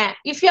வச்சுக்கோங்களேன்,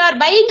 if you are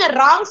buying a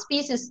wrong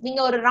species, நீங்க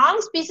ஒரு wrong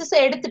species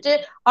எடுத்துட்டு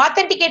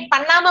ஆத்தென்டிகேட்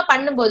பண்ணாம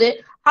பண்ணும்போது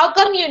how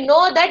come you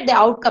know that the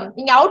outcome,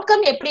 நீங்க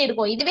அவுட்கம் எப்படி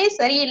இருக்கும், இதுவே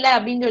சரியில்லை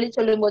அப்படின்னு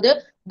சொல்லும் போது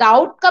the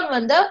outcome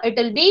வந்து it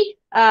will be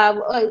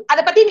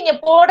அதை பத்தி நீங்க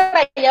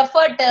போடுற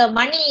எஃபர்ட்,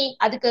 மணி,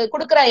 அதுக்கு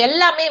கொடுக்குற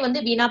எல்லாமே வந்து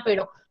வீணா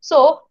போயிடும். So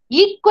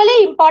equally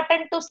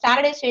important to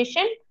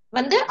standardisation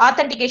வந்து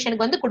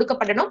ஆத்தென்டிகேஷனுக்கு வந்து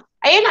கொடுக்கப்படணும்.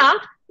 ஏன்னா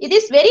it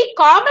is very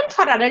common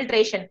for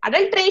adulteration.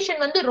 Adulteration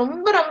வந்து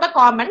ரொம்ப ரொம்ப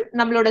காமன்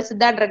நம்மளோட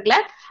Siddha ட்ரக்ல.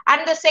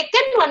 And the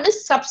second one is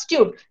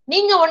substitute.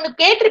 நீங்க ஒண்ணு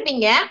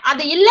கேட்டிருப்பீங்க,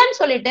 அது இல்லைன்னு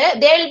சொல்லிட்டு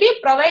they will be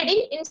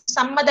providing in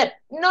some other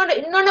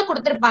இன்னொன்னு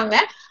கொடுத்திருப்பாங்க.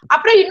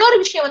 அப்புறம் இன்னொரு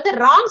விஷயம் வந்து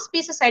ராங்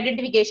ஸ்பீசிஸ்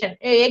ஐடென்டிபிகேஷன்.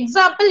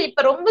 எக்ஸாம்பிள்,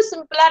 இப்ப ரொம்ப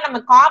சிம்பிளா நம்ம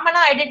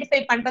காமனா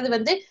ஐடென்டிஃபை பண்றது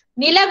வந்து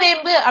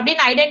நிலவேம்பு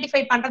அப்படின்னு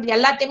ஐடென்டிஃபை பண்றது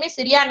எல்லாத்தையுமே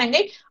சரியானங்க.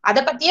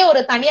 அதை பத்தியே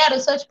ஒரு தனியா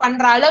ரிசர்ச்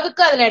பண்ற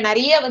அளவுக்கு அதுல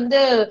நிறைய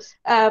வந்து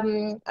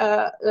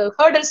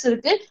ஹர்டல்ஸ்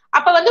இருக்கு.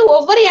 அப்ப வந்து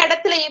ஒவ்வொரு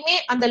இடத்துலயுமே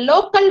அந்த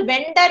லோக்கல்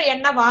வெண்டர்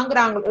என்ன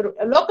வாங்குறாங்க,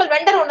 லோக்கல்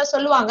வெண்டர் ஒண்ணு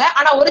சொல்லுவாங்க,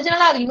 ஆனா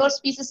ஒரிஜினலா அது இன்னொரு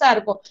ஸ்பீசிஸா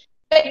இருக்கும்.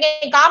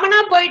 காமனா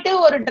போயிட்டு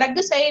ஒரு ட்ரக்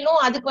செய்யணும்,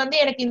 அதுக்கு வந்து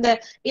எனக்கு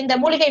இந்த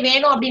மூலிகை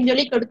வேணும் அப்படின்னு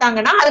சொல்லி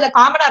கொடுத்தாங்கன்னா அதுல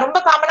காமனா ரொம்ப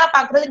காமனா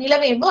பாக்குறது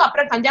நிலவேம்பு,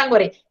 அப்புறம்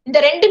கஞ்சாங்கோரை. இந்த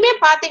ரெண்டுமே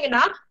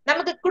பாத்தீங்கன்னா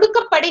நமக்கு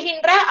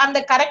கொடுக்கப்படுகின்ற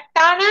அந்த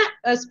கரெக்டான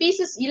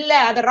ஸ்பீசிஸ் இல்ல,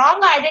 அதை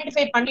ராங்கா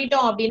ஐடென்டிஃபை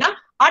பண்ணிட்டோம் அப்படின்னா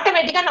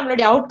ஆட்டோமேட்டிக்கா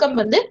நம்மளுடைய அவுட்கம்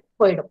வந்து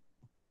போயிடும்.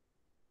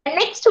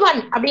 நெக்ஸ்ட் ஒன்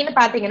அப்படின்னு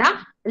பாத்தீங்கன்னா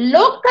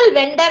local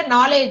vendor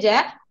நாலேஜ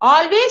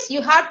always you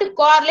have to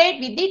correlate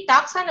with the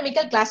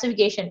taxonomical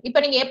classification. இப்ப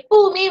நீங்க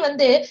எப்பவுமே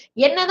வந்து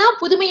என்னதான்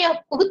புதுமையை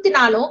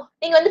புகுத்தினாலும்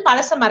நீங்க வந்து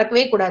பழச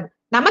மறக்கவே கூடாது.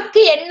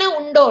 நமக்கு என்ன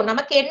உண்டோ,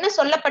 நமக்கு என்ன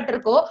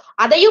சொல்லப்பட்டிருக்கோ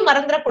அதையும்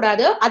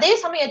மறந்துடக்கூடாது. அதே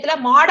சமயத்துல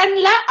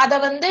மாடர்ன்ல அதை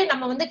வந்து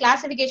நம்ம வந்து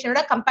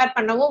கிளாசிபிகேஷனோட கம்பேர்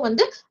பண்ணவும்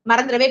வந்து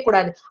மறந்துடவே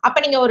கூடாது.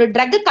 அப்ப நீங்க ஒரு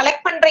ட்ரக்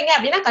கலெக்ட் பண்றீங்க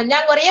அப்படின்னா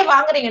கஞ்சாங்கோரையே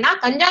வாங்குறீங்கன்னா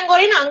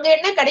கஞ்சாங்கோரைன்னு அங்க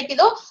என்ன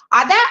கிடைக்குதோ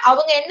அதை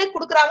அவங்க என்ன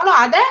கொடுக்குறாங்களோ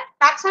அதை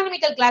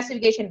டாக்ஸானமிக்கல்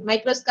கிளாசிபிகேஷன்,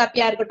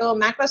 மைக்ரோஸ்கோப்பியா இருக்கட்டும்,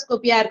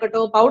 மேக்ரோஸ்கோப்பியா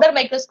இருக்கட்டும், பவுடர்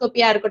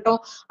மைக்ரோஸ்கோப்பியா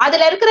இருக்கட்டும்,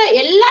 அதுல இருக்கிற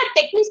எல்லா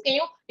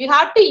டெக்னிக்ஸையும் you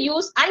have to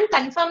use and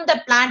confirm the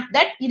plant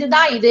that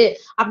இதுதான் இது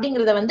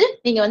அப்படிங்கறத வந்து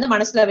நீங்க வந்து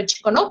மனசுல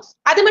வச்சுக்கணும்.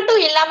 அது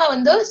மட்டும் இல்லாம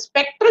வந்து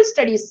ஸ்பெக்ட்ரல்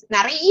ஸ்டடிஸ்,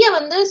 நிறைய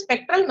வந்து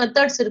ஸ்பெக்ட்ரல்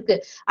மெத்தட்ஸ் இருக்கு.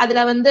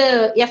 அதுல வந்து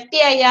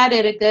FTIR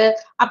இருக்கு,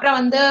 அப்புறம்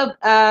வந்து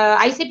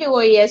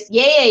ICP-OES,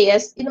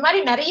 AAS, இந்த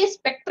மாதிரி நிறைய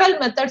ஸ்பெக்ட்ரல்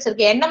மெத்தட்ஸ்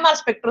இருக்கு. NMR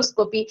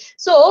spectroscopy.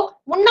 சோ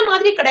முன்ன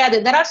மாதிரி கிடையாது.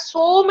 there are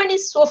so many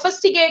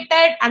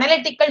sophisticated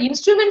analytical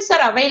instruments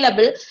are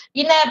available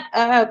in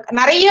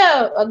நிறைய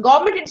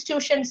கவர்மெண்ட்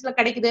இன்ஸ்டிடியூஷன்ஸ்ல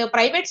கிடைக்குது,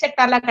 பிரைவேட்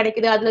செக்டர்ல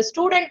கிடைக்குது. அதுல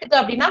ஸ்டூடெண்ட்டுக்கு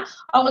அப்படின்னா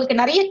அவங்களுக்கு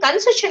நிறைய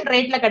கன்செஷன்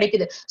ரேட்ல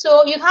கிடைக்குது. So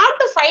you have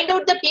to find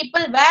out the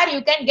people where you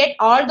can get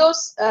all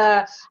those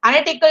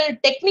analytical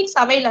techniques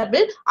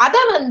available.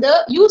 அதை வந்து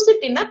use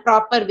it in a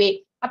proper way.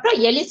 அப்புறம்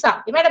எலிசா,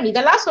 மேடம்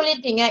இதெல்லாம்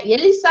சொல்லியிருக்கீங்க,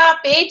 எலிசா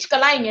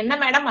பேஜ்க்கெல்லாம் இங்க என்ன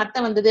மேடம்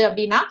அர்த்தம் வந்தது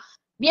அப்படின்னா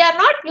we are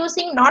not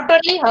using not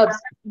only herbs.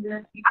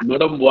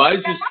 Madam,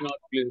 voice is not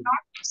clear.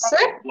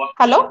 Sir,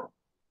 hello,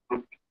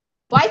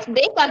 voice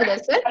break ஆகுதா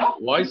சார்?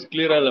 Voice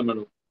clear இல்ல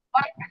madam.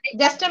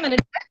 Just a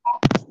minute.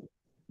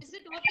 Is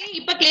it okay?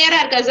 இப்ப clear-ஆ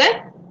இருக்கா sir?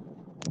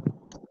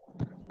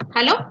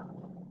 Hello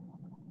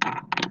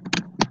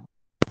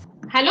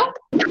hello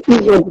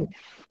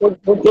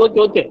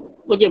okay.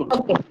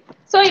 Okay.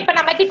 So இப்ப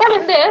நம்ம கிட்ட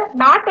வந்து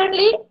not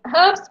only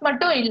herbs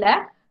மட்டும் இல்ல,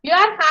 you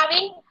are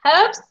having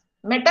herbs,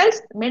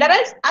 metals,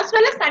 minerals as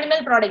well as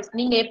animal products.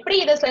 நீங்க எப்படி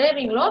இதை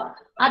செய்வீங்களோ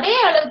அதே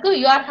அளவுக்கு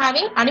you are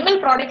having animal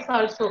products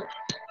also.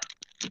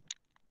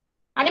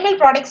 Animal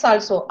products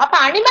also. அப்ப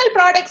அனிமல்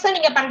ப்ராடக்ட்ஸ்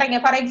நீங்க பண்றீங்க.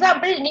 ஃபார்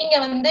எக்ஸாம்பிள், நீங்க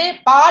வந்து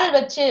பால்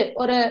வச்சு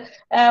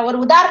ஒரு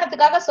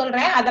உதாரணத்துக்காக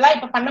சொல்றேன், அதெல்லாம்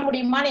இப்ப பண்ண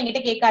முடியுமான்னு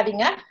என்கிட்ட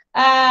கேட்காதீங்க.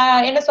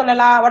 என்ன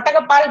சொல்லலாம்,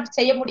 ஒட்டகப்பால்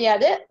செய்ய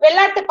முடியாது,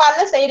 வெள்ளாட்டு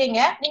பால்ல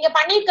செய்யறீங்க. நீங்க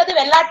பண்ணிருக்கிறது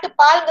வெள்ளாட்டு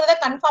பால்ங்கிறத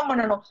கன்ஃபார்ம்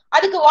பண்ணணும்.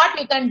 அதுக்கு what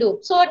you can do,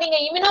 so நீங்க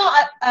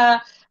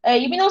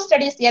இம்யூனோ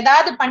ஸ்டடிஸ்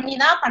ஏதாவது பண்ணி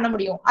தான் பண்ண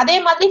முடியும். அதே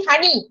மாதிரி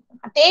ஹனி,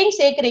 தேன்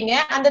சேர்க்கிறீங்க,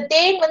 அந்த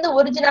தேன் வந்து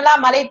ஒரிஜினலா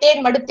மலை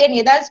தேன், மடுத்தேன்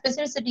ஏதாவது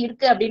ஸ்பெசிபிசிட்டி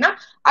இருக்கு அப்படின்னா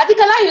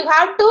அதுக்கெல்லாம் you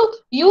have to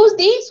use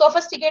the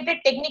sophisticated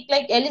technique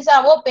like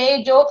எலிசாவோ,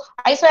 பேஜோ,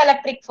 iso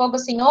electric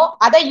ஃபோகசிங்கோ,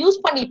 அதை யூஸ்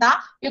பண்ணி தான்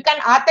you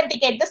can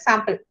authenticate the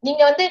sample.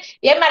 நீங்க வந்து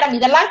ஏன் மேடம்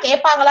இதெல்லாம்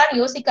கேட்பாங்களான்னு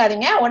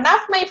யோசிக்காதீங்க. One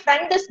of my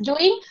friend is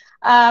doing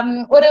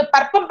ஒரு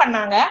பர்பம்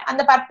பண்ணாங்க.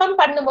 அந்த பர்பம்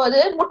பண்ணும்போது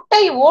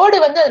முட்டை ஓடு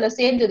வந்து அதுல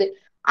சேர்ந்தது.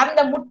 அந்த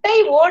முட்டை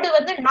ஓடு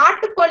வந்து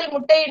நாட்டுக்கோழி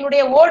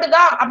முட்டையினுடைய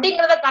ஓடுதான்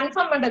அப்படிங்கறத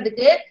கன்ஃபார்ம்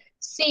பண்றதுக்கு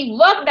she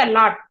worked a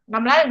lot.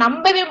 நம்மளால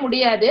நம்பவே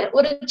முடியாது.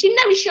 ஒரு சின்ன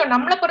விஷயம்,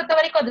 நம்மளை பொறுத்த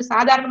வரைக்கும் அது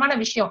சாதாரணமான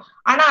விஷயம்.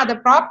 ஆனா அதை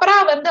ப்ராப்பரா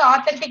வந்து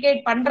ஆத்தென்டிகேட்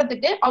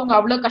பண்றதுக்கு அவங்க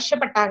அவ்வளவு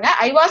கஷ்டப்பட்டாங்க.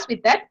 I was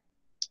with that.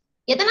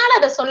 எதனால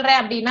அதை சொல்றேன்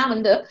அப்படின்னா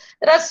வந்து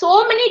there are so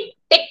many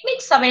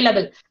techniques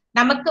available.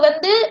 நமக்கு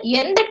வந்து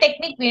எந்த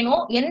டெக்னிக்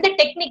வேணும், எந்த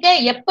டெக்னிக்கை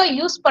எப்ப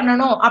யூஸ்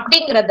பண்ணணும்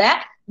அப்படிங்கிறத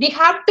we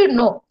have to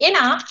know.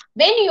 ஏன்னா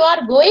when you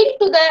are going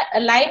to the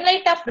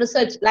limelight of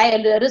research,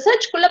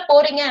 ரிசர்ச்குள்ள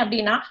போறீங்க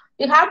அப்படின்னா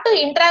you have to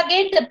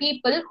interrogate the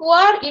people who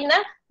are in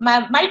a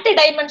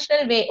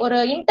multi-dimensional way. ஒரு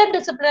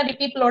interdisciplinary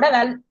peopleோட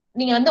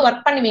நீங்க வந்து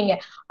ஒர்க் பண்ணுவீங்க.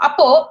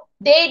 அப்போ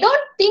they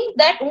don't think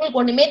that உங்களுக்கு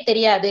ஒண்ணுமே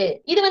தெரியாது.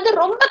 இது வந்து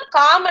ரொம்ப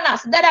காமனா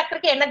சித்தா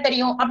டாக்டருக்கு என்ன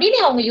தெரியும் அப்படின்னு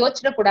அவங்க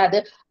யோசிச்சிடக்கூடாது.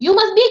 You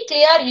must be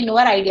clear in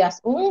your ideas.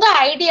 உங்க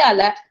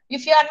ஐடியால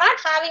if you are not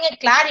having a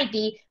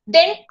clarity,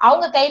 தென்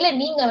அவங்க கையில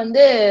நீங்க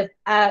வந்து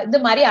இது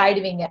மாதிரி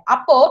ஆயிடுவீங்க.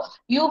 அப்போ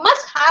you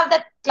must have the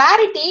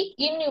clarity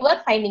in your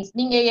findings.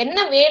 நீங்க என்ன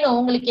வேணும்,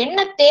 உங்களுக்கு என்ன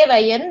தேவை,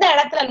 எந்த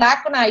இடத்துல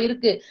லேக்குனா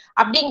இருக்கு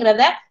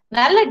அப்படிங்கிறத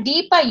நல்ல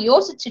டீப்பா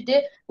யோசிச்சுட்டு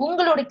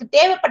உங்களுக்கு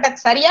தேவைப்பட்ட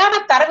சரியான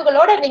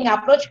தரவுகளோட நீங்க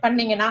அப்ரோச்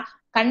பண்ணீங்கன்னா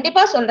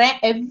கண்டிப்பா சொல்றேன்,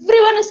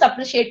 எவ்ரிஒன் இஸ்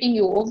அப்ரிஷியேட்டிங்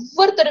யூ.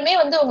 ஒவ்வொருத்தருமே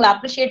வந்து உங்களை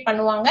அப்ரிஷியேட்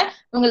பண்ணுவாங்க.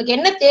 உங்களுக்கு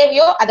என்ன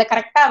தேவையோ அதை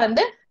கரெக்டா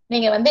வந்து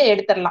நீங்க வந்து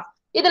எடுத்துடலாம்.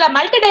 இதுல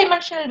மல்டி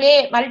டைமென்ஷனல் வே,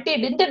 மல்டி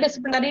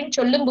இன்டர்டிசிப்ளினரின்னு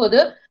சொல்லும்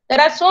போது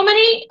there are so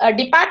many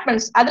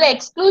departments. அதுல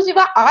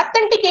எக்ஸ்க்ளூசிவா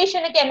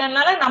ஆத்தென்டிகேஷனுக்கு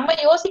என்னன்னா நம்ம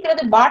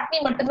யோசிக்கிறது பாட்னி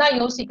மட்டும்தான்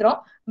யோசிக்கிறோம்.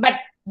 பட்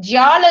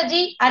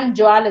ஜியாலஜி அண்ட்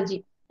ஜுவாலஜி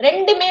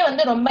ரெண்டுமே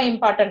வந்து ரொம்ப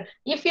important.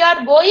 If you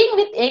are going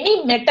with any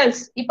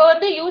metals, இப்ப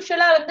வந்து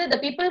யூஸ்வலா வந்து the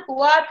people who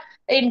are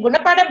in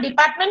குணப்பாடம்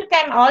department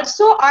can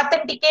also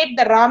authenticate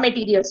the raw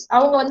materials.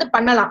 அவங்க வந்து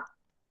பண்ணலாம்.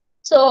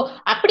 சோ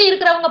அப்படி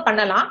இருக்கிறவங்க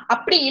பண்ணலாம்.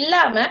 அப்படி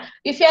இல்லாம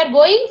if you are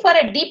going for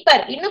a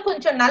deeper, இன்னும்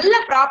கொஞ்சம் நல்ல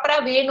ப்ராப்பரா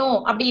வேணும்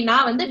அப்படின்னா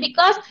வந்து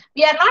because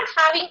we are not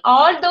having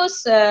all those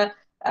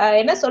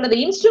என்ன சொல்றது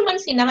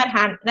இன்ஸ்ட்ருமெண்ட்ஸ் இன் அவர்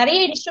ஹேண்ட். நிறைய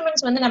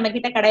இன்ஸ்ட்ருமெண்ட்ஸ் வந்து நம்ம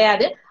கிட்ட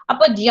கிடையாது.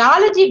 அப்போ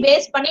ஜியாலஜி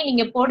பேஸ் பண்ணி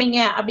நீங்க போனீங்க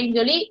அப்படின்னு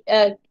சொல்லி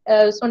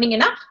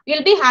சொன்னீங்கன்னா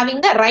will be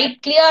having the right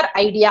clear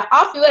idea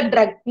of your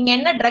drug. நீங்க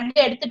என்ன ட்ரக்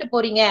எடுத்துட்டு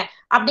போறீங்க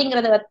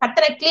அப்படிங்கறத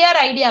பத்திர கிளியர்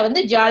ஐடியா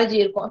வந்து ஜியாலஜி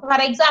இருக்கும்.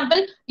 For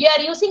example, you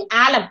are using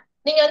ஆலம்,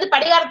 நீங்க வந்து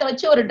படிகாரத்தை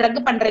வச்சு ஒரு ட்ரக்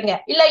பண்றீங்க.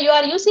 இல்ல யூ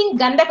ஆர் யூசிங்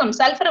கந்தகம்,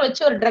 சல்ஃபர்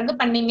வச்சு ஒரு ட்ரக்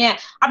பண்ணீங்க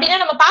அப்படின்னா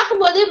நம்ம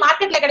பார்க்கும்போது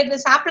மார்க்கெட்ல கிடைக்கிற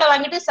சாப்பிள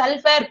வாங்கிட்டு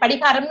சல்ஃபர்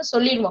படிகாரம்னு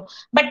சொல்லிடுவோம்.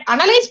 பட்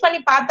அனலைஸ் பண்ணி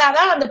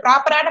பார்த்தாதான் அந்த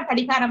ப்ராப்பரான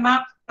படிகாரமா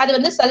அது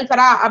வந்து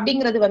சல்ஃபரா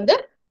அப்படிங்கிறது வந்து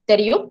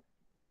தெரியும்.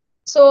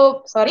 So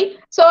sorry.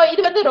 சோ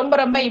இது வந்து ரொம்ப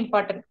ரொம்ப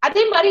இம்பார்ட்டன்ட்.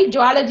 அதே மாதிரி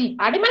ஜுவாலஜி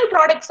அனிமல்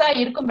ப்ராடக்ட்ஸா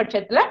இருக்கும்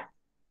பட்சத்துல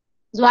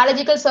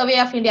ஜுவாலஜிக்கல் சர்வே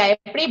ஆஃப் இந்தியா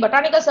எப்படி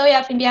பொட்டானிக்கல் சர்வே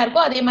ஆஃப் இந்தியா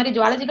இருக்கோ அதே மாதிரி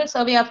zoological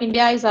survey of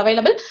India is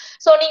available.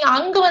 So நீங்க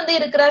அங்க வந்து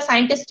இருக்கிற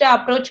சயின்டிஸ்ட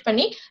அப்ரோச்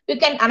பண்ணி you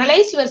can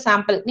analyse your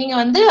sample. நீங்க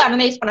வந்து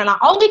அனலைஸ்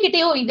பண்ணலாம். அவங்க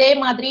கிட்டயும் இதே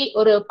மாதிரி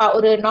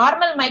ஒரு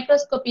நார்மல்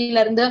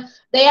மைக்ரோஸ்கோபில இருந்து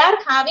தே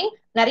ஆர் ஹேவிங்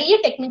நிறைய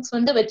டெக்னிக்ஸ்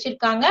வந்து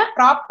வச்சிருக்காங்க.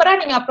 ப்ராப்பரா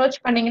நீங்க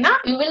அப்ரோச் பண்ணீங்கன்னா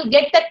you will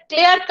get the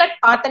clear cut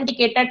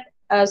authenticated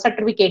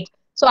certificate.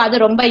 So அது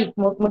ரொம்ப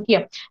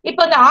முக்கியம்.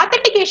 இப்போ இந்த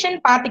ஆத்தென்டிகேஷன்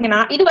பாத்தீங்கன்னா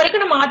இது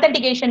வரைக்கும் நம்ம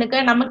ஆத்தென்டிகேஷனுக்கு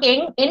நமக்கு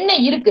என்ன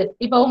இருக்கு.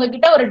 இப்ப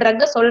உங்ககிட்ட ஒரு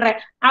ட்ரக் சொல்றேன்,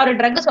 நான் ஒரு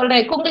ட்ரக்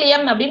சொல்றேன்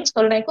குங்குலியம் அப்படின்னு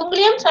சொல்றேன்.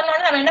 குங்குலியம்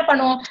சொன்னோன்னு நம்ம என்ன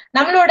பண்ணுவோம்,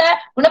 நம்மளோட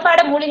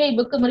குணப்பாட மூலிகை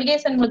புக்கு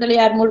முருகேசன்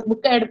முதலியார்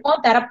புக்கை எடுப்போம்,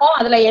 திறப்போம்,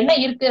 அதுல என்ன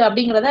இருக்கு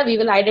அப்படிங்கிறத we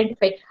will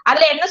identify.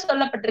 அதுல என்ன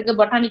சொல்லப்பட்டிருக்கு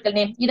பொட்டானிக்கல்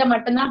நேம், இதை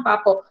மட்டும்தான்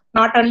பார்ப்போம்.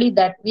 Not only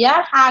that, we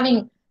are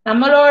having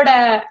நம்மளோட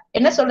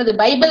என்ன சொல்றது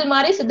பைபிள்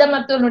மாதிரி சித்த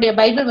மருத்துவனுடைய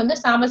பைபிள் வந்து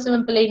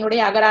சாம்பசிவம் பிள்ளையினுடைய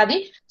அகராதி.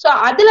 சோ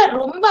அதுல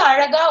ரொம்ப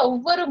அழகா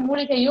ஒவ்வொரு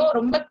மூலிகையும்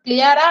ரொம்ப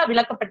கிளியரா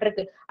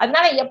விளக்கப்பட்டிருக்கு.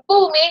 அதனால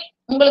எப்பவுமே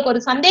உங்களுக்கு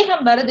ஒரு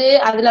சந்தேகம் வருது,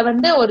 அதுல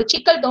வந்து ஒரு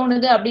சிக்கல்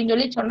தோணுது அப்படின்னு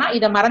சொல்லி சொன்னா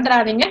இதை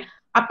மறந்துடாதீங்க.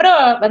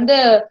 அப்புறம் வந்து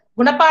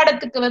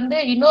குணப்பாடத்துக்கு வந்து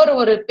இன்னொரு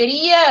ஒரு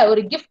பெரிய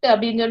ஒரு கிஃப்ட்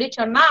அப்படின்னு சொல்லி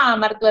சொன்னா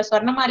மருத்துவர்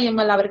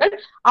சொர்ணமாரியம்மல் அவர்கள்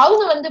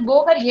அவங்க வந்து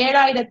போகர்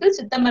 7000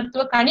 சித்த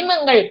மருத்துவ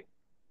கனிமங்கள்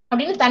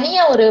அப்படின்னு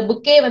தனியா ஒரு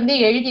புக்கே வந்து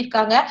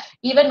எழுதியிருக்காங்க.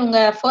 ஈவன் உங்க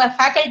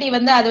ஃபேக்கல்டி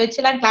வந்து அதை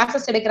வச்சுலாம்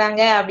கிளாஸஸ்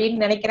எடுக்கிறாங்க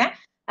அப்படின்னு நினைக்கிறேன்.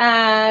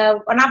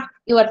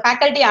 Your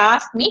faculty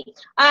ask me.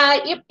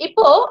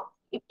 இப்போ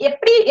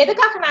எப்படி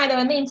எதுக்காக நான் இதை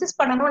வந்து இன்சிஸ்ட்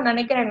பண்ணணும்னு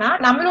நினைக்கிறேன்னா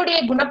நம்மளுடைய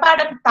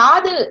குணப்பாடம்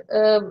தாது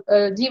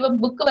ஜீவம்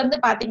புக் வந்து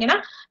பாத்தீங்கன்னா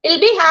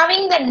will be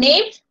having the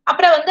name,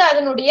 அப்புறம் வந்து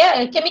அதனுடைய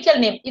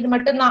கெமிக்கல் நேம், இது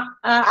மட்டும்தான்.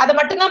 அதை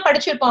மட்டும்தான்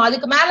படிச்சிருப்போம்.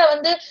 அதுக்கு மேல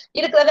வந்து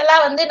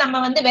இருக்கிறதெல்லாம் வந்து நம்ம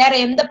வந்து வேற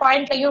எந்த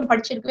பாயிண்ட்லயும்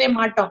படிச்சிருக்கவே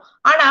மாட்டோம்.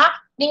 ஆனா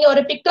நீங்க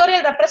ஒரு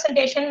பிக்டோரியல்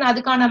ரெப்ரசன்டேஷன்,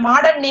 அதுக்கான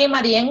மாடர்ன் நேம்,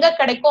 அது எங்க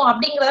கிடைக்கும்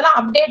அப்படிங்கறதெல்லாம்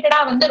அப்டேட்டடா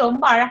வந்து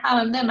ரொம்ப அழகா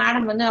வந்து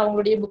மேடம் வந்து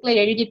அவங்களுடைய புக்ல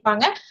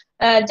எழுதியிருப்பாங்க.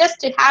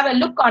 Just have a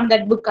look on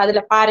that book,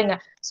 அதுல பாருங்க.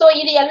 சோ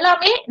இது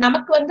எல்லாமே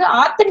நமக்கு வந்து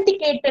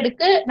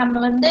ஆத்தென்டிகேட்டடுக்கு நம்ம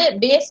வந்து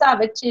பேஸா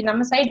வச்சு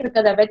நம்ம சைடு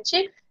இருக்கிறத வச்சு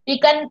we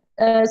can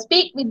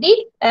speak with the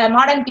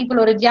modern people.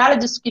 ஒரு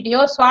ஜியாலஜிஸ்ட்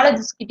கிட்டயோ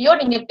சுவாலஜிஸ்ட் கிட்டயோ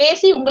நீங்க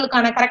பேசி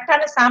உங்களுக்கான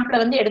கரெக்டான சாம்பிளை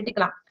வந்து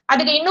எடுத்துக்கலாம்.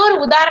 அதுக்கு இன்னொரு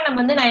உதாரணம்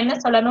வந்து நான் என்ன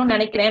சொல்லணும்னு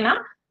நினைக்கிறேன்னா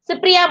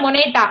சிப்ரியா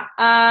மொனேட்டா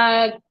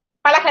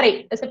பலகரை,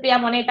 சிப்ரியா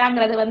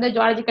மொனேட்டாங்கிறது வந்து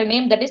ஜுவாலஜிக்கல்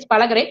நேம், தட் இஸ்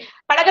பலகரை.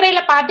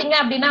 பலகரையில பாத்தீங்க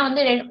அப்படின்னா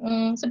வந்து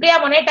சிப்ரியா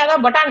மொனேட்டா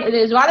தான் பொட்டான்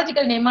இது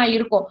ஜுவாலஜிக்கல் நேமா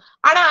இருக்கும்.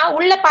 ஆனா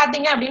உள்ள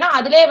பாத்தீங்க அப்படின்னா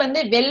அதுலயே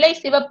வந்து வெள்ளை,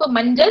 சிவப்பு,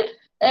 மஞ்சள்,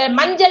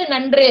 மஞ்சள்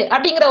நன்று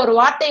அப்படிங்கிற ஒரு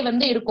வார்த்தை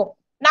வந்து இருக்கும்.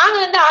 நாங்க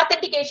வந்து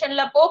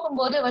ஆத்தென்டிகேஷன்ல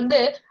போகும்போது வந்து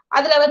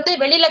அதுல வந்து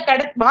வெளியில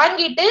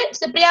வாங்கிட்டு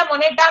சிப்ரியா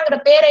மொனேட்டாங்கிற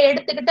பேரை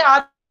எடுத்துக்கிட்டு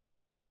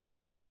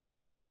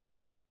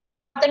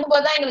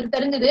போதுதான் எங்களுக்கு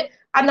தெரிஞ்சது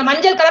அந்த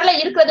மஞ்சள் கலர்ல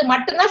இருக்கிறது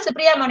மட்டும்தான்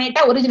சிப்ரியா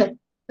மொனேட்டா ஒரிஜினல்.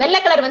 வெள்ளை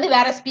கலர் வந்து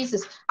வேற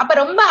ஸ்பீசிஸ். அப்ப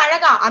ரொம்ப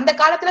அழகா அந்த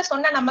காலத்துல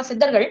சொன்ன நம்ம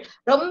சித்தர்கள்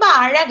ரொம்ப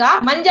அழகா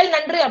மஞ்சள்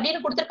நன்று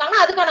அப்படின்னு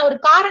கொடுத்திருக்காங்கன்னா அதுக்கான ஒரு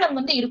காரணம்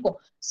வந்து இருக்கும்.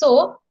 சோ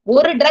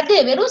ஒரு ட்ரக்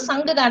வெறும்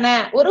சங்கு தானே,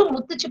 ஒரு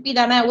முத்துச்சுப்பி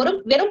தானே, ஒரு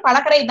வெறும்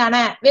பலகரை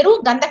தானே,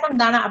 வெறும் கந்தகம்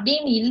தானே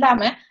அப்படின்னு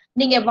இல்லாம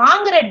நீங்க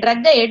வாங்குற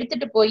ட்ரக்கை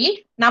எடுத்துட்டு போய்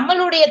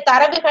நம்மளுடைய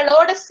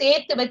தரவுகளோட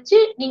சேர்த்து வச்சு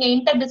நீங்க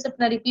இன்டர்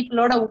டிசிப்ளினரி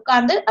பீப்புளோட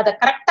உட்கார்ந்து அதை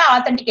கரெக்டா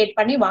ஆத்தென்டிகேட்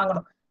பண்ணி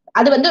வாங்கணும்.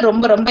 அது வந்து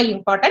ரொம்ப ரொம்ப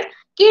இம்பார்ட்டன்ட்.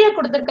 கீழே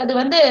கொடுத்திருக்கிறது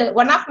வந்து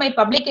one of my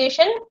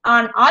publication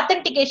on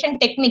authentication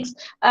techniques.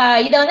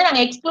 இதை வந்து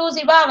நாங்க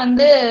எக்ஸ்க்ளூசிவா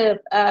வந்து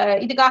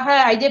இதுக்காக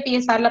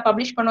IJPSRல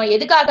பப்ளிஷ் பண்ணோம்.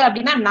 எதுக்காக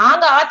அப்படின்னா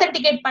நாங்க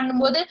ஆத்தென்டிகேட்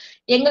பண்ணும்போது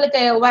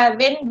எங்களுக்கு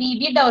when we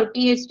did our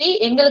PhD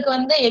எங்களுக்கு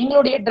வந்து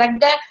எங்களுடைய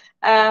ட்ரக்கை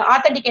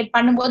ஆத்தென்டிகேட்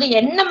பண்ணும்போது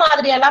என்ன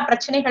மாதிரி எல்லாம்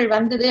பிரச்சனைகள்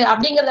வந்தது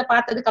அப்படிங்கறத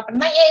பார்த்ததுக்கு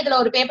அப்புறம் தான் இதுல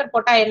ஒரு பேப்பர்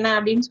போட்டா என்ன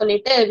அப்படின்னு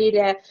சொல்லிட்டு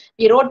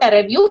we wrote a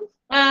review.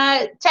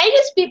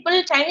 Chinese people,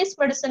 Chinese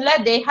மெடிசன்ல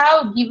they have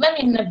given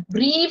in a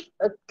brief,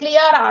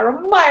 clear,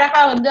 ரொம்ப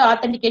அழகா வந்து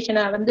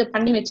ஆத்தென்டிகேஷனை வந்து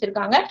பண்ணி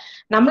வச்சிருக்காங்க.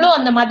 நம்மளும்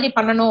அந்த மாதிரி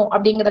பண்ணணும்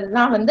அப்படிங்கிறது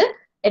தான் வந்து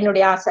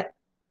என்னுடைய ஆசை.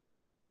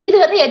 இது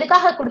வந்து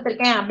எதுக்காக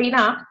கொடுத்திருக்கேன்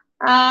அப்படின்னா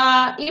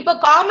இப்போ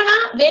காமனா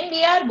when we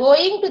are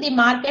going to the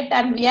market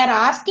and we are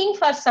asking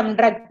for some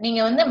drug, நீங்க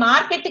வந்து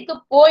மார்க்கெட்டுக்கு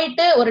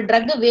போயிட்டு ஒரு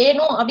ட்ரக்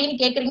வேணும் அப்படின்னு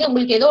கேக்குறீங்க,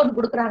 உங்களுக்கு ஏதோ ஒன்று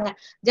கொடுக்குறாங்க,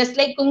 ஜஸ்ட்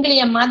லைக்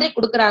குங்கிலியம் மாதிரி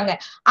கொடுக்குறாங்க.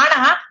 ஆனா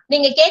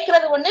நீங்க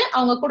கேட்கறது ஒண்ணு,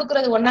 அவங்க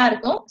கொடுக்கறது ஒன்னா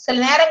இருக்கும். சில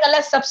நேரங்கள்ல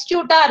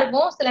சப்ஸ்டியூட்டா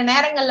இருக்கும், சில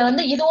நேரங்கள்ல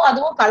வந்து இதுவும்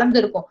அதுவும் கலந்து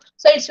இருக்கும்.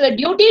 So it's your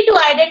duty to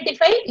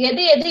identify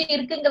எது எது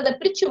இருக்குங்கிறத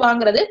பிரிச்சு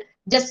வாங்குறது.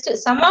 Just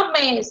some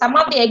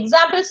of the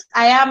examples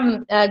ஐ ஆம்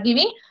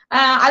கிவிங்.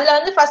 அதுல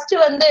வந்து ஃபர்ஸ்ட்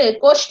வந்து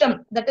கோஷ்டம்,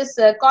 தட் இஸ்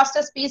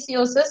காஸ்டஸ்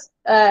ஸ்பீசியோசிஸ்.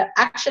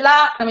 ஆக்சுவலா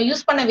நம்ம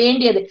யூஸ் பண்ண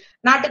வேண்டியது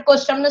நாட்டு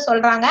கோஷ்டம்னு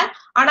சொல்றாங்க.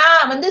 ஆனா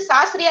வந்து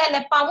சாஸ்திரியா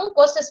லெப்பாவும்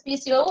கோஸ்டஸ்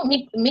ஸ்பீசியோவும்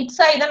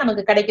மிக்ஸ் ஆகி தான்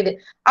நமக்கு கிடைக்குது.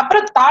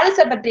 அப்புறம்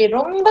தாலிசை பற்றி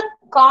ரொம்ப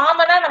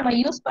காமனா நம்ம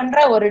யூஸ்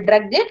பண்ற ஒரு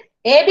ட்ரக்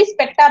ஏபிஸ்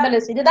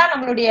ஸ்பெக்டாபிலிஸ். இதுதான்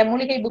நம்மளுடைய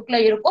மூலிகை புக்ல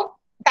இருக்கும்.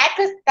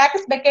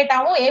 டாக்கஸ்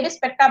பெக்கேட்டாவும் ஏபிஸ்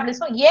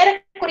ஸ்பெக்டாபிலிஸும்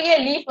ஏறக்குறைய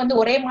லீஃப் வந்து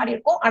ஒரே மாதிரி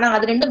இருக்கும், ஆனா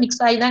அது ரெண்டும்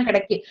மிக்ஸ் ஆகி தான்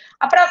கிடைக்கும்.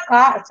 அப்புறம்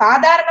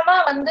சாதாரணமா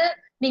வந்து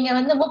நீங்க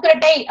வந்து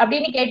மூக்கரட்டை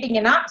அப்படின்னு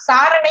கேட்டீங்கன்னா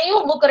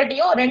சாரணையும்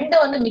மூக்கரட்டையும்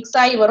ரெண்டும் வந்து மிக்ஸ்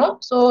ஆகி வரும்.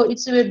 So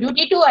it's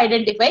duty to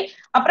identify.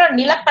 அப்புறம்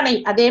நிலப்பனை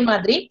அதே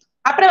மாதிரி.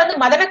 அப்புறம் வந்து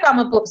மதன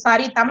காமப்பூ,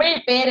 சாரி தமிழ்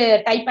பேரு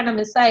டைப் பண்ண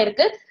மிஸ்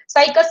ஆயிருக்கு,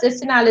 சைக்கஸ்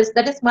எசினாலிஸ்,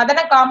 தட் இஸ்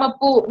மதன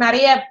காமப்பூ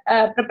நிறைய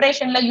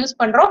ப்ரிப்பரேஷன்ல யூஸ்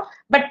பண்றோம்.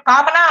 பட்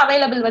காமனா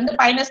அவைலபிள் வந்து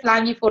பைனஸ்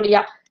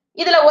லாங்கிஃபோலியா.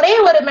 இதுல ஒரே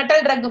ஒரு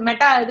மெட்டல் ட்ரக்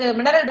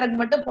மினரல்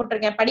ட்ரக் மட்டும்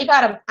போட்டிருக்கேன்,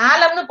 படிகாரம்,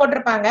 ஆலம்னு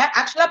போட்டிருப்பாங்க.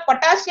 ஆக்சுவலா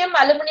பொட்டாசியம்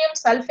அலுமினியம்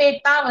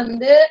சல்பேட் தான்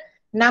வந்து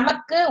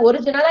நமக்கு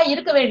ஒரிஜினலா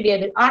இருக்க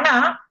வேண்டியது. ஆனா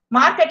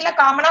மார்க்கெட்ல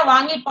காமனா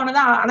வாங்கிட்டு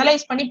போனதை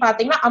அனலைஸ் பண்ணி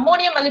பாத்தீங்கன்னா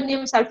அமோனியம்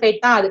அலுமினியம்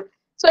சல்பேட் தான் அது.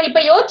 சோ இப்ப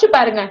யோசிச்சு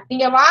பாருங்க,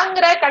 நீங்க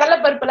வாங்குற கடலை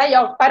பருப்புல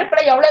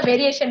எவ்வளவு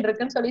வேரியேஷன்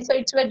இருக்குன்னு சொல்லி. So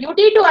it's your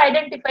duty to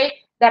identify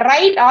the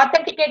right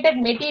authenticated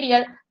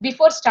material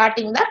before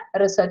starting the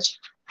research.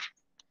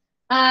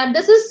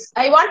 This is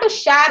I want to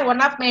share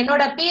one of my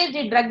என்னோட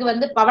PhD ட்ரக்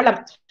வந்து பவளம்.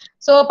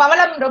 சோ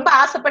பவளம் ரொம்ப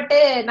ஆசைப்பட்டு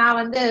நான்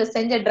வந்து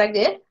செஞ்ச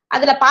ட்ரக்.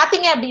 அதுல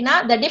பாத்தீங்க அப்படின்னா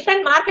the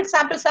different market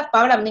samples of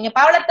பவளம், நீங்க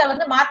பவளத்தை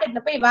வந்து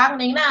மார்க்கெட்ல போய்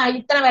வாங்குனீங்கன்னா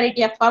இத்தனை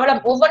வெரைட்டி ஆஃப்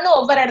பவளம் ஒவ்வொன்றும்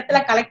ஒவ்வொரு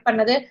இடத்துல கலெக்ட்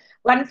பண்ணது.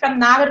 One from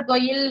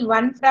Nagercoil,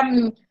 one from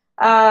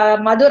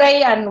Madurai,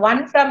 and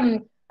one from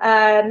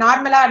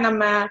நார்மலா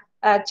நம்ம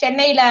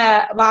சென்னையில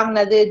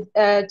வாங்கினது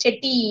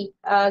செட்டி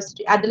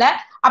அதுல.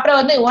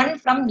 அப்புறம் வந்து one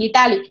from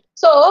Italy.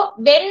 So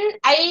when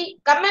I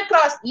come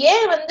across,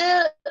 ஏன் வந்து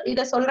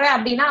இத சொல்றேன்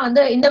அப்படின்னா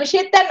வந்து இந்த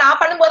விஷயத்த நான்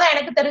பண்ணும்போது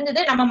எனக்கு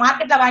தெரிஞ்சது நம்ம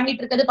மார்க்கெட்ல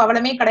வாங்கிட்டு இருக்கிறது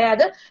பவளமே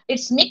கிடையாது.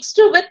 இட்ஸ்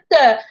மிக்ஸ்டு வித்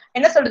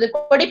என்ன சொல்றது,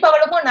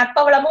 கொடிப்பவளமும்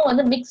நற்பவளமும்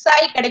வந்து மிக்ஸ்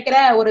ஆகி கிடைக்கிற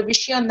ஒரு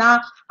விஷயம் தான்.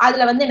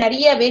 அதுல வந்து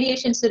நிறைய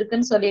வேரியேஷன்ஸ்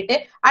இருக்குன்னு சொல்லிட்டு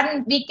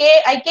and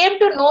I came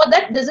to know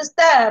that this is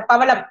the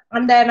பவளம்.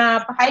 அந்த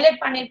நான்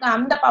ஹைலைட் பண்ணிருக்கேன்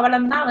அந்த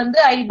பவளம் தான்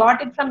வந்து ஐ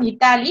பாட் இட் ஃப்ரம்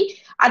இட்டாலி.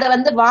 அதை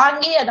வந்து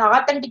வாங்கி அதை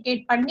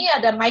ஆத்தென்டிகேட் பண்ணி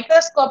அதை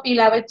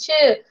மைக்ரோஸ்கோப்பில வச்சு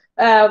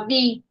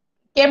we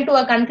came to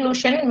a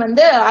conclusion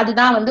வந்து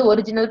அதுதான் வந்து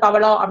ஒரிஜினல்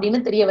பவளம் அப்படின்னு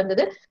தெரிய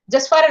வந்தது.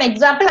 Just for an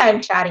example I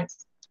am sharing.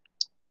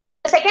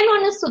 Second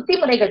one is சுத்தி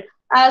முறைகள்.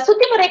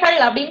 சுத்தி முறைகள்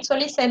அப்படின்னு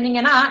சொல்லி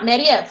சொன்னீங்கன்னா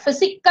நிறைய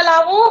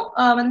பிசிக்கலாவும்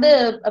வந்து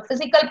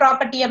பிசிக்கல்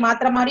ப்ராப்பர்ட்டியை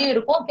மாத்திர மாதிரியும்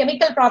இருக்கும்,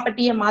 கெமிக்கல்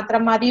ப்ராப்பர்ட்டியை மாத்திர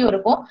மாதிரியும்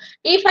இருக்கும்.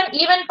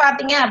 ஈவன்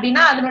பாத்தீங்க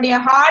அப்படின்னா அதனுடைய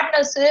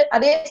ஹார்ட்னஸ்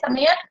அதே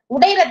சமயம்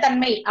உடையிற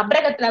தன்மை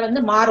அப்ரகத்துல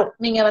வந்து மாறும்.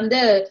 நீங்க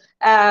வந்து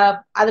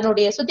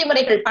அதனுடைய சுத்தி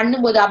முறைகள்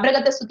பண்ணும்போது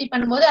அப்ரகத்தை சுத்தி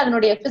பண்ணும்போது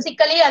அதனுடைய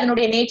பிசிக்கலி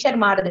அதனுடைய நேச்சர்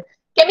மாறுது.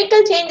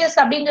 கெமிக்கல் சேஞ்சஸ்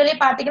அப்படின்னு சொல்லி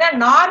பாத்தீங்கன்னா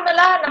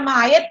நார்மலா நம்ம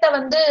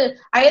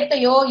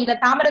அயத்தையோ இல்ல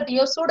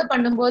தாமிரத்தையோ சூடு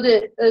பண்ணும்போது,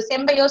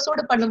 செம்பையோ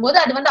சூடு பண்ணும்போது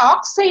அது வந்து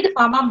ஆக்சைடு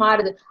ஃபார்மா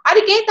மாறுது.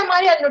 அதுக்கேத்த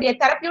மாதிரி அதனுடைய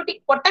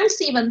தெரபியூட்டிக்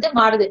பொட்டன்சி வந்து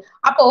மாறுது.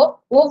 அப்போ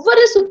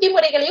ஒவ்வொரு சுத்தி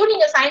முறைகளையும்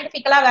நீங்க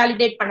சயின்டிபிக்கலா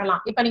வேலிடேட்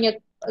பண்ணலாம். இப்ப நீங்க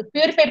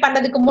பியூரிஃபை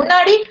பண்றதுக்கு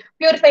முன்னாடி,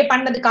 பியூரிஃபை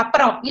பண்ணதுக்கு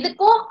அப்புறம்,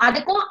 இதுக்கும்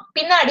அதுக்கும்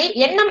பின்னாடி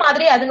என்ன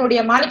மாதிரி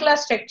அதனுடைய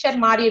மாலிகுலர் ஸ்ட்ரக்சர்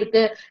மாறி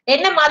இருக்கு,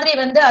 என்ன மாதிரி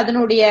வந்து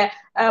அதனுடைய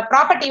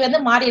ப்ராப்பர்ட்டி வந்து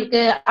மாறி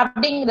இருக்கு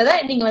அப்படிங்கிறத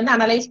நீங்க வந்து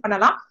அனலைஸ்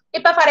பண்ணலாம்.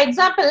 இப்ப ஃபார்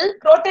எக்ஸாம்பிள்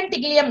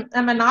குரோட்டன்டிகிலியம்,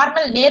 நம்ம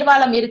நார்மல்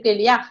நேர்வாளம் இருக்கு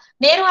இல்லையா,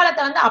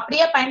 நேர்வாளத்தை வந்து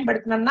அப்படியே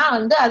பயன்படுத்தினோம்னா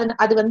வந்து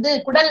அது வந்து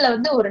குடல்ல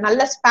வந்து ஒரு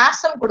நல்ல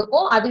ஸ்பாசம்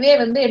கொடுக்கும். அதுவே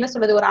வந்து என்ன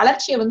சொல்றது, ஒரு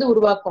அலர்ச்சியை வந்து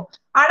உருவாக்கும்.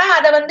 ஆனா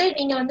அதை வந்து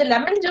நீங்க வந்து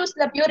லெமன்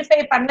ஜூஸ்ல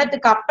பியூரிஃபை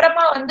பண்ணதுக்கு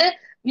அப்புறமா வந்து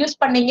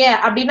யூஸ் பண்ணீங்க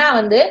அப்படின்னா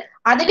வந்து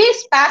அதுவே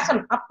ஸ்பாசம்,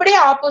 அப்படியே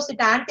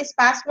ஆப்போசிட் ஆன்டி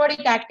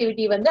ஸ்பாஸ்மோடிக்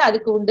ஆக்டிவிட்டி வந்து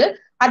அதுக்கு உண்டு.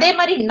 அதே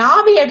மாதிரி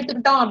நாபி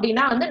எடுத்துக்கிட்டோம்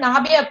அப்படின்னா வந்து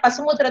நாபிய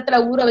பசுமூத்திரத்துல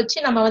ஊற வச்சு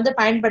நம்ம வந்து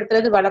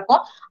பயன்படுத்துறது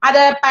வழக்கம்.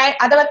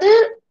 அதை வந்து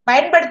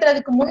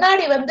பயன்படுத்துறதுக்கு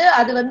முன்னாடி வந்து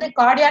அது வந்து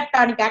கார்டியாக்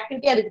டானிக்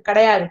ஆக்டிவிட்டி அதுக்கு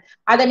கிடையாது.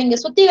 அதை நீங்க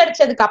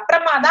சுத்திகரிச்சதுக்கு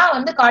அப்புறமா தான்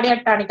வந்து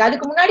கார்டியாக் டானிக்,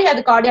 அதுக்கு முன்னாடி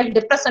அது கார்டியாக்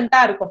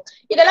டிப்ரெசன்டா இருக்கும்.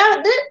 இதெல்லாம்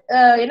வந்து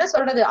என்ன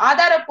சொல்றது,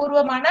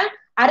 ஆதாரபூர்வமான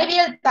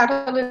அறிவியல்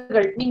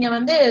தகவல்கள். நீங்க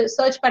வந்து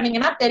சர்ச்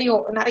பண்ணீங்கன்னா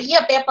தெரியும், நிறைய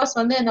பேப்பர்ஸ்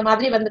வந்து இந்த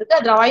மாதிரி வந்திருக்கு.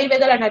 அதுல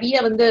ஆயுர்வேதால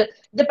நிறைய வந்து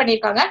இது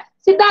பண்ணிருக்காங்க.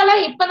 சித்தால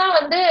இப்பதான்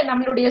வந்து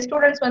நம்மளுடைய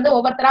ஸ்டூடெண்ட்ஸ் வந்து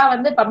ஒவ்வொருத்தரா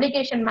வந்து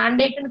பப்ளிகேஷன்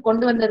மேண்டேட்னு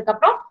கொண்டு வந்ததுக்கு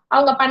அப்புறம்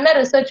அவங்க பண்ண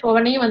ரிசர்ச்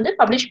ஒவ்வொன்றையும் வந்து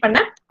பப்ளிஷ் பண்ண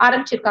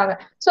ஆரம்பிச்சிருக்காங்க.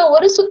 சோ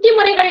ஒரு சுத்தி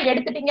முறைகள்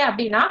எடுத்துட்டீங்க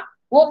அப்படின்னா,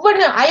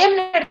 ஒவ்வொரு அயம்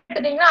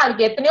எடுத்துட்டீங்கன்னா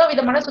அதுக்கு எத்தனையோ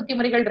விதமான சுத்தி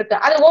முறைகள் இருக்கு.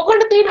 அது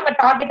ஒவ்வொன்றத்தையும் நம்ம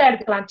டார்கெட்டா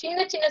எடுத்துக்கலாம்,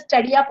 சின்ன சின்ன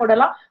ஸ்டடியா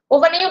போடலாம்.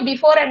 ஒவ்வொன்றையும்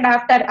பிஃபோர் அண்ட்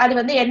ஆஃப்டர் அது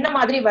வந்து என்ன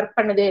மாதிரி ஒர்க்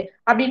பண்ணுது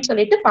அப்படின்னு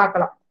சொல்லிட்டு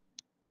பார்க்கலாம்.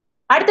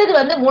 அடுத்தது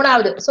வந்து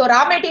மூணாவது, சோ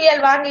ரா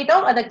மெட்டீரியல்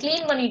வாங்கிட்டோம், அதை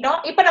கிளீன் பண்ணிட்டோம்.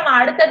 இப்ப நம்ம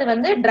அடுத்தது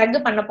வந்து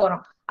ட்ரக் பண்ண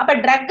போறோம். அப்ப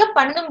ட்ரக்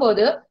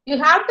பண்ணும்போது you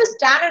have to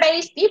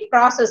standardise the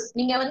process.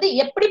 நீங்க வந்து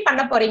எப்படி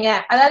பண்ண போறீங்க,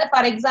 அதாவது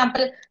ஃபார்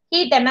எக்ஸாம்பிள்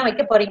ஹீட் என்ன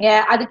வைக்க போறீங்க,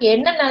 அதுக்கு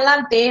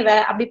என்னென்னலாம் தேவை,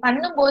 அப்படி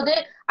பண்ணும்போது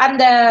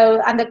அந்த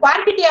அந்த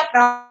குவான்டிட்டி ஆஃப்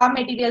ரா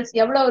மெட்டீரியல்ஸ்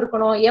எவ்வளவு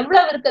இருக்கணும்,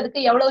 எவ்வளவு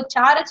இருக்கிறதுக்கு எவ்வளவு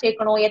சாறு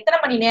சேர்க்கணும், எத்தனை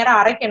மணி நேரம்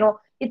அரைக்கணும்,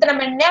 இத்தனை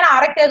மணி நேரம்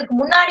அரைக்கிறதுக்கு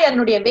முன்னாடி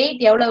அதனுடைய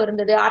வெயிட் எவ்வளவு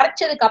இருந்தது,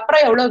 அரைச்சதுக்கு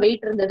அப்புறம் எவ்வளவு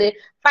வெயிட் இருந்தது,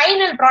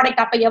 ஃபைனல்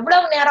ப்ராடக்ட் அப்ப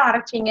எவ்வளவு நேரம்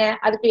அரைச்சிங்க,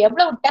 அதுக்கு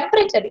எவ்வளவு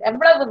டெம்பரேச்சர்,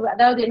 எவ்வளவு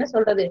அதாவது என்ன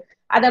சொல்றது,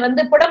 அதை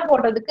வந்து புடம்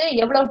போடுறதுக்கு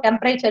எவ்வளவு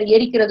டெம்பரேச்சர்,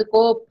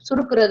 எரிக்கிறதுக்கோ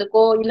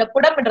சுருக்குறதுக்கோ இல்ல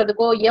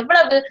புடமிடுறதுக்கோ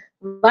எவ்வளவு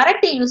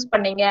வரட்டி யூஸ்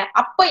பண்ணீங்க,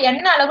 அப்ப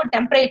என்ன அளவு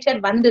டெம்பரேச்சர்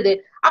வந்தது,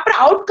 அப்புறம்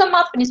அவுட்கம்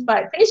ஆஃப்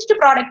பினிஷ்டு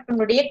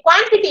ப்ராடக்டினுடைய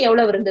குவான்டிட்டி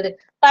எவ்வளவு இருந்தது.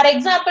 ஃபார்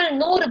எக்ஸாம்பிள்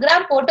 100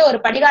 கிராம் போட்டு ஒரு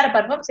படிகார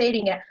பருப்பம்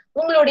செய்றீங்க,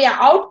 உங்களுடைய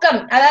அவுட்கம்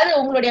அதாவது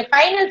உங்களுடைய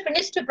final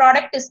finished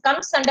product is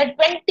comes under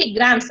 20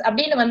 grams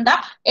அப்படின்னு வந்தா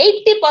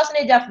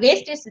 80% ஆஃப்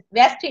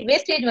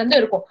வேஸ்டேஜ் வந்து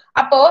இருக்கும்.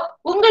 அப்போ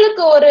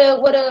உங்களுக்கு ஒரு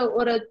ஒரு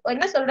ஒரு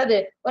என்ன சொல்றது,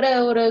 ஒரு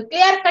ஒரு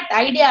கிளியர் கட்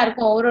ஐடியா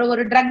இருக்கும்.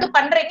 ஒரு ட்ரக்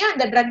பண்றீங்க,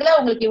 அந்த ட்ரக்ல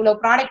உங்களுக்கு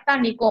இவ்வளவு ப்ராடக்ட்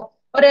தான் நிக்கும்.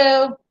 ஒரு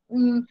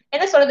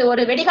என்ன சொல்றது,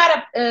 ஒரு வெடிகார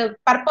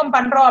பற்பம்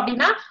பண்றோம்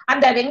அப்படின்னா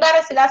அந்த வெங்கார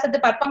சிலாசத்து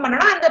பற்பம்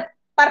பண்ணனா அந்த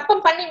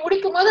பற்பம் பண்ணி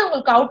முடிக்கும் போது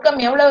உங்களுக்கு அவுட்கம்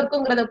எவ்வளவு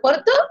இருக்குங்கிறத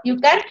பொறுத்து you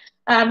can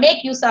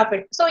make use of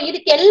it. So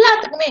இதுக்கு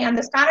எல்லாத்துக்குமே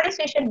அந்த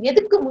ஸ்டாண்டர்டைசேஷன்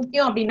எதுக்கு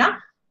முக்கியம் அப்படின்னா,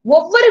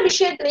 ஒவ்வொரு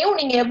விஷயத்திலையும்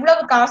நீங்க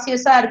எவ்வளவு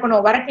காசியஸா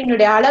இருக்கணும்,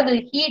 வரட்டினுடைய அளவு,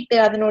 ஹீட்,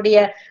 அதனுடைய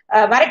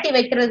வரட்டி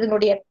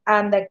வைக்கிறதுனுடைய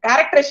அந்த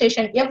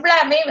கேரக்டரைசேஷன்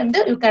எல்லாமே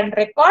வந்து you can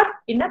record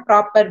in a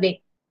proper way.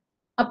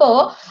 அப்போ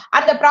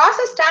அந்த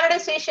ப்ராசஸ்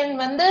ஸ்டாண்டர்டைசேஷன்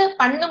வந்து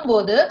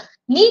பண்ணும்போது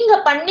நீங்க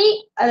பண்ணி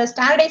அதை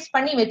ஸ்டாண்டர்டைஸ்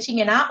பண்ணி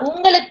வச்சீங்கன்னா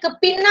உங்களுக்கு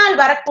பின்னால்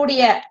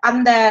வரக்கூடிய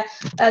அந்த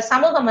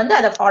சமூகம் வந்து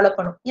அதை ஃபாலோ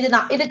பண்ணும்.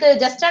 இதுதான் இதுக்கு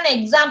just an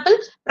example.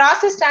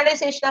 Process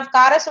standardisation of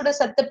காரசுட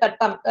சத்து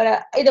பற்பம்,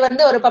 இது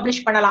வந்து ஒரு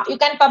பப்ளிஷ் பண்ணலாம். You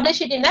can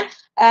publish it in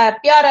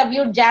pier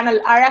reviewed Journal,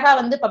 அழகா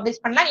வந்து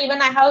பப்ளிஷ் பண்ணலாம்.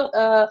 Even I have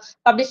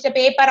published a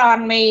paper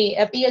on my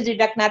PhD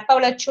drug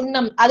நற்பவள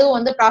சுண்ணம், அதுவும்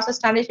வந்து ப்ராசஸ்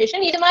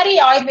ஸ்டாண்டர்டைசேஷன். இது மாதிரி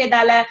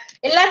ஆயுர்வேதால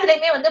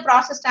எல்லாத்துலயுமே வந்து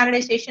ப்ராசஸ்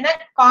ஸ்டாண்டர்டைசேஷனை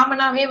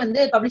காமனாவே வந்து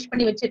பப்ளிஷ்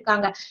பண்ணி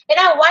வச்சிருக்காங்க.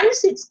 ஏன்னா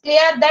ஒன்ஸ் இட்ஸ் கிளியர்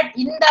தட்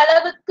இந்த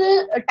அளவுக்கு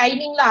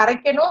டைமிங்ல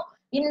அரைக்கணும்,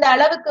 இந்த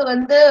அளவுக்கு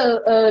வந்து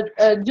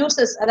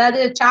ஜூசஸ் அதாவது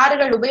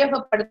சாறுகள்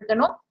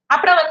உபயோகப்படுத்தணும்,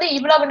 அப்புறம் வந்து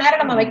இவ்வளவு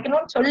நேரம் நம்ம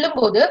வைக்கணும்னு சொல்லும்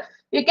போது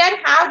you can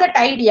have that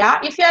idea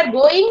if you are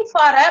going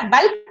for a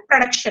bulk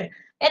production.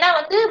 ஏன்னா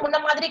வந்து முன்ன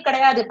மாதிரி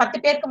கிடையாது, 10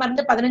 பேருக்கு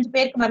மருந்து 15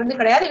 பேருக்கு மருந்து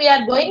கிடையாது. we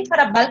are going for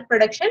a bulk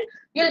production,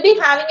 you'll be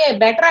having a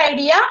better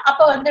idea.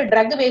 அப்ப வந்து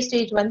drug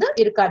wastage வந்து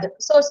இருக்காது.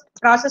 So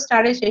process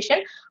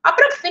standardization,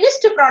 அப்புறம்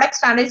finished product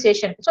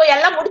standardization. So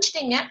எல்லாம்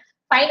முடிச்சிட்டீங்க,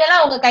 ஃபைனலா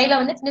உங்க கையில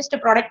வந்து finished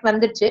product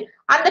வந்துருச்சு.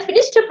 அந்த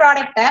finished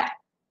product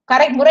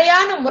கரெக்ட்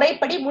முறையான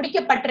முறைப்படி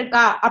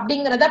முடிக்கப்பட்டிருக்கா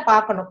அப்படிங்கிறத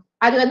பார்க்கணும்.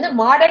 அது வந்து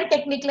மாடர்ன்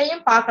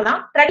டெக்னிக்லயும் பார்க்கலாம்,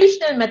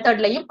 ட்ரெடிஷனல்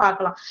மெத்தட்லயும்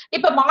பார்க்கலாம்.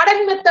 இப்ப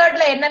மாடர்ன்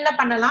மெத்தட்ல என்னென்ன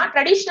பண்ணலாம்,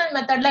 ட்ரெடிஷனல்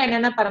மெத்தட்ல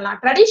என்னென்ன பண்ணலாம்.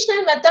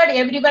 Traditional method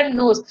everyone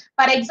nose.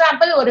 For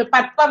example ஒரு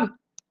பற்பம்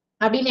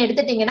அப்படின்னு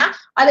எடுத்துட்டீங்கன்னா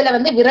அதுல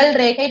வந்து விரல்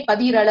ரேகை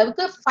பதிகிற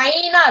அளவுக்கு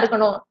ஃபைனா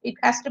இருக்கணும்.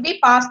 It has to be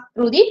pass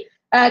through the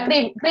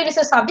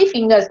crevices of the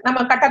fingers.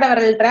 நம்ம கட்டட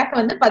விரல் ட்ராக்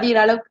வந்து பதிகிற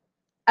அளவுக்கு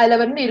அதுல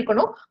வந்து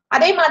இருக்கணும்.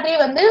 அதே மாதிரி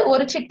வந்து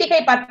ஒரு சிட்டிகை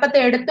பற்பத்தை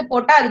எடுத்து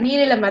போட்டா அது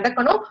நீரில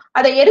மிதக்கணும்.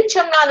 அதை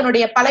எரிச்சோம்னா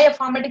அதனுடைய பழைய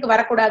ஃபார்மேட்டுக்கு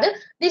வரக்கூடாது.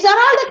 These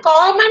are all the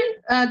common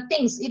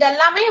things.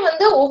 இதெல்லாமே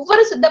வந்து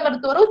ஒவ்வொரு சித்த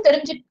மருத்துவரும்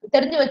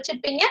தெரிஞ்சு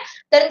வச்சுப்பீங்க,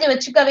 தெரிஞ்சு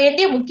வச்சுக்க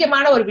வேண்டிய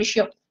முக்கியமான ஒரு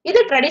விஷயம். இது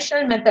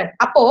ட்ரெடிஷனல் மெத்தட்.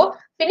 அப்போ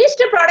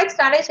பினிஷ்டு ப்ராடக்ட்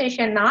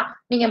ஸ்டாண்டர்டைசேஷன்னா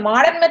நீங்க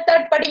மாடர்ன்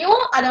மெத்தட்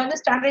படியும் அதை வந்து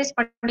ஸ்டாண்டர்டைஸ்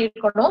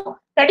பண்ணிருக்கணும்,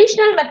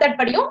 ட்ரெடிஷனல் மெத்தட்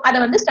படியும் அதை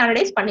வந்து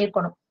ஸ்டாண்டர்டைஸ்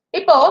பண்ணிருக்கணும்.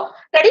 இப்போ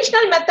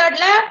ட்ரெடிஷனல்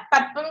மெத்தட்ல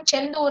பற்பம்,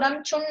 செந்தூரம்,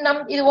 சுண்ணம்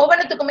இது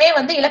ஒவ்வொன்றுத்துக்குமே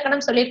வந்து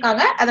இலக்கணம்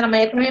சொல்லியிருக்காங்க, அதை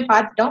நம்ம ஏற்கனவே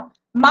பார்த்துட்டோம்.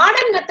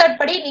 மாடர்ன் மெத்தட்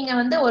படி நீங்க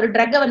வந்து ஒரு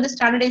ட்ரக்கை வந்து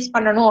ஸ்டாண்டர்டைஸ்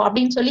பண்ணணும்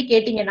அப்படின்னு சொல்லி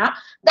கேட்டீங்கன்னா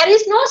there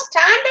is no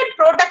standard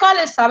protocol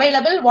is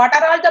available what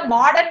are all the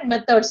modern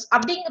methods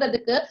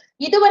அப்படிங்கிறதுக்கு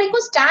இது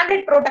வரைக்கும்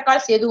ஸ்டாண்டர்ட்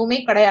ப்ரோட்டோகால்ஸ் எதுவுமே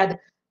கிடையாது.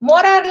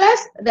 More or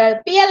less the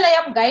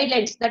PLIM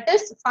guidelines, that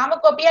is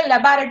Pharmacopoeia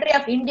Laboratory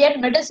of Indian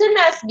Medicine,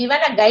 has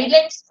given a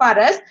guidelines for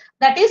us,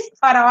 that is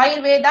for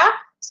Ayurveda,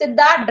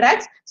 Siddha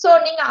drugs. So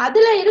நீங்க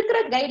அதுல இருக்கிற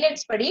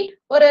guidelines படி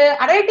ஒரு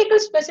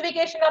அனலிட்டிக்கல்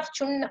ஸ்பெசிபிகேஷன் ஆஃப்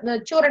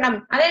சூரணம்,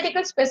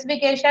 analytical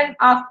specification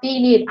of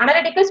தீநீர்,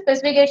 analytical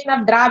specification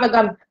of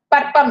திராவகம்,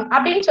 பற்பம்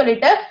அப்படின்னு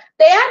சொல்லிட்டு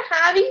they are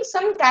having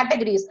some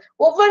categories.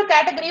 ஒவ்வொரு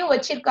கேட்டகரியும்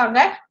வச்சிருக்காங்க.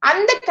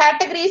 அந்த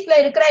கேட்டகரிஸ்ல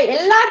இருக்கிற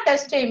எல்லா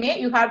டெஸ்டையுமே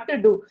you have to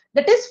do.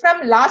 That is from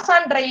loss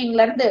on drying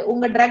ல இருந்து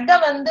உங்க ட்ரக்கை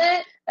வந்து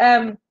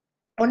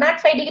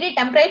 105 டிகிரி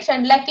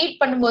டெம்பரேச்சர்ல ஹீட்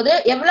பண்ணும்போது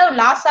எவ்வளவு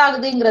லாஸ்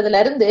ஆகுதுங்கிறதுல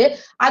இருந்து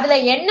அதுல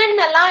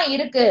என்னென்னலாம்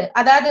இருக்கு,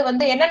 அதாவது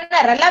வந்து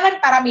என்னென்ன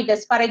ரெலவென்ட்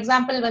பாராமீட்டர்ஸ், ஃபார்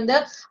எக்ஸாம்பிள் வந்து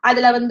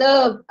அதுல வந்து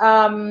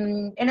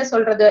என்ன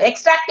சொல்றது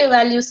எக்ஸ்ட்ராக்டிவ்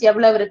வேல்யூஸ்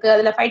எவ்வளவு இருக்கு,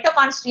 அதுல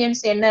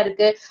பைட்டோகான்ஸ்டியன்ஸ் என்ன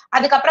இருக்கு,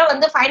 அதுக்கப்புறம்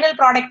வந்து ஃபைனல்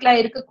ப்ராடக்ட்ல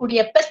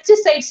இருக்கக்கூடிய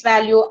பெஸ்டிசைட்ஸ்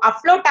வேல்யூ,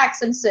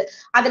 அஃப்ளோடாக்சின்ஸ்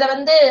அதுல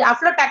வந்து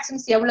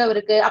அஃப்ளோடாக்சின்ஸ் எவ்வளவு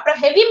இருக்கு, அப்புறம்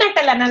ஹெவி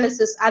மெட்டல்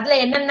அனாலிசிஸ்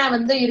அதுல என்னென்ன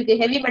வந்து இருக்கு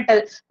ஹெவி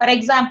மெட்டல், ஃபார்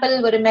எக்ஸாம்பிள்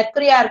ஒரு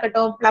மெர்க்குரியா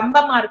இருக்கட்டும்,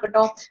 பிளம்பமா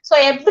இருக்கட்டும். So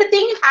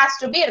everything has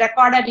to be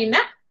recorded in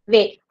a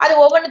way. அது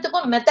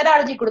ஒவ்வொன்றுத்துக்கும்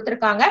மெத்தடாலஜி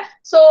கொடுத்திருக்காங்க.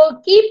 So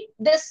keep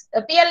this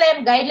PLIM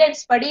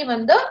guidelines படி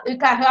வந்து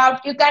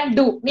you can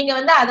do. நீங்க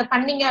வந்து அதை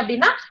பண்ணீங்க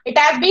அப்படின்னா it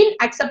has been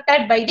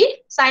accepted by the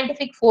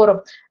scientific forum.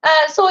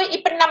 So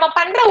இப்ப நம்ம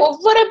பண்ற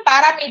ஒவ்வொரு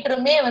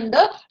பாராமீட்டருமே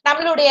வந்து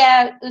நம்மளுடைய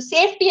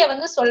சேஃப்டியை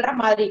வந்து சொல்ற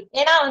மாதிரி.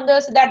 ஏன்னா வந்து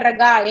சித்தா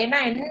ட்ரக்கா, ஏன்னா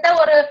எந்த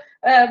ஒரு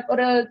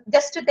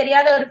ஜஸ்ட்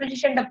தெரியாத ஒரு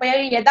பிசிஷியன்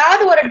போய்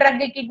ஏதாவது ஒரு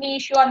ட்ரக், கிட்னி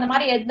இஷ்யூ அந்த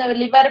மாதிரி எந்த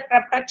லிவர்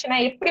பிரச்சனை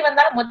எப்படி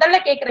வந்தாலும் முதல்ல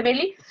கேட்கிற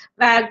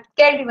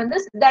கேள்வி வந்து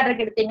சித்தா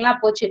ட்ரக் எடுத்தீங்களா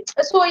போச்சு.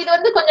 சோ இது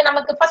வந்து கொஞ்சம்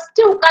நமக்கு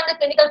ஃபர்ஸ்ட் உட்கார்ந்து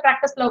கிளினிக்கல்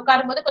பிராக்டிஸ்ல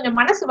உட்காரும் போது கொஞ்சம்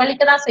மனசு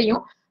வலிக்கதான்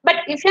செய்யும்.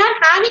 But if you are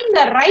having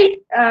the right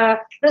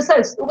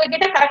results,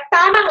 உங்ககிட்ட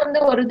கரெக்டான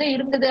வந்து ஒரு இது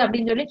இருந்தது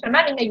அப்படின்னு சொல்லி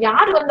சொன்னா நீங்க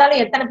யார்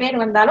வந்தாலும் எத்தனை பேர்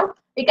வந்தாலும்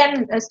you can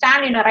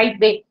stand in a right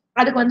way,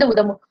 அதுக்கு வந்து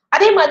உதவும்.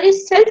 அதே மாதிரி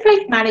செல்ஃப்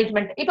லைஃப்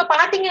மேனேஜ்மெண்ட் இப்ப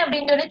பாத்தீங்க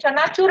அப்படின்னு சொல்லி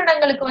சொன்னா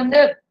சூரணங்களுக்கு வந்து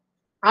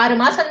 6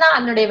 மாசம் தான்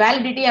அதனுடைய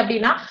வேலிடிட்டி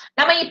அப்படின்னா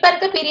நம்ம இப்ப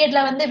இருக்க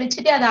பீரியட்ல வந்து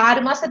வச்சுட்டு அது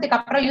 6 மாசத்துக்கு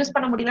அப்புறம் யூஸ்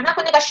பண்ண முடியலன்னா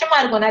கொஞ்சம் கஷ்டமா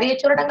இருக்கும். நிறைய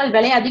சூரணங்கள்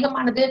விலை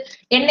அதிகமானது,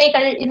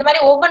 எண்ணெய்கள் இந்த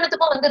மாதிரி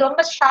ஒவ்வொன்றுத்துக்கும் வந்து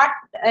ரொம்ப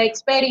ஷார்ட்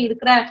எக்ஸ்பைரி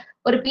இருக்கிற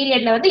ஒரு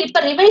பீரியட்ல வந்து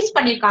இப்ப ரிவைஸ்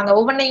பண்ணிருக்காங்க.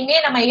 ஒவ்வொன்றையுமே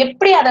நம்ம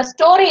எப்படி அதை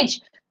ஸ்டோரேஜ்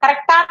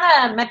கரெக்டான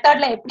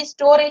மெத்தட்ல எப்படி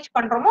ஸ்டோரேஜ்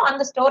பண்றோமோ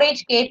அந்த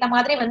ஸ்டோரேஜ்க்கு ஏத்த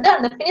மாதிரி வந்து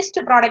அந்த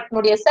பினிஷ்டு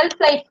ப்ராடக்ட்னுடைய செல்ஃப்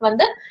லைஃப்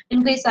வந்து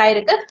இன்க்ரீஸ்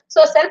ஆயிருக்கு.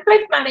 ஸோ செல்ஃப்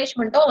லைஃப்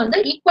மேனேஜ்மெண்ட்டும் வந்து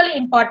equally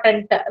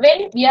important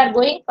when we are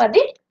going for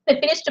the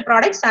finished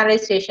product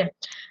standardization.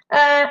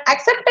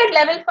 Accepted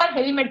level for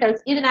heavy metals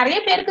இது நிறைய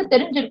பேருக்கு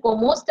தெரிஞ்சிருக்கும்.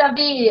 Most of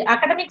the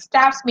academic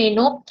staffs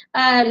மேனும்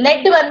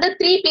let வந்து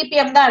 3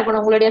 ppm தான்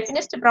இருக்கணும் உங்களுடைய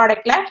finished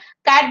ப்ராடக்ட்ல.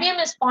 cadmium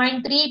is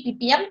 0.3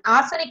 ppm,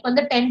 arsenic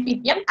வந்து 10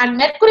 ppm and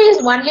mercury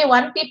is only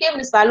 1 ppm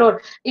is allowed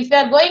if you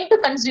are going to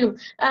consume.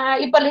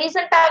 இப்ப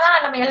ரீசெண்டா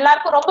தான் நம்ம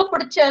எல்லாருக்கும் ரொம்ப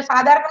பிடிச்ச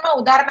சாதாரணமா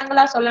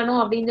உதாரணங்களா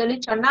சொல்லணும் அப்படின்னு சொல்லி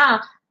சொன்னா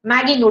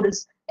மேகி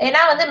நூடுல்ஸ். ஏன்னா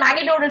வந்து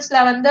மேகி நூடுல்ஸ்ல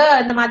வந்து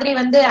இந்த மாதிரி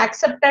வந்து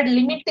அக்செப்டட்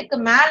லிமிட்டுக்கு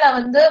மேல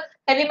வந்து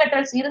ஹெவி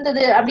மெட்டல்ஸ்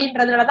இருந்தது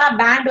அப்படின்றதுலதான்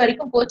பேண்ட்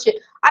வரைக்கும் போச்சு.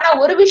 ஆனா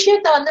ஒரு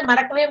விஷயத்த வந்து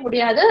மறக்கவே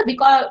முடியாது.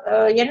 பிகாஸ்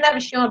என்ன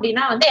விஷயம்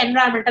அப்படின்னா வந்து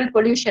என்விரான்மெண்டல்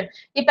பொல்யூஷன்.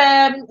 இப்ப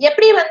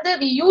எப்படி வந்து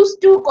we use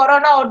to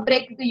corona out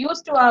brake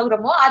use to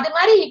ஆகுறோமோ அது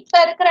மாதிரி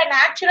இப்ப இருக்கிற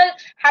நேச்சுரல்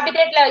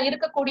ஹேபிடேட்ல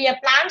இருக்கக்கூடிய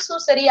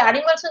பிளான்ட்ஸும் சரி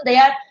அனிமல்ஸும் they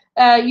are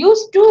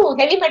use to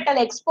heavy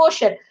metal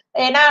exposure.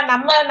 ஏன்னா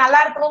நம்ம நல்லா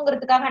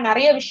இருக்கணுங்கிறதுக்காக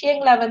நிறைய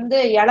விஷயங்களை வந்து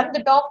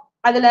இழந்துட்டோம்.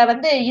 அதுல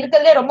வந்து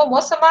இருக்கிறதுலே ரொம்ப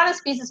மோசமான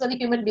ஸ்பீசிஸ் வந்து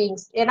ஹியூமன்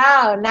பீயிங்ஸ். ஏன்னா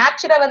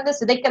நேச்சுரை வந்து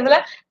சிதைக்கிறதுல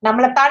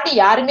நம்மளை தாண்டி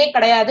யாருமே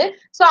கிடையாது.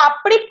 சோ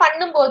அப்படி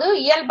பண்ணும்போது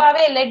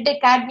இயல்பாவே let,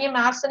 cadmium,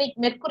 arsenic,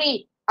 mercury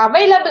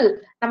available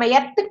நம்ம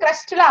எர்த்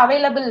கிரஸ்ட்ல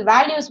அவைலபிள்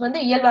வேல்யூஸ்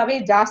வந்து இயல்பாவே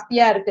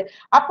ஜாஸ்தியா இருக்கு.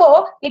 அப்போ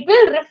it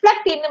will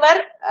reflect in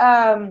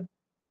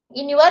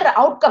your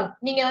outcome.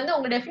 நீங்க வந்து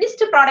உங்களுடைய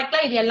பினிஷ்டு ப்ராடக்ட்ல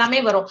இது எல்லாமே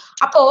வரும்.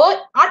 அப்போ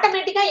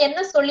ஆட்டோமேட்டிக்கா என்ன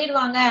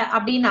சொல்லிடுவாங்க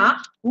அப்படின்னா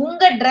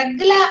உங்க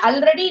ட்ரக்ல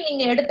ஆல்ரெடி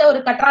நீங்க எடுத்த ஒரு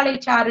கற்றாழை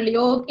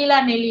சாறுலயோ கீழா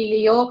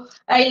நெல்லிலயோ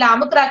இல்ல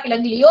அமுக்ரா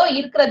கிழங்குலயோ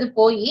இருக்கிறது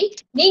போய்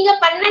நீங்க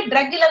பண்ண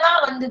ட்ரக்ல தான்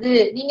வந்தது,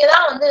 நீங்க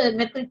தான் வந்து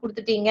மெர்க்குரி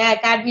கொடுத்துட்டீங்க,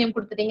 காட்மியம்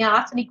கொடுத்துட்டீங்க,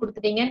 ஆர்சனிக்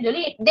கொடுத்துட்டீங்கன்னு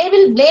சொல்லி they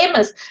will blame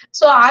as.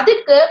 So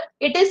அதுக்கு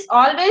இட் இஸ்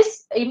ஆல்வேஸ்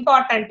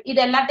இம்பார்ட்டன்ட்.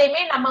 இது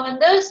எல்லாத்தையுமே நம்ம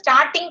வந்து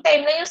ஸ்டார்டிங்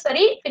டைம்லயும்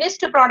சரி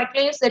பினிஷ்டு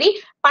ப்ராடக்ட்லயும் சரி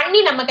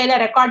பண்ணி நம்ம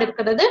கையில ரெக்கார்ட்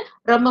இருக்கிறது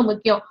ரொம்ப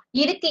முக்கியம்.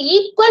 இதுக்கு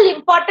equal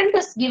important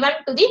is given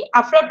to the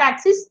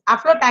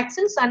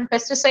aflatoxins and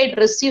pesticide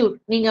residue.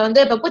 நீங்க வந்து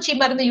இப்ப பூச்சி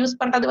மருந்து யூஸ்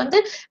பண்றது வந்து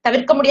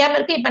தவிர்க்க முடியாம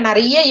இருக்கு. இப்ப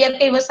நிறைய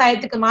இயற்கை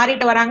விவசாயத்துக்கு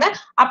மாறிட்டு வராங்க.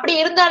 அப்படி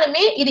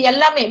இருந்தாலுமே இது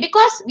எல்லாமே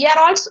பிகாஸ் we are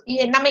also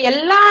நம்ம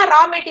எல்லா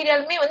ரா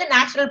மெட்டீரியலுமே வந்து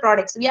natural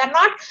products. we are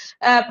not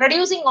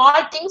producing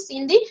all things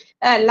in the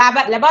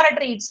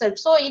laboratory itself.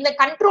 so இந்த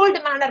கண்ட்ரோல்டு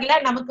மேனர்ல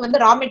நமக்கு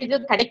வந்து ரா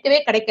மெட்டீரியல் கிடைக்கவே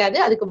கிடைக்காது,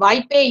 அதுக்கு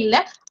வாய்ப்பே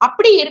இல்லை.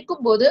 அப்படி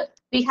இருக்கும்போது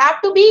we have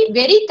to be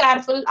very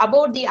careful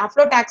about the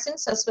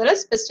aflatoxins as well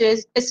as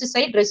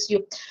pesticide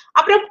residue.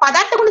 அப்புறம்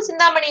பதார்த்த குண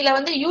சிந்தாமணியில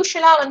வந்து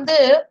யூஸ்வலா வந்து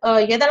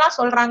எதெல்லாம்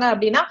சொல்றாங்க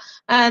அப்படின்னா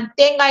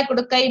தேங்காய்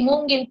குடுக்கை,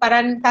 மூங்கில்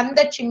பரன்,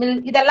 தந்த சிமிழ்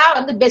இதெல்லாம்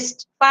வந்து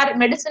பெஸ்ட் ஃபார்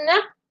மெடிசனை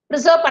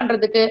ப்ரிசர்வ்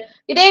பண்றதுக்கு.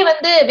 இதே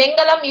வந்து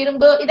வெங்கலம்,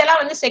 இரும்பு இதெல்லாம்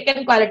வந்து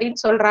செகண்ட்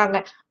குவாலிட்டின்னு சொல்றாங்க.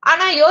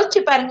 ஆனா யோசிச்சு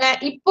பாருங்க,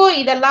 இப்போ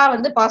இதெல்லாம்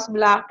வந்து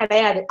பாசிபிளா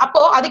கிடையாது.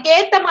 அப்போ அதுக்கு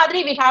ஏத்த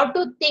மாதிரி we have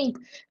to think.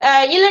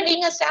 இல்ல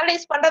நீங்க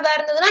ஸ்டாண்டர்டைஸ் பண்றதா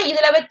இருந்ததுன்னா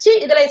இதுல வச்சு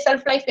இதுல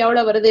செல்ஃப் லைஃப்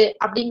எவ்வளவு வருது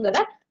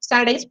அப்படிங்கறத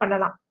ஸ்டாண்டர்டைஸ்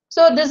பண்ணலாம்.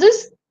 So this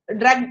is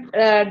drug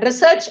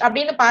research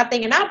அப்படின்னு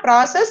பாத்தீங்கன்னா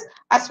process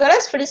as well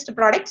as finished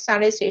product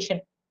standardization.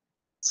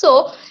 So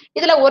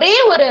இதுல ஒரே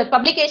ஒரு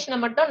பப்ளிகேஷனை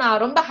மட்டும்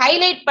நான் ரொம்ப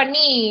ஹைலைட்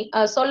பண்ணி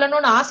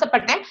சொல்லணும்னு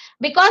ஆசைப்பட்டேன்.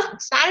 பிகாஸ்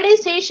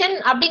ஸ்டாண்டர்டைசேஷன்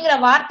அப்படிங்கிற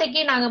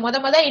வார்த்தைக்கு நாங்க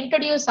முத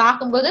இன்ட்ரோடியூஸ்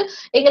ஆகும்போது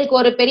எங்களுக்கு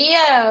ஒரு பெரிய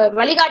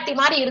வழிகாட்டி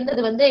மாதிரி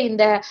இருந்தது வந்து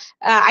இந்த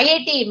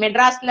ஐஐடி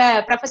மெட்ராஸ்ல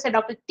ப்ரொஃபசர்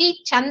டாக்டர் டி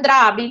சந்திரா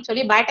அப்படின்னு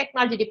சொல்லி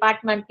பயோடெக்னாலஜி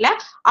டிபார்ட்மெண்ட்ல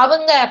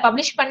அவங்க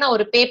பப்ளிஷ் பண்ண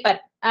ஒரு paper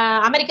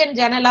American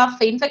journal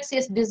of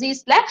இன்ஃபெக்சியஸ்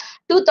டிசீஸ்ல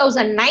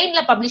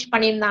 2009ல publish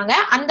பண்ணியிருந்தாங்க.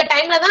 அந்த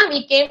டைம்ல தான் we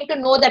came to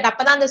know that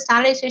அப்பதான் அந்த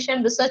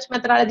ஸ்டாண்டர்டைசேஷன் ரிசர்ச்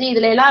மெத்தடாலஜி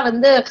இதுல எல்லாம்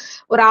வந்து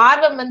ஒரு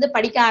ஆர்வம் வந்து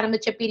படிக்க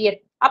ஆரம்பிச்ச பீரியட்.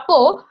 அப்போ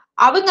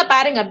அவங்க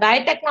பாருங்க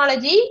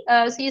biotechnology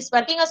she is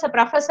working as a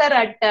professor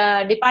at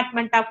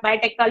department of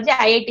biotechnology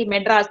IIT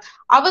Madras.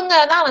 அவங்க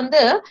தான்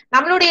வந்து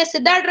நம்மளுடைய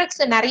சித்தா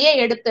ட்ரக்ஸ் நிறைய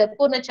எடுத்து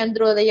பூர்ண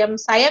சந்திரோதயம்,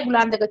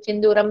 சயகுலாந்தக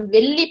செந்தூரம்,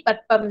 வெள்ளி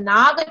பற்பம்,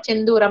 நாக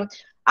செந்தூரம்,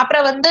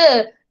 அப்புறம் வந்து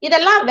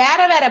இதெல்லாம் வேற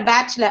வேற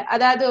பேட்ச்ல,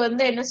 அதாவது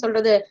வந்து என்ன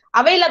சொல்றது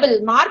அவைலபிள்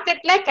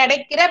மார்க்கெட்ல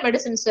கிடைக்கிற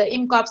மெடிசின்ஸ்,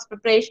 இம்காப்ஸ்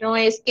ப்ரிப்பரேஷனோ,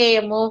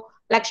 எஸ்கேஎம்மோ,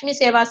 லக்ஷ்மி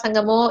சேவா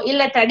சங்கமோ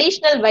இல்ல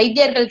ட்ரெடிஷனல்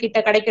வைத்தியர்கள் கிட்ட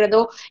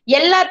கிடைக்கிறதோ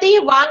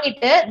எல்லாத்தையும்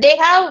வாங்கிட்டு they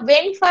have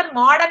went for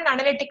modern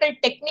analytical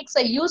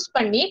டெக்னிக்ஸை use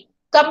பண்ணி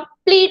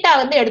கம்ப்ளீட்டா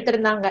வந்து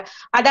எடுத்திருந்தாங்க.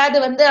 அதாவது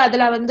வந்து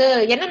அதுல வந்து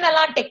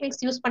என்னென்னலாம்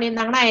டெக்னிக்ஸ் யூஸ்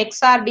பண்ணியிருந்தாங்கன்னா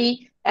எக்ஸ்ஆர்டி,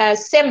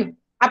 செம்,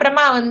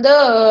 அப்புறமா வந்து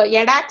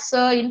எடாக்ஸ்,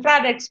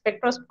 இன்ஃப்ராரெட்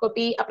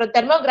ஸ்பெக்ட்ரோஸ்கோபி, அப்புறம்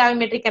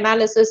தெர்மோகிராவிமெட்ரிக்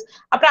அனாலிசிஸ்,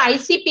 அப்புறம்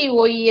ஐசிபி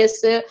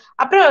ஓஇஎஸ்,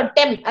 அப்புறம்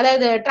டெம்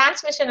அதாவது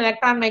டிரான்ஸ்மிஷன்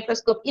எலக்ட்ரான்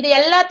மைக்ரோஸ்கோப். இது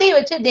எல்லாத்தையும்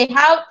வச்சு தே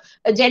ஹாவ்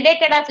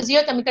ஜெனரேட்டட்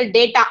பிசியோகெமிக்கல்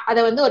டேட்டா.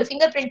 அதை வந்து ஒரு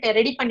ஃபிங்கர் பிரிண்ட்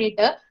ரெடி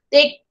பண்ணிட்டு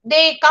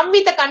they come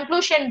with a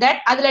conclusion that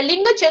அதுல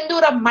லிங்க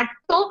செந்தூரம்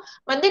மட்டும்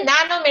வந்து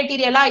நானோ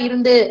மெட்டீரியலா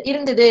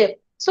இருந்தது.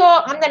 சோ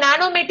அந்த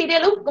நானோ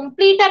மெட்டீரியலும்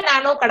கம்ப்ளீட்டா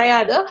நானோ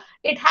கிடையாது.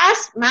 It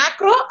has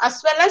macro as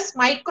well as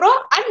micro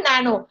and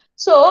nano.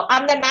 So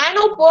அந்த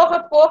நானோ போக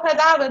போக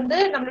தான் வந்து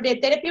நம்மளுடைய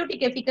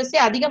தெரபியூட்டிக் எஃபிகசி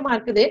அதிகமா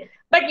இருக்குது.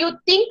 But you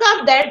think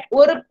of that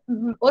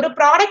ஒரு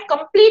ப்ராடக்ட்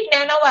கம்ப்ளீட்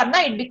நானோவா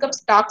இருந்தா இட்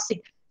பிகம்ஸ்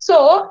டாக்ஸிக். சோ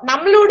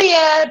நம்மளுடைய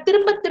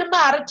திரும்ப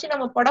அரைச்சு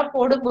நம்ம படம்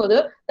போடும்போது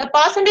the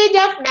percentage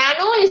of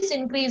nano is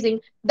increasing.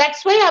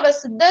 That's why our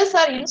siddhas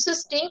are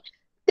insisting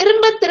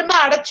திரும்ப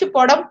அடைச்சு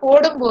படம்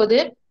போடும்போது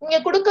நீங்க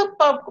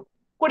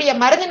கொடுக்கக்கூடிய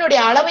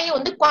மருந்தினுடைய அளவையும்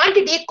வந்து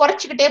குவான்டிட்டியை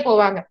குறைச்சிக்கிட்டே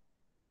போவாங்க.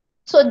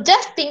 So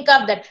just think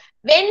of that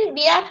when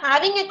we are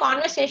having a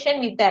conversation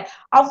with that.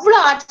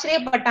 அவ்வளவு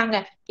ஆச்சரியப்பட்டாங்க,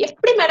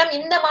 எப்படி மேடம்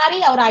இந்த மாதிரி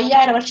ஒரு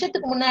 5000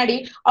 வருஷத்துக்கு முன்னாடி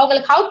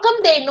அவங்களுக்கு how come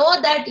they know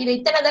that இது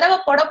இத்தனை தடவை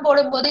படம்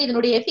போடும்போது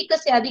இதனுடைய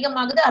எஃபிகசி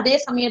அதிகமாகுது, அதே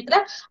சமயத்துல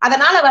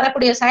அதனால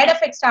வரக்கூடிய side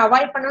effects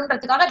avoid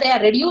பண்ணணுன்றதுக்காக they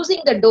are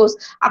reducing the dose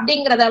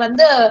அப்படிங்கறத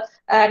வந்து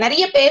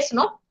நிறைய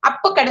பேசணும்.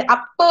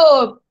 அப்போ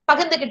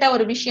பகிர்ந்துகிட்ட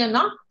ஒரு விஷயம்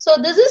தான். So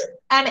this is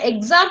an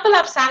example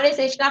of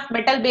standardization of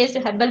metal based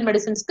herbal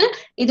medicines-க்கு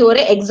இது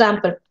ஒரு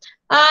எக்ஸாம்பிள்.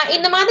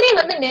 இந்த மாதிரி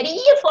வந்து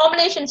நிறைய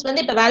ஃபார்முலேஷன்ஸ்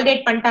வந்து இப்ப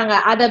வேலிடேட் பண்ணிட்டாங்க.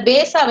 அதை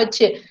பேஸா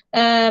வச்சு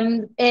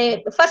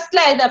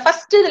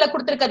ஃபர்ஸ்ட் இதுல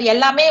கொடுத்திருக்கிறது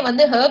எல்லாமே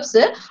வந்து ஹெர்ப்ஸ்,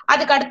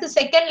 அதுக்கு அடுத்து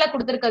செகண்ட்ல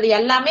கொடுத்திருக்கிறது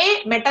எல்லாமே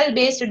metal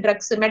based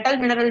drugs, metal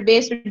mineral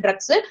based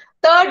drugs,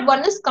 third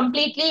one is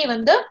completely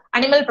வந்து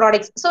அனிமல்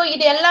ப்ராடக்ட்ஸ். ஸோ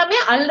இது எல்லாமே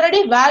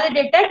ஆல்ரெடி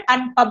வேலிடேட்டட்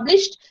அண்ட்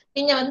பப்ளிஷ்ட்.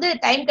 நீங்க வந்து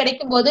டைம்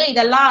கிடைக்கும் போது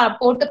இதெல்லாம்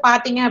போட்டு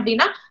பாத்தீங்க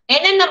அப்படின்னா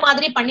என்னென்ன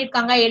மாதிரி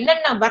பண்ணிருக்காங்க,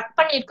 என்னென்ன ஒர்க்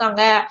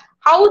பண்ணிருக்காங்க,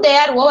 how they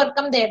are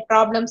overcome their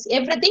problems,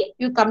 everything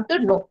you come to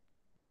know.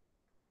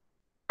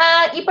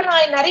 இப்ப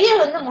நான் நிறைய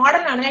வந்து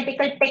மாடர்ன்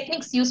அனலிட்டிக்கல்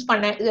டெக்னிக்ஸ் யூஸ்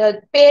பண்ணேன்,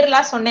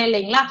 பேர்லாம் சொன்னேன்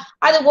இல்லைங்களா.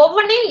 அது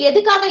ஒவ்வொன்றையும்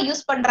எதுக்காக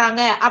யூஸ்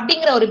பண்றாங்க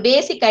அப்படிங்கிற ஒரு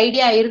பேசிக்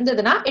ஐடியா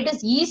இருந்ததுன்னா it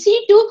is easy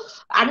to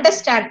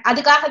understand.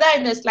 அதுக்காக தான்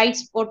இந்த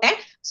ஸ்லைட்ஸ் போட்டேன்.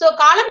 சோ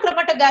காலம்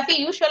குரோமட்டோகிராஃபி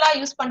யூஸ்வலா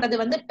யூஸ் பண்றது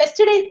வந்து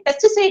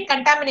பெஸ்டிசைட்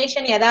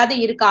கண்டாமினேஷன் ஏதாவது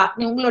இருக்கா,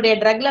 உங்களுடைய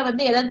ட்ரக்ல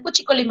வந்து ஏதாவது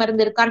பூச்சிக்கொல்லி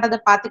மருந்து இருக்கான்றதை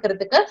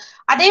பாத்துக்கிறதுக்கு.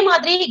 அதே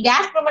மாதிரி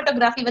கேஸ்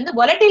குரோமட்டோகிராஃபி வந்து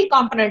volatile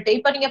காம்பனன்ட்.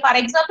 இப்ப நீங்க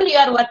for example you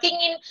are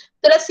working in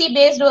Thulasi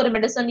based ஒரு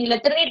மெடிசன், இல்ல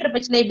திருநீற்று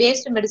பச்சிலை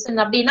பேஸ்டு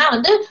மெடிசன் அப்படின்னா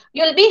வந்து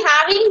you will be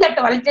having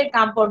that volatile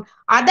compound.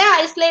 அதை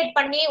ஐசோலேட்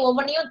பண்ணி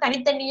ஒவ்வொன்றையும்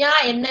தனித்தனியா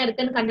என்ன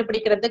இருக்குன்னு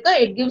கண்டுபிடிக்கிறதுக்கு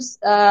இட் கிவ்ஸ்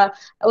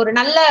ஒரு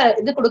நல்ல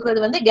இது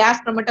கொடுக்கறது வந்து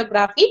கேஸ்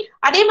குரோமட்டோகிராஃபி.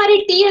 அதே மாதிரி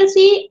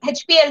டிஎல்சி,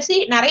 ஹெச்பிஎல்சி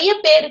நிறைய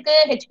பேருக்கு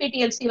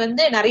ஹெச்பிடிஎல்சி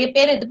வந்து நிறைய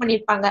பேர் இது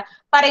பண்ணிருப்பாங்க.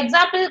 For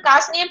example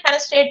காஸ்னியம்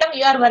பெனஸ்ட்ரேட்டம்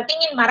you are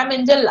working in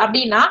மரமஞ்சள்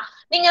அப்படின்னா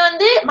நீங்க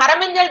வந்து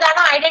மரமஞ்சள்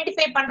தானே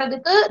ஐடென்டிஃபை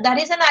பண்றதுக்கு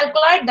that is an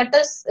alkaloid that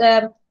is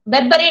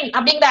பெர்பரின்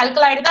அப்படிங்கிற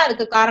ஆல்கலாய்டு தான்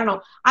அதுக்கு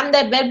காரணம். அந்த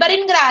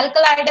பெர்பரின்ங்கிற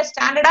ஆல்கலாய்டை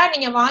ஸ்டாண்டர்டா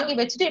நீங்க வாங்கி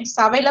வச்சுட்டு it's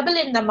available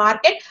in the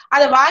market.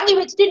 அதை வாங்கி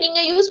வச்சுட்டு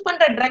நீங்க யூஸ்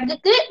பண்ற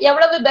ட்ரக்குக்கு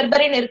எவ்வளவு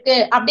பெர்பரின் இருக்கு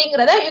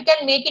அப்படிங்கறத you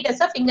can make it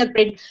as a finger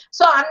print.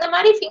 So அந்த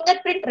மாதிரி ஃபிங்கர்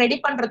பிரிண்ட் ரெடி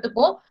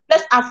பண்றதுக்கும்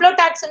பிளஸ்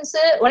அஃப்ளோடாக்சின்ஸ்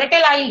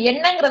volatile ஆயில்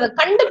என்னங்கிறத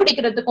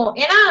கண்டுபிடிக்கிறதுக்கும்,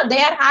 ஏன்னா they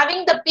are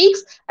having the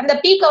peaks. அந்த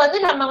பீக்கை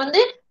வந்து நம்ம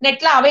வந்து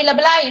நெட்ல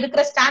அவைலபிளா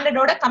இருக்கிற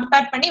ஸ்டாண்டர்டோட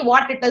கம்பேர் பண்ணி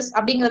வாட் இட் இஸ்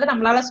அப்படிங்கறத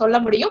நம்மளால சொல்ல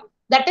முடியும்.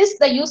 That is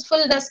the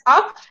usefulness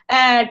of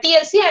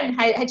TLC and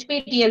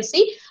HPTLC.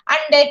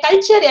 and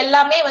culture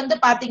எல்லாமே வந்து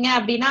பாத்தீங்க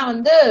அப்படின்னா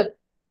வந்து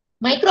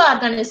மைக்ரோ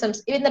ஆர்கானிசம்ஸ்.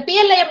 இந்த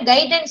பிஎல்ஐஎம்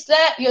கைடன்ஸ்ல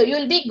யூ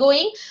வில் பி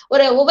கோயிங்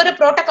ஒவ்வொரு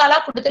புரோட்டோகாலா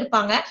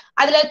கொடுத்திருப்பாங்க.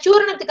 அதுல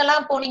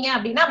சூரணத்துக்கெல்லாம் போனீங்க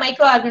அப்படின்னா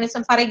மைக்ரோ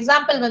ஆர்கானிசம் ஃபார்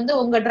எக்ஸாம்பிள் வந்து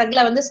உங்க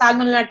ட்ரக்ல வந்து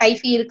சால்மோனெல்லா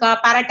டைஃபி இருக்கா,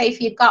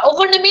 பாராடைஃபி இருக்கா,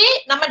 ஒவ்வொன்றுமே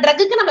நம்ம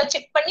ட்ரக்குக்கு நம்ம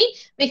செக் பண்ணி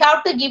we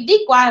have to give the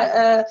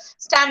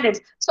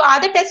standards. So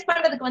அதை டெஸ்ட்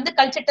பண்றதுக்கு வந்து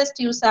கல்ச்சர்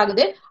டெஸ்ட் யூஸ்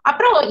ஆகுது.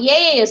 அப்புறம்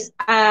AAS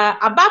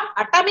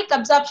atomic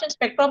absorption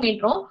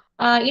ஸ்பெக்ட்ரோமீட்டரும்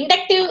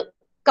inductive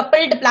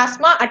coupled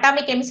plasma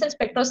atomic emission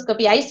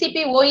spectroscopy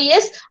ICP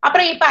O E S,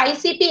 அப்புறம் இப்ப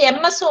ஐசிபி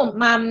எம்எஸும்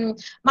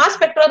மாஸ்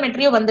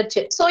ஸ்பெக்ட்ரோமெட்ரியும்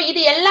வந்துருச்சு. சோ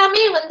இது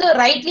எல்லாமே வந்து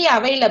ரைட்லி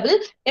அவைலபிள்.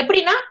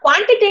 எப்படின்னா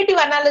quantitative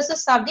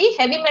analysis of the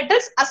heavy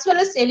metals as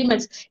well as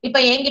elements. இப்ப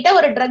என்கிட்ட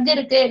ஒரு ட்ரக்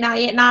இருக்கு,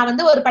 நான்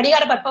வந்து ஒரு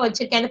படிகார பற்பம்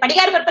வச்சிருக்கேன், அந்த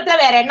படிகார பற்பத்துல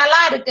வேற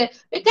என்னெல்லாம் இருக்கு,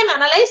 you can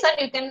analyse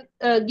and you can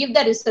give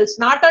the results.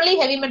 Not only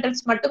heavy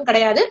metals மட்டும்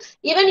கிடையாது,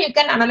 even you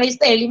can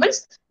analyse the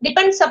elements.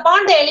 Depends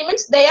upon the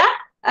elements they are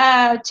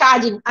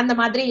charging. அந்த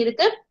மாதிரி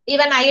இருக்கு.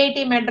 ஈவன்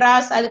ஐஐடி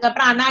மெட்ராஸ்,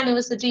 அதுக்கப்புறம் அண்ணா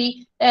யூனிவர்சிட்டி,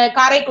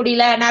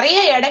 காரைக்குடியில நிறைய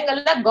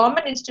இடங்கள்ல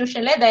government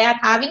இன்ஸ்டிடியூஷன்ல they are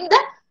having the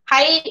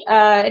high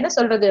என்ன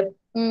சொல்றது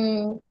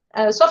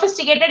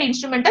sophisticated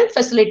instrumental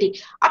facility.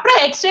 அப்புறம்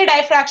x ray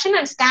diffraction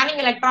and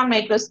scanning electron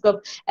microscope.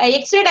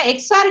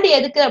 எக்ஸ்ஆர்டி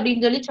எதுக்கு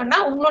அப்படின்னு சொல்லி சொன்னா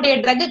உங்களுடைய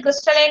ட்ரக்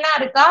கிறிஸ்டலைனா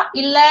இருக்கா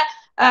இல்ல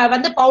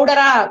வந்து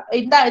பவுடரா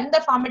இந்த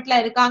ஃபார்மேட்ல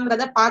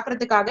இருக்காங்கிறத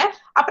பாக்குறதுக்காக.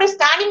 அப்புறம்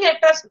ஸ்கேனிங்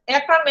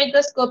எலக்ட்ரான்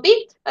மைக்ரோஸ்கோபி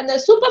அந்த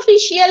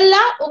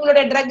சூப்பர்ஃபிஷியலா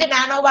உங்களுடைய ட்ரக்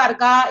நானோவா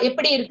இருக்கா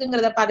எப்படி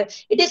இருக்குங்கிறத பாரு.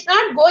 It is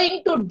not going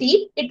to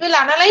deep, it will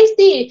analyse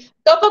the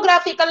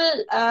topographical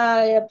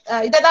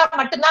இததான்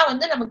மட்டும்தான்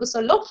வந்து நமக்கு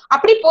சொல்லும்.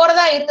 அப்படி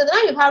போறதா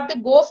இருந்ததுன்னா you have to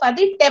go for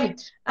the டெம்.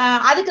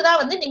 அதுக்குதான்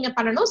வந்து நீங்க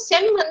பண்ணணும்.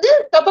 செம் வந்து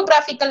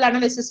டோபோகிராபிக்கல்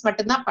அனாலிசிஸ்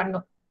மட்டும்தான்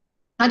பண்ணும்.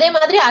 அதே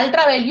மாதிரி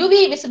அல்ட்ரா யூவி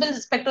விசிபிள்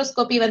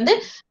ஸ்பெக்ட்ரோஸ்கோபி வந்து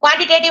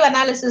குவான்டிடேட்டிவ்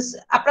அனாலிசிஸ்.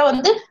 அப்புறம்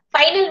வந்து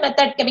ஃபைனல்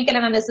மெத்தட் கெமிக்கல்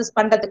அனாலிசிஸ்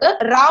பண்றதுக்கு.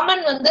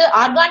 ராமன் வந்து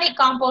ஆர்கானிக்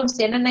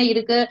காம்பவுண்ட்ஸ் என்னென்ன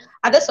இருக்கு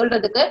அதை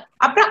சொல்றதுக்கு.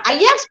 அப்புறம்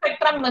ஐஆர்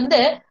ஸ்பெக்ட்ரம் வந்து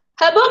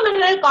ஹெர்போ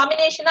மினரல்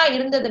காம்பினேஷனா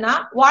இருந்ததுன்னா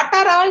வாட்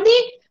ஆர் ஆல் தி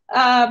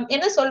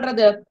என்ன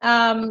சொல்றது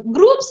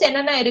குரூப்ஸ்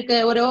என்னென்ன இருக்கு,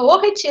 ஒரு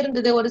OH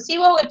இருந்தது, ஒரு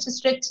COH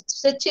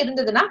ஸ்ட்ரெச்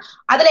இருந்ததுன்னா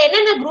அதுல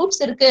என்னென்ன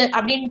குரூப்ஸ் இருக்கு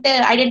அப்படின்ட்டு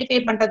ஐடென்டிஃபை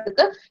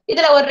பண்றதுக்கு.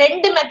 இதுல ஒரு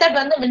 2 மெத்தட்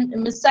வந்து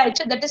மிஸ்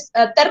ஆயிடுச்சு, தட் இஸ்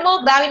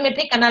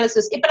தெர்மோகிராவிமெட்ரிக்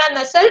அனாலிசிஸ். இப்ப நான்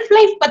அந்த செல்ஃப்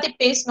லைஃப் பத்தி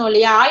பேசணும்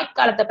இல்லையா,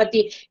 ஆயுட்காலத்தை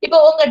பத்தி. இப்போ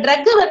உங்க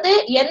ட்ரக் வந்து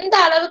எந்த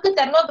அளவுக்கு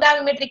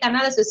தெர்மோகிராவிமெட்ரிக்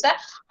analysis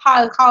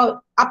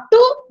up to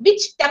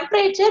which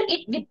temperature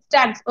it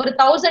withstands. ஒரு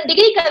 1000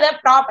 டிகிரிக்கு அதை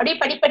அப்படியே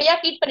படிப்படியா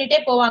ஹீட் பண்ணிட்டே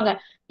போவாங்க.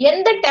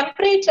 எந்த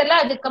டெம்பரேச்சர்ல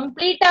அது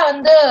கம்ப்ளீட்டா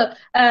வந்து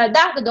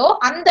இதாகுதோ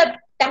அந்த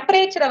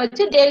டெம்பரேச்சரை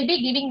வச்சு they will be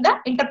giving the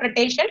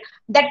interpretation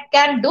that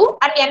can do.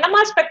 and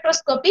NMR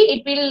spectroscopy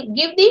it will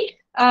give the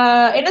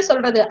என்ன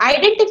சொல்றது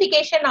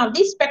ஐடென்டிபிகேஷன் ஆஃப்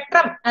தி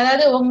ஸ்பெக்ட்ரம்.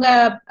 அதாவது உங்க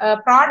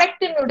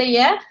ப்ராடக்டினுடைய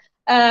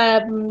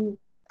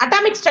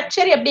அட்டாமிக்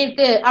ஸ்ட்ரக்சர் எப்படி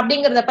இருக்கு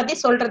அப்படிங்கறத பத்தி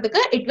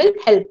சொல்றதுக்கு இட் வில்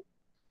ஹெல்ப்.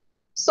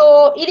 சோ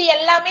இது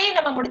எல்லாமே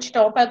நம்ம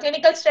முடிச்சிட்டோம். இப்ப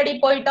கிளினிக்கல் ஸ்டடி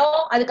போயிட்டோம்,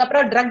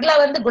 அதுக்கப்புறம் ட்ரக்ல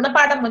வந்து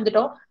குணப்பாடம்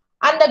வந்துட்டோம்.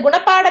 அந்த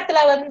குணப்பாடத்துல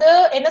வந்து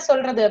என்ன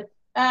சொல்றது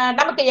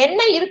நமக்கு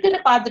என்ன இருக்குன்னு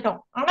பாத்துட்டோம்.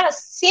 ஆனா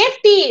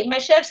சேஃப்டி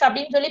மெஷர்ஸ்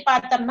அப்படின்னு சொல்லி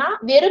பார்த்தோம்னா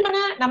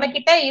வெறுமனே நம்ம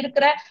கிட்ட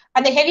இருக்கிற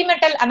அந்த ஹெவி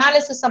மெட்டல்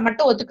அனாலிசிஸ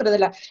மட்டும் ஒத்துக்கிறது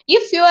இல்ல.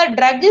 If your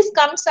drug is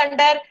comes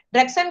under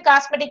drugs and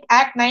cosmetic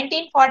act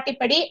 1940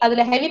 படி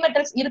அதுல ஹெவி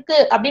மெட்டல்ஸ் இருக்கு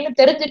அப்படின்னு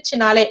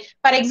தெரிஞ்சிருச்சுனாலே,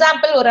 ஃபார்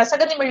எக்ஸாம்பிள் ஒரு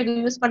ரசகதி மெழுகு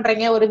யூஸ்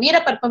பண்றீங்க, ஒரு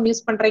வீரப்பற்பம்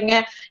யூஸ் பண்றீங்க,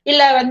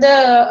 இல்ல வந்து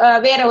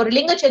வேற ஒரு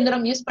லிங்க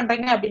செந்துரம் யூஸ்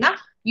பண்றீங்க அப்படின்னா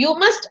you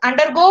must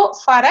undergo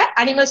for a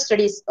animal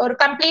studies. ஒரு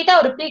கம்ப்ளீட்டா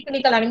ஒரு pre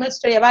clinical animal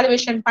study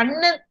evaluation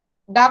பண்ணு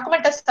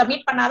டாக்குமெண்ட்டை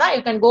சப்மிட் பண்ணாதான்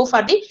you can go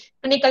for the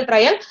clinical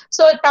trial.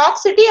 So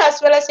toxicity as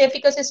well as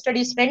efficacy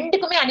studies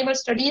ரெண்டுக்குமே animal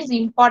study is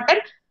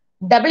important.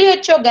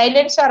 WHO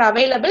guidelines are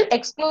available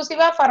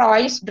exclusive for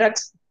oils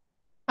drugs.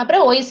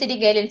 அப்புறம் OECD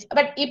guidelines.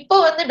 But இப்போ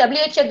வந்து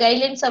WHO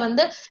கைட்லைன்ஸை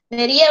வந்து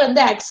நிறைய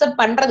வந்து accept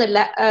பண்றது இல்ல.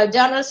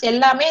 Journals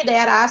எல்லாமே they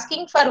are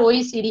asking for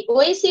OECD.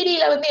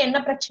 OECDல வந்து என்ன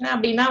பிரச்சனை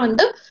அப்படின்னா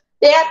வந்து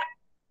they are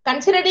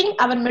considering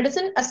our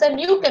medicine as a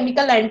new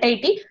chemical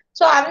entity.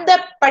 So அந்த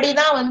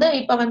படிதான் வந்து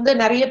இப்ப வந்து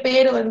நிறைய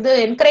பேர் வந்து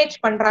என்கரேஜ்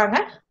பண்றாங்க.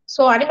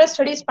 ஸோ அனிமல்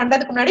ஸ்டடிஸ்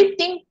பண்றதுக்கு முன்னாடி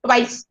திங்க்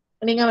ட்வைஸ்.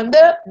 நீங்க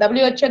வந்து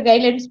WHO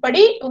கைட்லைன்ஸ்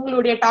படி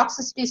உங்களுடைய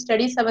டாக்ஸிசிட்டி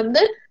ஸ்டடிஸை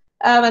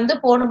வந்து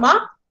போகணுமா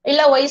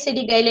இல்ல OECD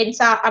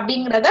கைட்லைன்ஸா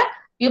அப்படிங்கறத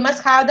you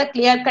must have the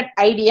clear cut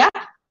idea.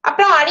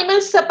 அப்புறம்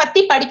அனிமல்ஸ்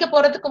பத்தி படிக்க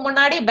போறதுக்கு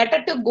முன்னாடி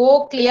better to go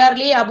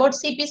clearly about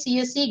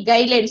CPCSE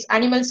guidelines.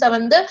 அனிமல்ஸை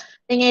வந்து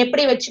நீங்க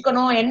எப்படி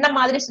வச்சுக்கணும், என்ன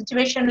மாதிரி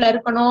சுச்சுவேஷன்ல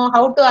இருக்கணும்,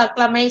 how to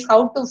அக்ளமைஸ்,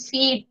 how to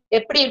feet,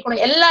 எப்படி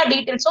இருக்கணும், எல்லா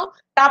டீடைல்ஸும்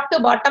top to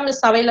bottom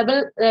is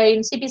available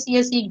in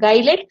CPCSE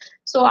guideline.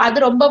 So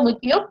அது ரொம்ப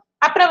முக்கியம்.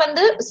 அப்புறம்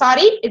வந்து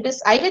சாரி இட்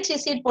இஸ்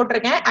IHEC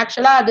போட்டிருக்கேன்.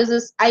 ஆக்சுவலா this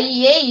is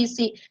IAEC,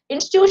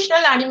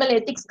 institutional animal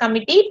ethics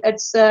committee.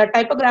 It's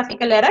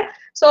டைப்போகிராபிக்கல் error.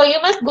 So you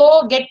must go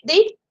get the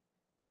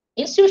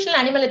institutional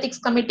animal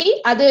ethics committee.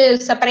 அது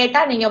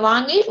செப்பரேட்டா நீங்க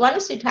வாங்கி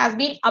once it has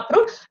been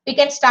approve we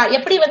can start.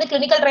 எப்படி வந்து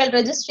clinical trial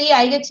registry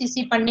IHEC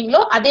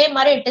பண்ணீங்களோ அதே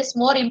மாதிரி it is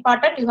more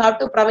important you have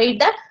to provide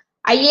the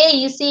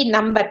IAEC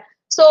number.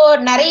 So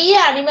நிறைய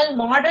animal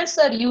models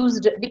R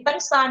used,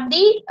 depends on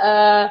the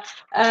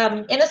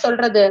என்ன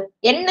சொல்றது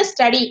என்ன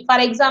study.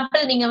 For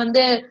example நீங்க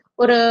வந்து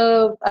ஒரு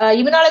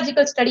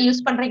இம்யூனாலஜிக்கல் ஸ்டடி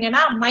யூஸ்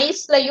பண்றீங்கன்னா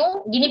மைஸ்லயும்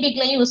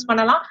கினிபிக்லயும் யூஸ்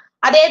பண்ணலாம்.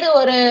 அதே இது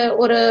ஒரு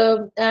ஒரு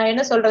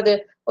என்ன சொல்றது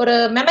ஒரு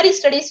மெமரி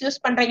ஸ்டடிஸ் யூஸ்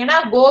பண்றீங்கன்னா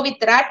கோ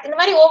வித் ராட். இந்த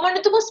மாதிரி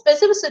ஒவ்வொன்றுத்துக்கும்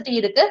ஸ்பெசிபிசிட்டி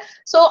இருக்கு.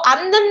 ஸோ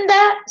அந்தந்த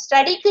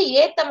ஸ்டடிக்கு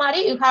ஏத்த மாதிரி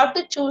you have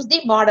to choose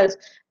the models.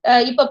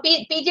 இப்போ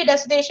பிஜி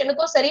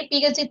டெஸ்டினேஷனுக்கும் சரி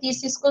பிஹெச்டி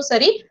தீசிஸ்க்கும்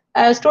சரி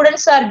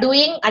students are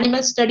doing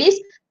animal studies.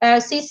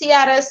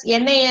 CCRS,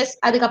 NAS,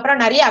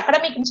 அதுக்கப்புறம் நிறைய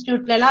அகடமிக்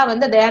இன்ஸ்டிடியூட்ல எல்லாம்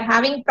வந்து they are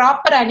having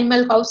proper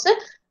animal house.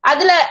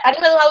 அதுல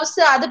அனிமல் ஹவுஸ்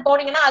அது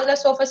போனீங்கன்னா அதுல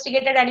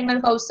sophisticated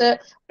animal house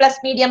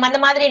plus medium அந்த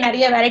மாதிரி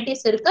நிறைய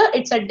வெரைட்டிஸ் இருக்கு.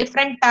 It's a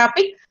different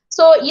topic.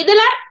 So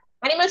இதுல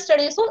அனிமல்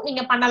ஸ்டடிஸும்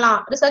நீங்க பண்ணலாம்.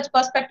 ரிசர்ச்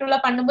பெர்ஸ்பெக்டிவ்ல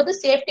பண்ணும்போது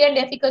safety and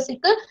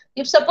எஃபிகசிக்கு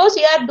if suppose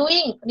you are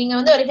doing நீங்க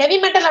வந்து ஒரு ஹெவி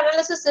மெட்டல்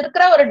அனாலிசிஸ்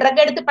இருக்கிற ஒரு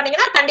ட்ரக் எடுத்து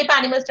பண்ணீங்கன்னா கண்டிப்பா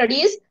animal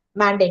studies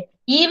mandate.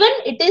 Even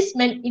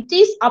it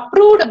is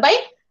approved by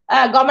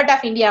government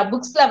of India.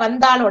 புக்ஸ்ல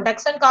வந்தாலும்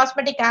ட்ரக்ஸ் அண்ட்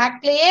காஸ்மெட்டிக்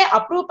ஆக்ட்லயே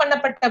அப்ரூவ்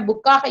பண்ணப்பட்ட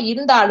புக்காக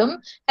இருந்தாலும்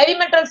ஹெவி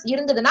மெட்டல்ஸ்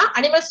இருந்ததுன்னா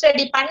அனிமல்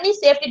ஸ்டடி பண்ணி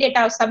சேஃப்டி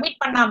டேட்டா சப்மிட்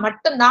பண்ணா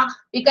மட்டும்தான்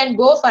we can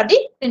go for the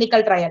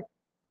clinical trial.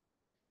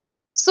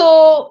 So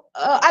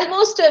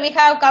almost we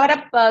have covered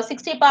up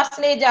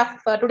 60% of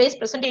today's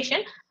presentation.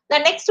 The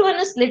next one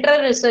is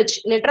literary research.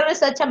 Literary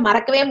research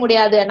மறக்கவே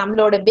முடியாது.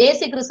 நம்மளோட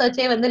பேசிக்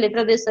ரிசர்ச்சே வந்து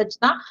literary research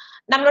தான்.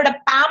 நம்மளோட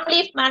bomb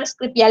leaf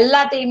manuscript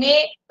எல்லாத்தையுமே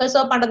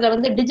preserve பண்றதுல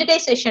வந்து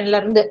டிஜிட்டைசேஷன்ல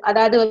இருந்து,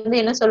 அதாவது வந்து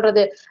என்ன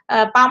சொல்றது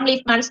பாம்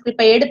லீஃப்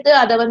மேனுஸ்கிரிப்டை எடுத்து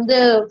அதை வந்து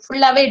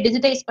ஃபுல்லாவே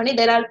டிஜிட்டைஸ் பண்ணி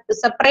தேர் ஆர்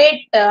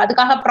செப்பரேட்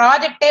அதுக்காக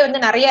ப்ராஜெக்டே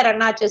வந்து நிறைய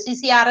ரன் ஆச்சு.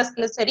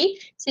 CCRSல சரி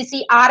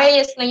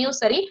CCRASலயும்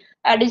சரி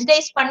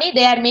digitize பண்ணி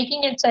they are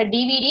making it a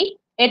DVD.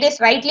 It is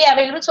rightly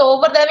available. So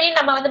ஒவ்வொரு தடவையும்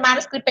நம்ம வந்து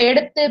மேனுஸ்கிரிப்டை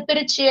எடுத்து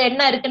பிரிச்சு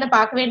என்ன இருக்குன்னு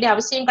பார்க்க வேண்டிய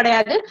அவசியம்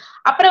கிடையாது.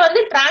 அப்புறம்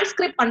வந்து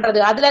டிரான்ஸ்கிரிப்ட்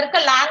பண்றது, அதுல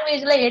இருக்க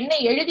லாங்குவேஜ்ல என்ன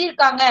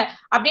எழுதியிருக்காங்க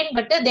அப்படின்னு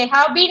பட்டு they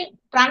have been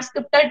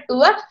transcripted to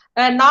a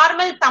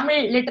normal Tamil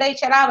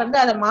லிட்டரேச்சரா வந்து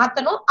அதை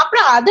மாத்தணும்.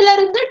 அப்புறம் அதுல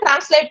இருந்து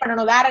டிரான்ஸ்லேட்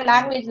பண்ணணும், வேற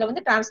லாங்குவேஜ்ல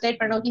வந்து டிரான்ஸ்லேட்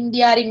பண்ணணும்,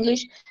 Hindi R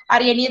English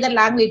or any other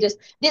languages.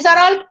 These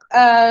are all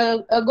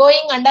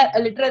going under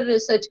literary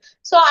research.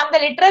 So அந்த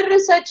லிட்டரரி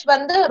ரிசர்ச்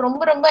வந்து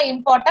ரொம்ப ரொம்ப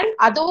இம்பார்ட்டன்ட்.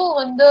 அதுவும்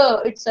வந்து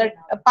இட்ஸ்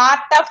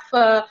பார்ட் ஆஃப்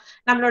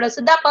நம்மளோட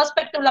சித்தா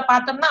பெர்ஸ்பெக்டிவ்ல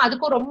பார்த்தோம்னா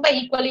அதுக்கும் ரொம்ப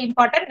ஈக்குவலி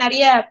இம்பார்ட்டன்ட்.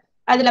 நிறைய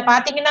அதுல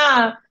பாத்தீங்கன்னா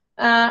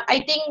ஐ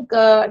திங்க்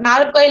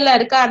நாகர்கோயில்ல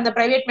இருக்க அந்த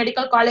private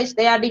medical college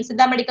they are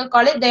Siddha medical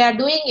college they are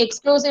doing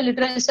exclusive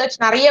literary research.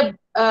 நிறைய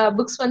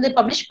புக்ஸ் வந்து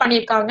பப்ளிஷ்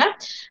பண்ணியிருக்காங்க.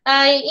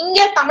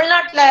 இங்க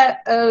தமிழ்நாட்டுல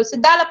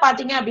சித்தால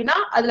பாத்தீங்க அப்படின்னா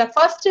அதுல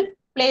ஃபர்ஸ்ட்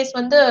பிளேஸ்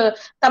வந்து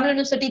Tamil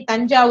university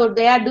Thanjavur.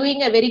 They are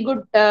doing a very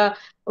good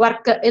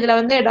work. இதுல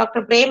வந்து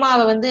டாக்டர்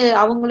பிரேமாவை வந்து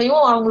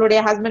அவங்களையும் அவங்களுடைய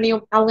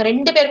ஹஸ்பண்டையும் அவங்க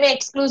ரெண்டு பேருமே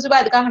எக்ஸ்க்ளூசிவா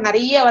அதுக்காக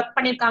நிறைய ஒர்க்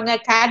பண்ணிருக்காங்க,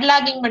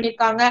 கேட்லாகிங்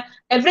பண்ணிருக்காங்க.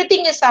 Every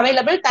thing is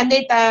available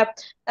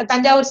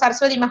Thanjavur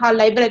Saraswati Mahal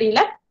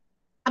லைப்ரரியில.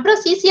 அப்புறம்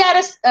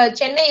CCRS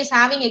Chennai is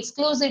having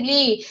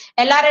exclusively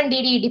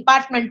LR&DD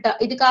department.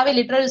 இதுக்காகவே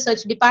லிட்டரரி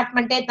ரிசர்ச்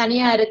டிபார்ட்மெண்ட்டே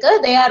தனியா இருக்கு.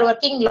 They are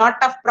working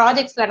lot of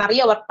ப்ராஜெக்ட்ஸ்ல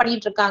நிறைய ஒர்க்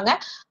பண்ணிட்டு இருக்காங்க.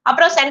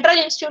 அப்புறம் central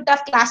institute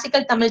of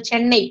classical Tamil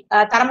Chennai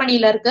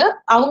தரமணியில இருக்கு.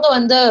 அவங்க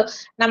வந்து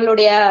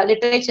நம்மளுடைய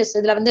லிட்டரேச்சர்ஸ்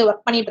இதுல வந்து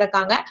ஒர்க் பண்ணிட்டு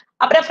இருக்காங்க.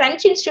 அப்புறம்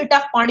பிரெஞ்ச் இன்ஸ்டிடியூட்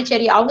ஆஃப்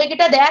பாண்டிச்சேரி அவங்க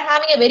கிட்ட they are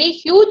having a very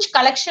huge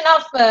collection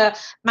of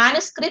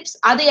manuscripts.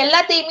 அது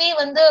எல்லாத்தையுமே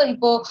வந்து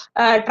இப்போ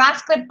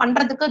டிரான்ஸ்கிரைப்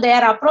பண்றதுக்கு they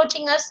are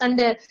approaching us and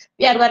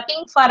we are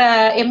working for a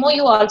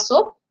MOU also.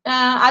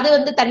 அது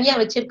வந்து தனியா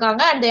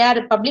வச்சிருக்காங்க. அண்ட் தே ஆர்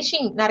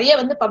பப்ளிஷிங், நிறைய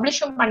வந்து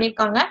பப்ளிஷும்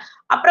பண்ணிருக்காங்க.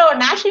 அப்புறம்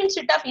national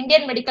institute of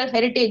Indian medical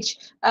heritage,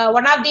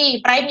 one of the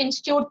prime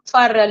institute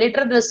for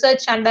literal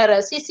research under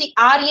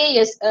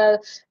CCRAS,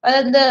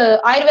 வந்து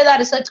Ayurveda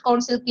research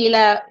council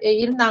கீழே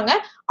இருந்தாங்க.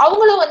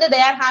 அவங்களும் வந்து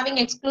தே ஆர் ஹேவிங்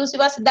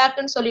எக்ஸ்க்ளூசிவா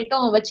சித்தாக்குன்னு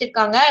சொல்லிட்டும்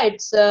வச்சிருக்காங்க.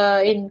 It's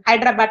in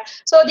Hyderabad.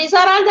 So these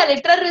are all the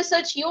literal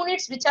research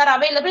units which are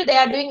available. They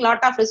are doing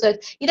lot of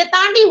research. இதை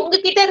தாண்டி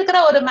உங்ககிட்ட இருக்கிற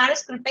ஒரு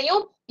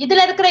மேனுஸ்கிரிப்டையும்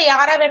இதுல இருக்கிற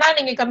யாரா வேணா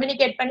நீங்க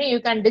கம்யூனிகேட் பண்ணி you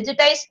can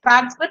digitise,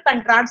 transcript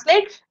and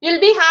translate.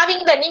 You'll be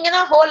having the, நீங்க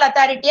தான் ஹோல்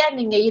அத்தாரிட்டியா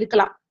நீங்க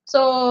இருக்கலாம்.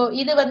 சோ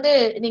இது வந்து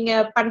நீங்க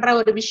பண்ற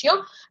ஒரு விஷயம்.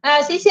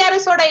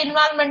 CCRS ஓட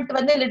இன்வால்மெண்ட்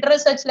வந்து லிட்டரல்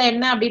ரிசர்ச்ல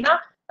என்ன அப்படின்னா,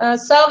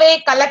 survey,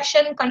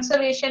 collection,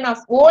 conservation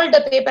of old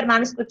paper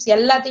manuscripts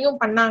எல்லாத்தையும்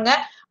பண்ணாங்க.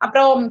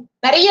 அப்புறம்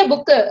நிறைய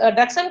புக்கு,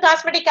 ட்ரக்ஸ் அண்ட்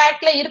காஸ்மெட்டிக்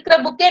ஆக்ட்ல இருக்கிற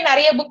புக்கே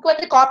நிறைய புக்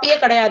வந்து காப்பியே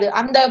கிடையாது.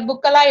 அந்த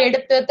புக்கெல்லாம்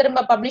எடுத்து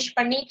திரும்ப பப்ளிஷ்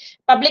பண்ணி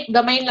பப்ளிக்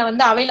டொமைன்ல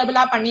வந்து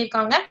அவைலபிளா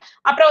பண்ணியிருக்காங்க.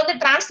 அப்புறம் வந்து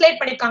டிரான்ஸ்லேட்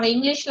பண்ணிருக்காங்க,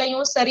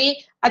 இங்கிலீஷ்லயும் சரி,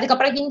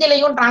 அதுக்கப்புறம்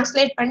ஹிந்திலையும்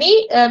டிரான்ஸ்லேட் பண்ணி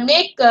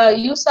make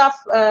use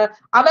of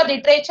our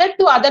literature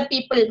to other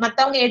people,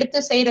 மத்தவங்க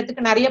எடுத்து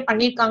செய்யறதுக்கு நிறைய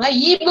பண்ணிருக்காங்க.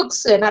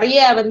 புக்ஸ்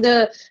நிறைய வந்து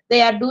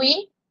தே ஆர்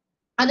டூயிங்.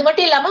 அது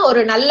மட்டும் இல்லாம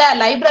ஒரு நல்ல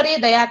லைப்ரரி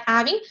தே ஆர்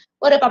ஹேவிங்,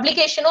 ஒரு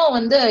பப்ளிகேஷனும்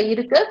வந்து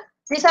இருக்கு.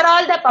 These are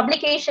all the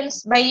publications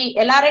by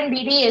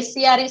LRNDD,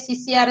 SCRS,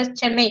 CCRS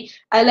Chennai.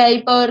 அதுல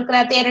இப்போ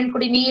இருக்கிற தேரன்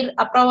குடிநீர்,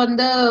 அப்புறம்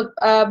வந்து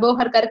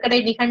போகர் கற்கடை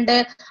நிகண்டு,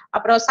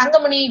 அப்புறம்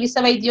சங்கமுனி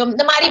விசவைத்தியம்,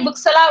 இந்த மாதிரி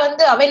புக்ஸ் எல்லாம்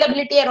வந்து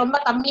அவைலபிலிட்டியே ரொம்ப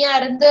கம்மியா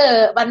இருந்து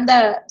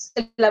வந்த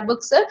சில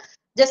books.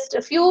 Just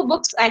few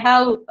books I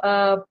have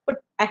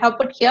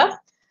put here.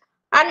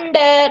 And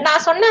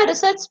நான் சொன்ன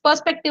ரிசர்ச்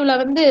பெர்ஸ்பெக்டிவ்ல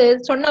வந்து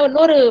சொன்ன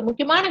இன்னொரு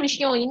முக்கியமான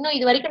விஷயம், இன்னும்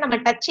இது வரைக்கும் நம்ம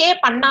டச்சே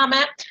பண்ணாம,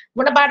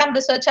 குணபாடம்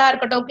ரிசர்ச்சா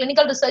இருக்கட்டும்,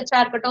 கிளினிக்கல் ரிசர்ச்சா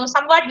இருக்கட்டும்,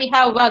 somewhat we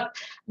have work.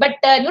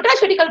 But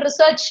nutraceutical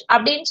research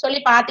அப்படின்னு சொல்லி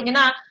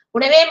பாத்தீங்கன்னா,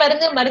 உணவே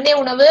மருந்து, மருந்தே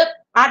உணவு,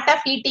 ஆர்ட்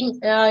ஆஃப் ஈட்டிங்,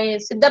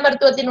 சித்த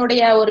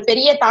மருத்துவத்தினுடைய ஒரு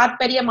பெரிய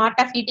தாற்பயம்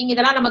ஆர்ட் ஆஃப் ஈட்டிங்,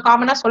 இதெல்லாம் நம்ம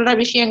காமனா சொல்ற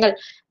விஷயங்கள்.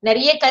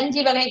 நிறைய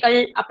கஞ்சி வகைகள்,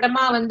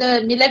 அப்புறமா வந்து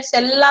மில்லட்ஸ்,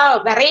 எல்லாம்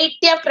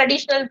வெரைட்டி ஆஃப்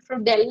ட்ரெடிஷனல்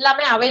ஃபுட்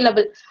எல்லாமே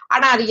அவைலபிள்.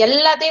 ஆனா அது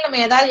எல்லாத்தையும்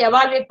நம்ம ஏதாவது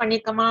எவால்வேட்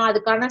பண்ணிருக்கோமா,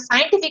 அதுக்கான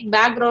சயின்டிபிக்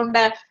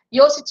பேக்ரவுண்ட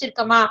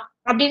யோசிச்சிருக்கோமா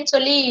அப்படின்னு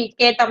சொல்லி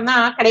கேட்டோம்னா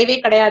கிடையவே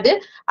கிடையாது.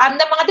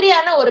 அந்த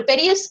மாதிரியான ஒரு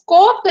பெரிய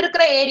ஸ்கோப்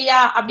இருக்கிற ஏரியா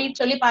அப்படின்னு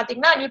சொல்லி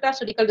பாத்தீங்கன்னா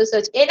நியூட்ராசூட்டிக்கல்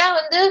ரிசர்ச். ஏன்னா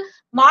வந்து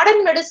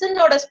மாடர்ன்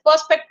மெடிசனோட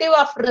பெர்ஸ்பெக்டிவ்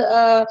ஆஃப்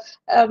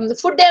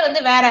ஃபுட்டே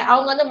வந்து வேற.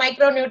 அவங்க வந்து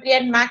மைக்ரோ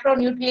நியூட்ரியன், மேக்ரோ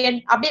நியூட்ரியன்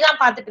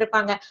அப்படிதான் பாத்துட்டு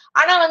இருப்பாங்க.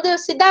 ஆனா வந்து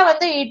சித்தா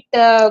வந்து it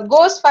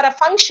goes for a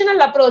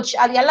functional approach.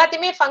 அது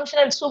எல்லாத்தையுமே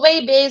ஃபங்க்ஷனல், சுவை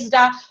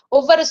பேஸ்டா,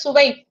 ஒவ்வொரு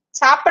சுவை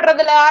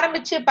சாப்பிடுறதுல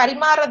ஆரம்பிச்சு,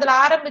 பரிமாறுறதுல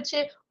ஆரம்பிச்சு,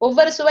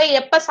 ஒவ்வொரு சுவை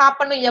எப்ப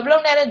சாப்பிடணும்,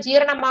 எவ்வளவு நேரம்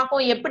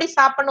ஜீரணமாகும், எப்படி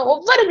சாப்பிடணும்,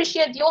 ஒவ்வொரு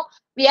விஷயத்தையும்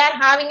we are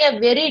having a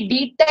very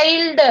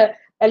detailed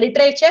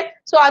literature.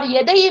 So அது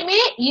எதையுமே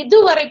இது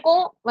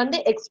வரைக்கும் வந்து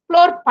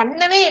எக்ஸ்ப்ளோர்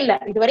பண்ணவே இல்லை.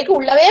 இது வரைக்கும்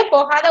உள்ளவே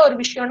போகாத ஒரு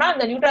விஷயம்னா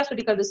அந்த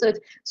nutraceutical research.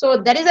 So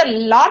there is a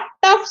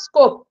lot of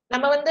scope.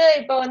 நம்ம வந்து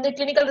இப்போ வந்து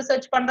clinical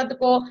research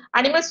பண்றதுக்கோ,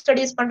 animal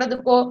studies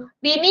பண்றதுக்கோ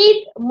we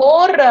need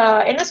more,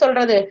 என்ன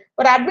சொல்றது,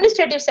 ஒரு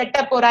அட்மினிஸ்ட்ரேட்டிவ்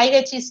செட்டப், ஒரு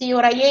IHEC,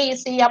 ஒரு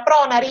IAEC,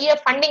 அப்புறம்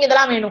நிறைய ஃபண்டிங்,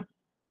 இதெல்லாம் வேணும்.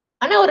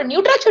 ஆனா ஒரு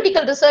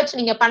நியூட்ராசூட்டிக்கல் ரிசர்ச்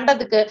நீங்க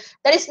பண்றதுக்கு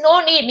there is no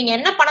need. நீங்க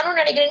என்ன பண்ணணும்னு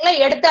நினைக்கிறீங்களோ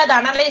எடுத்து அதை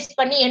அனலைஸ்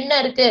பண்ணி என்ன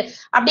இருக்கு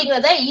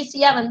அப்படிங்கறத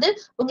ஈஸியா வந்து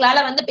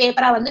உங்களால வந்து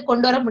பேப்பரா வந்து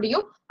கொண்டு வர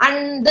முடியும்.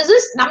 அண்ட் திஸ்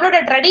இஸ்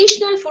நம்மளோட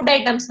ட்ரெடிஷ்னல் ஃபுட்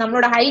ஐட்டம்ஸ்.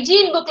 நம்மளோட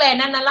ஹைஜீன் புக்ல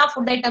என்னென்னலாம்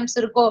ஃபுட் ஐட்டம்ஸ்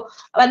இருக்கோ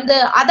வந்து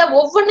அதை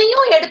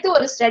ஒவ்வொன்னையும் எடுத்து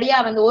ஒரு ஸ்டடியா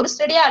வந்து, ஒரு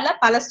ஸ்டடியா இல்ல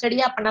பல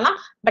ஸ்டடியா பண்ணலாம்.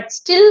 பட்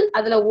ஸ்டில்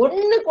அதுல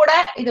ஒண்ணு கூட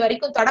இது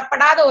வரைக்கும்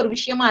தொடப்படாத ஒரு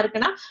விஷயமா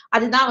இருக்குன்னா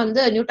அதுதான்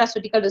வந்து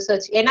நியூட்ராசூட்டிக்கல்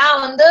ரிசர்ச். ஏன்னா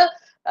வந்து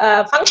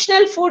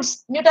ஃபங்க்ஷனல் ஃபுட்ஸ்,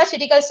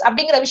 நியூட்ராசூட்டிகல்ஸ்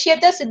அப்படிங்கிற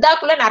விஷயத்த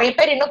சித்தாக்குள்ள நிறைய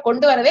பேர் இன்னும்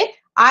கொண்டு வரவே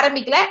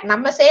ஆரம்பிக்கல.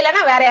 நம்ம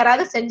செய்யலைன்னா வேற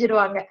யாராவது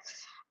செஞ்சிருவாங்க.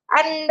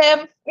 அண்ட்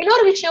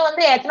இன்னொரு விஷயம்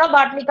வந்து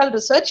எத்னோபாட்னிக்கல்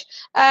ரிசர்ச்.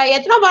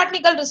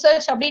 எத்னோபாட்னிக்கல்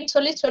ரிசர்ச் அப்படின்னு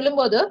சொல்லி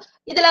சொல்லும்போது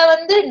இதுல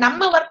வந்து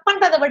நம்ம ஒர்க்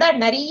பண்றதை விட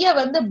நிறைய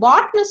வந்து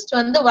பாட்னிஸ்ட்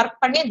வந்து ஒர்க்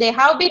பண்ணி they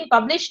have been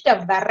published a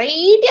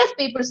variety of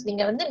peoples.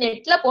 நீங்க வந்து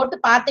நெட்ல போட்டு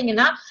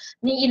பாத்தீங்கன்னா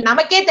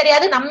நமக்கே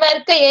தெரியாது நம்ம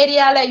இருக்க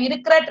ஏரியால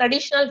இருக்கிற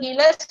traditional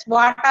healers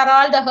what are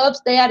all the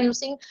herbs they are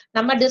using,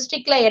 நம்ம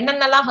டிஸ்ட்ரிக்ட்ல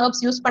என்னென்னலாம்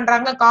ஹெர்ப்ஸ் யூஸ்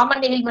பண்றாங்க,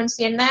 காமன் எலிமெண்ட்ஸ்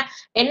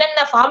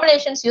என்னென்ன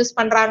ஃபார்முலேஷன்ஸ் யூஸ்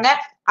பண்றாங்க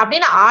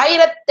அப்படின்னு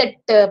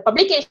 1008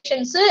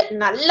 பப்ளிகேஷன்ஸ்,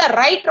 நல்ல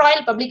right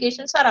Royal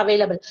publications are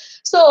available.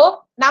 So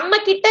நம்ம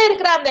கிட்ட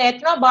இருக்கிற அந்த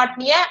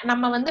எத்னோபாட்னிய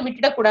நம்ம வந்து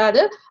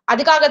விட்டுடக்கூடாது.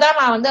 அதுக்காக தான்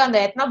நான் வந்து அந்த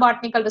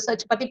எத்னோபாட்னிக்கல்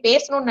ரிசர்ச் பத்தி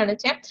பேசணும்னு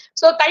நினைச்சேன்.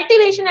 So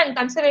cultivation and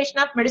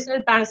conservation of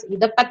medicinal plants,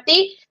 இதை பத்தி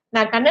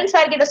நான் கண்ணன்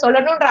சார் கிட்ட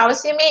சொல்லணும்ன்ற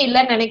அவசியமே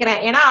இல்லைன்னு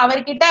நினைக்கிறேன். ஏன்னா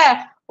அவர்கிட்ட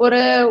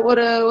ஒரு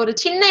ஒரு ஒரு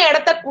சின்ன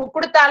இடத்த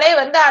கொடுத்தாலே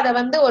வந்து அதை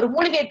வந்து ஒரு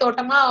மூலிகை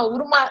தோட்டமா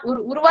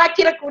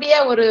உருவாக்கிடக்கூடிய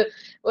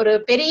ஒரு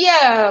பெரிய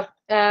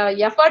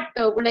எஃபர்ட்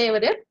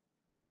உடையவர்.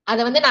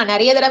 அதை வந்து நான்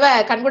நிறைய தடவை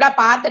கண்கூடா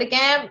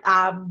பார்த்திருக்கேன்,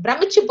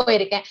 பிரமிச்சு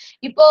போயிருக்கேன்.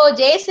 இப்போ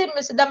JSA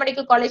சித்தா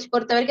மெடிக்கல் காலேஜ்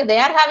பொறுத்த வரைக்கும் they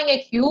are having a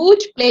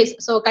huge place.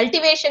 So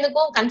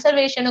கல்டிவேஷனுக்கும்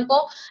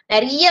கன்சர்வேஷனுக்கும்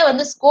நிறைய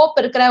வந்து ஸ்கோப்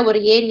இருக்கிற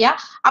ஒரு ஏரியா.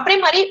 அப்படியே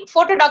மாதிரி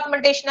photo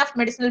documentation of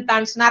medicinal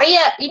plans நிறைய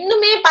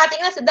இன்னுமே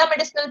பாத்தீங்கன்னா சித்தா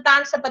மெடிசனல்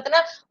பிளான்ஸ்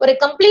பத்தின ஒரு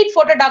complete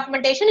photo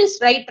documentation is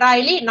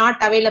rightly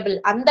not available.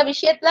 அந்த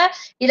விஷயத்துல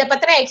இதை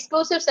பத்தின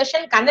எக்ஸ்க்ளூசிவ்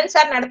செஷன் கண்ணன்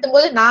சார் நடத்தும்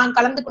போது நான்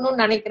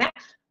கலந்துக்கணும்னு நினைக்கிறேன்.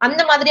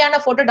 அந்த மாதிரியான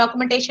photo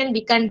documentation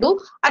we can do.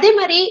 அதே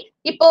மாதிரி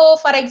இப்போ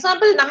ஃபார்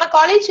எக்ஸாம்பிள் நம்ம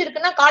காலேஜ்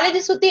இருக்குன்னா காலேஜ்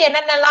சுத்தி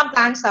என்னென்னலாம்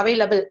plans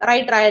available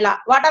right ராயலா,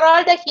 what are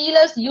all the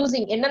healers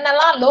using,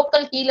 என்னென்னலாம்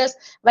லோக்கல் ஹீலர்ஸ்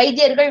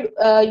வைத்தியர்கள்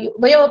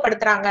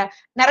உபயோகப்படுத்துறாங்க,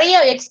 நிறைய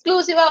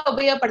எக்ஸ்க்ளூசிவா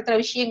உபயோகப்படுத்துற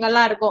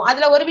விஷயங்கள்லாம் இருக்கும்.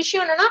 அதுல ஒரு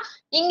விஷயம் என்னன்னா,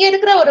 இங்க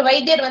இருக்கிற ஒரு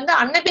வைத்தியர் வந்து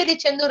அன்னபேதி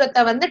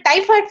செந்தூரத்தை வந்து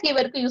டைபாய்டு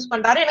ஃபீவருக்கு யூஸ்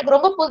பண்றாரு. எனக்கு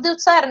ரொம்ப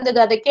புதுசா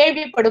இருந்தது அதை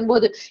கேள்விப்படும்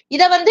போது.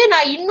 இதை வந்து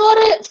நான்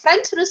இன்னொரு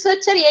பிரெஞ்சு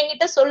ரிசர்ச்சர்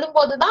என்கிட்ட சொல்லும்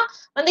போதுதான்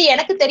வந்து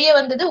எனக்கு தெரிய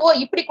வந்தது, ஓ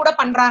இப்படி கூட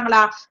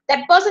பண்றாங்களா.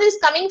 That person is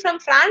coming from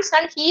France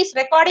and he is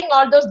recording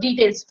all those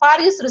details for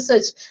his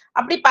research.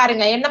 அப்படி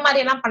பாருங்க என்ன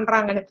மாதிரி எல்லாம்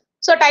பண்றாங்கன்னு.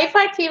 So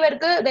typhoid fever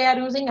க்கு they are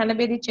using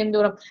அன்னபேதி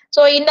Senthooram.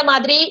 So இந்த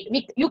மாதிரி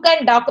you can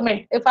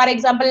document. For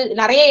example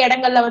நிறைய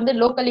இடங்கள்ல வந்து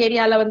லோக்கல்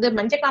ஏரியால வந்து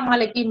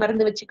மஞ்சக்காமாலைக்கு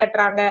மருந்து வச்சு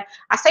கட்டுறாங்க,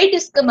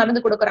 அசைட்டிஸ்க்கு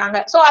மருந்து கொடுக்குறாங்க.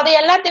 So அதை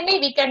எல்லாத்தையுமே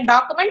we can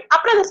document.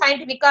 அப்புறம் அதை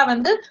சயின்டிபிக்கா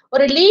வந்து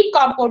ஒரு லீட்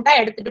காம்பவுண்டா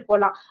எடுத்துட்டு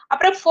போகலாம்.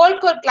 அப்புறம்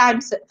ஃபோல்க்லோர்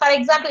கிளாம்ஸ் ஃபார்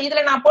எக்ஸாம்பிள்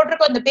இதுல நான்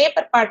போட்டிருக்க இந்த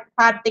பேப்பர்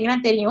பார்த்தீங்கன்னா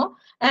தெரியும்.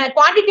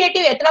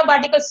 Quantitative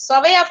ethnobotanical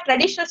survey of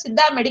traditional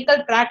Siddha medical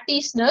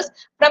practitioners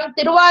from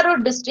Tiruvallur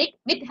district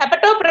with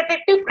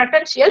hepatoprotective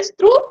potentials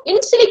through in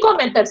silico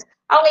methods.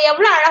 அவங்க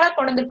எவ்வளவு அழகா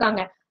கொண்டு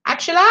வந்திருக்காங்க.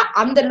 ஆக்சுவலா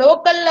அந்த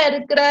லோக்கல்ல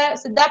இருக்கிற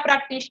சித்தா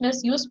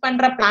பிராக்டிஷனர்ஸ் யூஸ்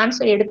பண்ற பிளான்ஸ்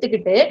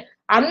எடுத்துக்கிட்டு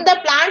அந்த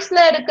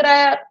பிளான்ஸ்ல இருக்கிற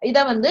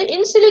இதை வந்து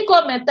இன்சிலிகோ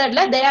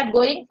மெத்தட்ல they are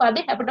going for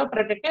the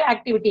ஹெபடோப்ரொடெக்டிவ்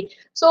activity.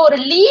 So ஒரு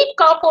லீட்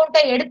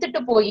காம்பவுண்டை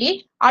எடுத்துட்டு போய்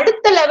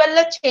அடுத்த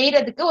லெவல்ல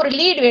செய்யறதுக்கு ஒரு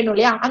லீட் வேணும்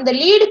இல்லையா, அந்த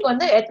லீடுக்கு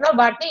வந்து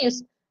ethnobotany is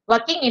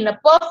working in a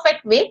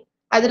perfect வே.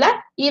 அதுல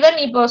ஈவன்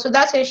இப்போ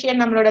சுதா சேஷியன்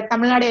நம்மளோட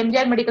Tamil Nadu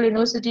MGR medical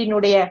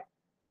யூனிவர்சிட்டியினுடைய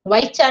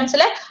vice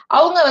chancellor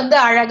அவங்க வந்து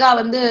அழகா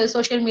வந்து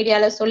சோசியல்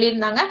மீடியால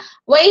சொல்லியிருந்தாங்க,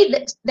 why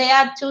they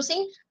are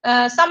choosing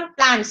some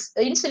plants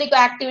in silico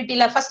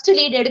ஆக்டிவிட்டில first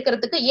lead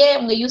எடுக்கிறதுக்கு ஏன்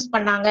அவங்க யூஸ்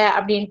பண்ணாங்க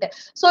அப்படின்ட்டு.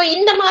 சோ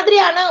இந்த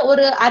மாதிரியான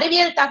ஒரு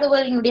அறிவியல்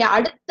தகவலினுடைய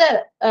அடுத்த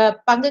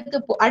பங்குக்கு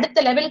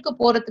அடுத்த லெவலுக்கு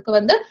போறதுக்கு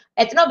வந்து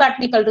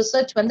எத்னோபாட்னிக்கல்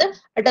ரிசர்ச் வந்து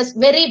it is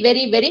very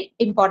very very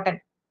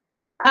important.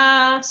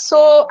 So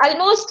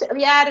almost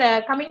we are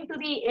coming to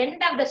the end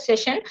of the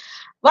session.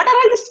 What are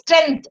all the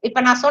strength?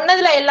 இப்ப நான்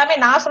சொன்னதுல எல்லாமே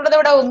நான் சொல்றதை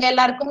விட உங்க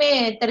எல்லாருக்குமே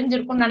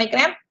தெரிஞ்சிருக்கும்னு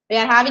நினைக்கிறேன். We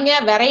are having a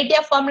variety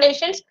of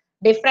formulations,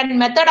 different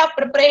method of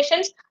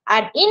preparations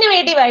and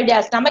innovative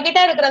ideas. நம்ம கிட்ட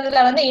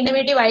இருக்கிறதுல வந்து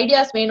innovative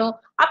ideas வேணும்.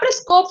 அப்புறம்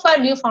scope for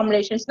new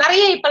formulations.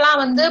 நிறைய இப்பெல்லாம்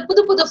வந்து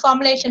புது புது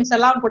formulations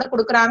எல்லாம் கூட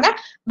கொடுக்குறாங்க.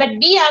 But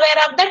be aware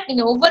of that.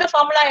 நீங்க ஒவ்வொரு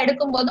ஃபார்முலா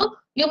எடுக்கும் போதும்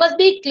you must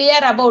be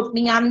clear about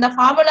நீங்க அந்த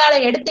ஃபார்முலால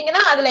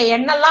எடுத்தீங்கன்னா அதுல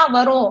என்னெல்லாம்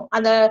வரும்,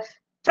 அந்த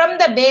from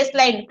the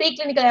baseline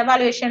preclinical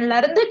evaluationல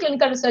இருந்து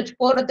கிளினிக்கல் ரிசர்ச்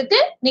போறதுக்கு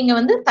நீங்க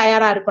வந்து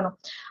தயாரா இருக்கணும்.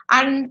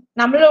 அண்ட்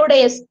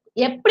நம்மளுடைய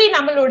எப்படி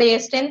நம்மளுடைய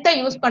ஸ்ட்ரென்த்தை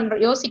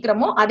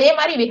யோசிக்கிறோமோ அதே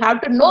மாதிரி we have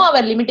to know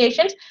our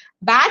limitations.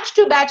 Batch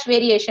to batch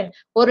variation.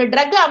 ஒரு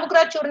ட்ரக்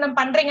அமுக்ரா சூர்ணம்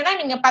பண்றீங்கன்னா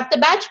நீங்க 10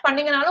 batch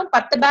பண்ணீங்கனாலும்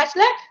 10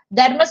 பேட்ச்ல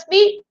there must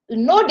be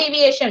no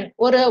deviation.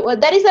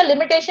 there is a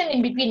limitation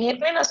in between.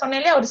 ஏற்கனவே நான்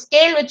சொன்னேன் ஒரு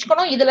ஸ்கேல்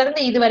வச்சுக்கணும், இதுல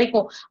இருந்து இது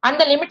வரைக்கும்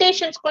அந்த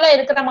லிமிடேஷன்ஸ்குள்ள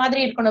இருக்கிற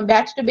மாதிரி இருக்கணும்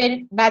பேட்ச் டு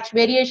பேட்ச்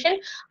வேரியேஷன்.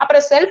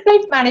 அப்புறம் செல்ஃப்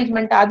லைஃப்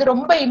மேனேஜ்மெண்ட் அது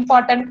ரொம்ப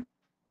இம்பார்ட்டன்ட்.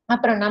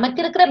 அப்புறம் நமக்கு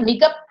இருக்கிற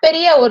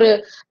மிகப்பெரிய ஒரு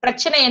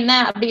பிரச்சனை என்ன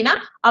அப்படின்னா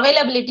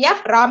availability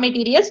of raw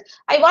materials.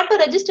 I want to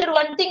register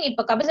one thing.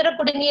 இப்ப கபிசர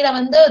குடிநீரை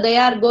வந்து they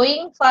are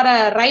going for a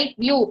right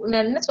view,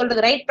 என்ன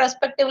சொல்றது, ரைட்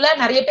பெர்ஸ்பெக்டிவ்ல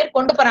நிறைய பேர்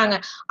கொண்டு போறாங்க.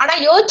 ஆனா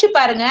யோசிச்சு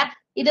பாருங்க,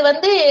 இது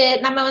வந்து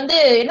நம்ம வந்து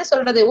என்ன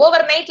சொல்றது,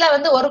 ஓவர் நைட்ல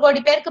வந்து 1 கோடி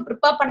பேருக்கு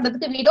ப்ரிப்பேர்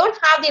பண்றதுக்கு we don't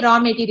have the raw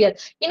material.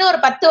 இன்னும் ஒரு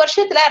 10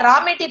 வருஷத்துல ரா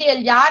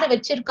மெட்டீரியல் யாரு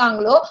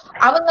வச்சிருக்காங்களோ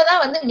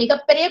அவங்கதான் வந்து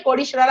மிகப்பெரிய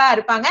கோடீஸ்வரரா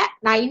இருப்பாங்க.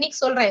 நான் இன்னைக்கு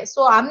சொல்றேன்.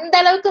 சோ அந்த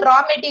அளவுக்கு ரா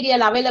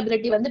மெட்டீரியல்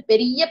அவைலபிலிட்டி வந்து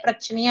பெரிய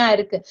பிரச்சனையா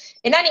இருக்கு.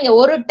 ஏன்னா நீங்க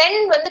ஒரு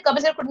 10 வந்து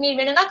கபிசர குடிநீர்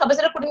வேணும்னா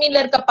கபிசர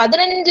குடிநீர்ல இருக்க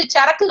 15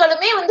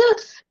 சரக்குகளுமே வந்து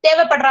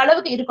தேவைப்படுற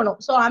அளவுக்கு இருக்கணும்.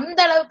 சோ அந்த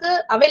அளவுக்கு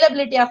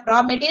availability of raw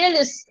material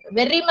is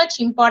very much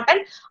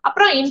important.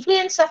 அப்புறம்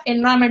influence of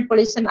environment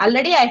pollution already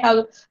I have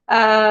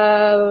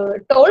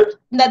told.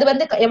 அது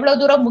வந்து எவ்வளவு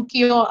தூரம்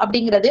முக்கியம்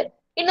அப்படிங்கிறது.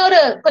 இன்னொரு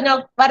கொஞ்சம்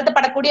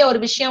வருத்தப்படக்கூடிய ஒரு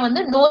விஷயம்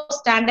வந்து நோ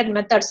ஸ்டாண்டர்ட்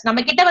மெத்தட்ஸ்.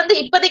 நம்ம கிட்ட வந்து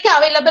இப்போதைக்கு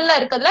அவைலபிளா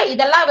இருக்கிறதுல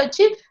இதெல்லாம்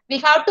வச்சு we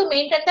have to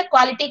maintain the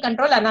quality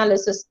control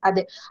analysis.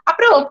 அது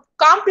அப்புறம்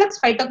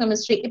காம்ப்ளெக்ஸ்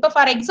பைட்டோகெமிஸ்ட்ரி. இப்ப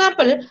ஃபார்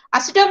எக்ஸாம்பிள்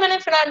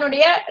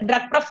அசிட்டோமினோபெனானுடைய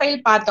ட்ரக் ப்ரொஃபைல்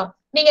பார்த்தோம்.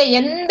 நீங்க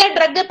எந்த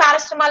ட்ரக்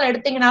பாராசிட்டமால்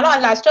எடுத்தீங்கனாலும்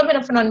அதுல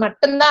அசிட்டோமினோபெனான்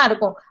மட்டும்தான்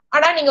இருக்கும்.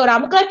 ஆனா நீங்க ஒரு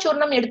அமுக்ரா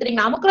சூர்ணம்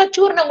எடுத்துட்டீங்கன்னா, அமுக்ரா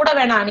சூர்ணம் கூட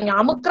வேணாம், நீங்க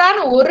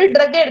அமுக்ரான்னு ஒரு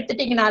ட்ரக்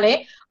எடுத்துட்டீங்கனாலே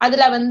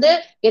அதுல வந்து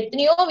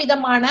எத்தனையோ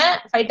விதமான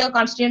பைட்டோ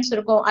கான்ஸ்டிடியூன்ஸ்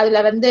இருக்கும்.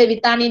 அதுல வந்து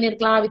வித்தானின்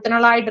இருக்கலாம்,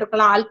 வித்தனலாய்டு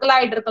இருக்கலாம்,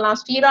 அல்கலாய்டு இருக்கலாம்,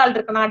 ஸ்டீரால்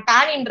இருக்கலாம்,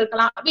 டானின்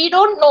இருக்கலாம். we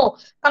don't know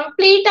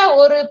கம்ப்ளீட்டா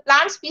ஒரு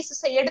பிளான்ட்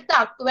ஸ்பீசிஸ் எடுத்து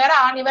அக்கு வேற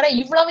ஆணி வேற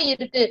இவ்வளவு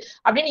இருக்கு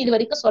அப்படின்னு இது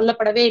வரைக்கும்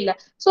சொல்லப்படவே இல்லை.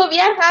 So we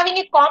are having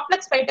a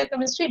complex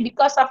phytochemistry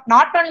because of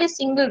not only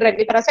single drug.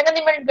 இப்ப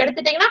ரசகந்தி மண்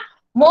எடுத்துட்டீங்கன்னா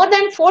more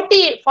than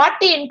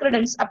 40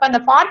 ingredients. அப்ப அந்த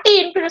 40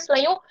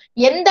 ingredientsலயும்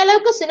எந்த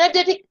அளவுக்கு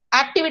சினர்ஜெட்டிக்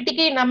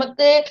ஆக்டிவிட்டிக்கு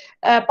நமக்கு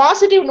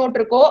பாசிட்டிவ் நோட்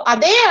இருக்கோ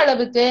அதே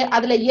அளவுக்கு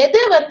அதுல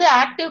எது வந்து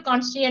ஆக்டிவ்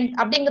கான்ஸ்டிடியூயன்ட்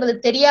அப்படிங்கிறது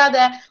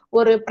தெரியாத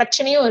ஒரு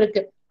பிரச்சனையும்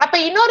இருக்கு. அப்ப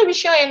இன்னொரு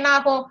விஷயம் என்ன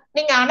ஆகும்,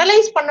 நீங்க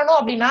அனலைஸ் பண்ணணும்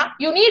அப்படின்னா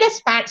யூ நீட் அ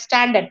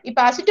ஸ்டாண்டர்ட். இப்ப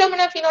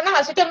அசிட்டோமினோபினோனா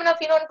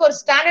அசிட்டோமினோபினோனுக்கு ஒரு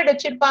ஸ்டாண்டர்ட்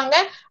வச்சிருப்பாங்க.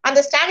 அந்த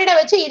ஸ்டாண்டர்டை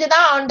வச்சு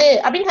இதுதான் ஆண்டு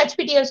அப்படின்னு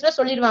ஹெச்பிடிஎல்ஸ்ல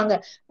சொல்லிடுவாங்க.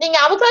 நீங்க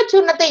அமுக்ரா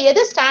சூர்ணத்தை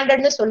எது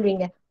ஸ்டாண்டர்ட்னு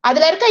சொல்வீங்க?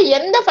 அதுல இருக்க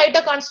எந்த பைட்டோ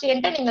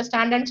கான்ஸ்டிடியூயன்ட்டை நீங்க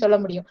ஸ்டாண்டர்ட்னு சொல்ல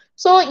முடியும்?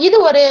 சோ இது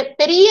ஒரு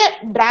பெரிய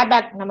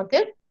டிராபேக் நமக்கு.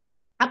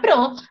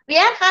 அப்புறம் we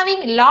are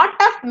having lot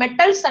of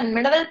metals and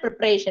mineral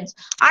preparations.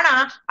 ஆனா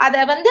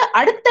அத வந்து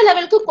அடுத்த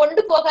லெவலுக்கு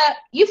கொண்டு போக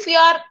if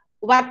you are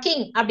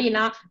ஒர்க்கிங்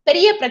அப்படின்னா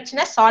பெரிய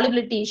பிரச்சனை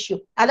சாலிபிலிட்டி இஷ்யூ.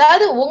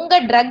 அதாவது உங்க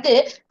ட்ரக்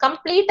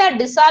கம்ப்ளீட்டா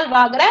டிசால்வ்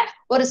ஆகுற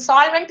ஒரு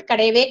சால்வெண்ட்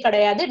கிடையவே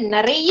கிடையாது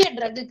நிறைய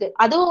ட்ரக்குக்கு.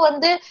 அதுவும்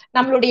வந்து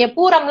நம்மளுடைய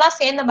பூரம்லாம்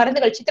சேர்ந்த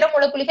மருந்துகள்,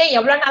 சித்திரமூல குளிகை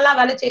எவ்வளவு நல்லா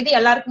வேலை செய்யுது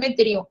எல்லாருக்குமே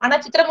தெரியும். ஆனா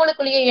சித்திரமூல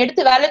குளிகை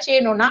எடுத்து வேலை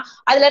செய்யணும்னா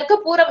அதுல இருக்க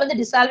பூரம் வந்து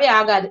டிசால்வே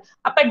ஆகாது.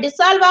 அப்ப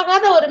டிசால்வ்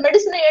ஆகாத ஒரு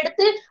மெடிசனை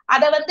எடுத்து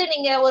அதை வந்து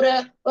நீங்க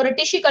ஒரு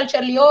டிஷ்யூ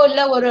கல்ச்சர்லயோ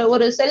இல்ல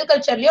ஒரு செல்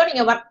கல்ச்சர்லயோ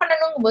நீங்க ஒர்க்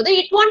பண்ணணும் போது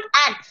இட் வாண்ட்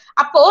ஆக்ட்.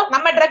 அப்போ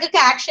நம்ம ட்ரக்குக்கு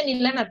ஆக்ஷன்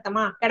இல்லைன்னு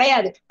அர்த்தமா?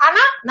 கிடையாது.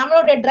 ஆனா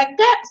நம்மளோட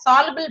ட்ரக்கை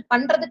சால்பிள்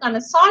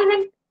பண்றதுக்கான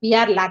solvent we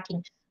are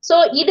lacking. So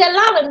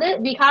இதெல்லாம் வந்து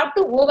we have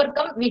to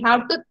overcome, we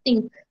have to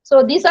think. So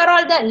these are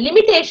all the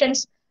limitations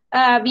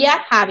we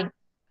are having.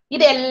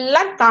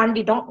 இதெல்லாம்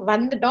தாண்டிட்டோம்,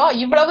 வந்துட்டோம்,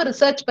 இவ்வளவு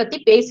ரிசர்ச் பத்தி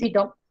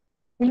பேசிட்டோம்.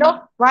 You know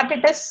what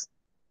it is?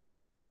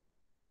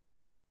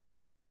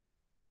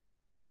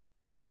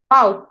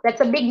 Wow,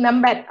 that's a big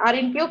number.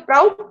 Aren't you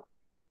proud?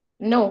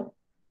 No.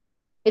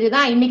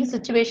 இதுதான் இன்னைக்கு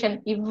situation.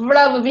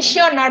 இவ்வளவு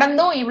விஷயம்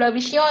நடந்தும் இவ்வளவு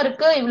விஷயம்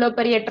இருக்கு, இவ்வளவு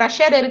பெரிய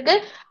ட்ரெஷர் இருக்கு.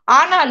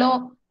 ஆனாலும்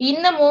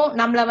இன்னமும்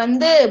நம்மள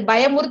வந்து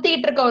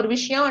பயமுறுத்திட்டு இருக்க ஒரு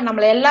விஷயம்,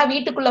 நம்மள எல்லாம்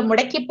வீட்டுக்குள்ள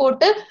முடக்கி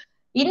போட்டு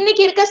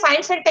இன்னைக்கு இருக்க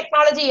சயின்ஸ் அண்ட்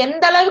டெக்னாலஜி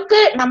எந்த அளவுக்கு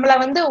நம்மள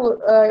வந்து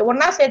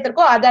ஒன்னா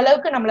சேர்த்திருக்கோ அது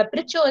அளவுக்கு நம்மள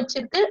பிரிச்சும்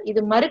வச்சிருக்கு.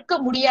 இது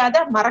மறுக்க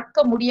முடியாத,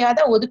 மறக்க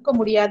முடியாத, ஒதுக்க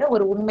முடியாத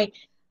ஒரு உண்மை.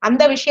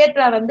 அந்த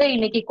விஷயத்துல வந்து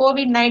இன்னைக்கு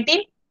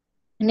COVID-19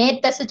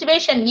 நேத்த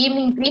சிச்சுவேஷன்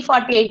ஈவினிங்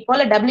 3:48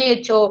 போல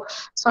WHO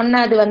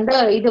சொன்னது வந்து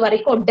இது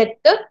வரைக்கும்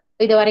டெத்து,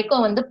 இது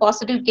வரைக்கும் வந்து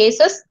positive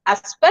cases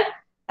as per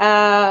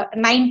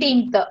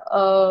 19th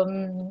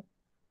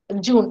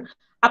June.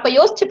 அப்ப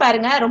யோசிச்சு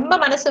பாருங்க, ரொம்ப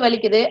மனசு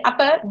வலிக்குது.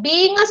 அப்ப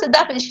being a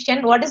Siddha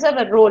physician what is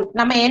our role?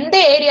 நம்ம எந்த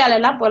ஏரியால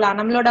எல்லாம் போலாம்?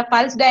 நம்மளோட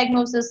பல்ஸ்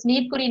டயக்னோசிஸ்,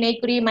 நீர்க்குறி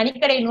நெய்க்குறி,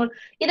 மணிக்கடை நூல்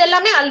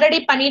இதெல்லாமே ஆல்ரெடி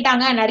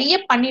பண்ணிட்டாங்க, நிறைய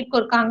பண்ணிட்டு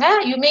இருக்காங்க.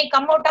 You may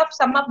come out of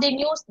some of the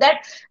news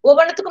that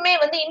ஒவ்வொன்றுத்துக்குமே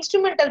வந்து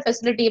இன்ஸ்ட்ருமெண்டல்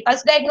ஃபெசிலிட்டி.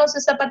 பல்ஸ்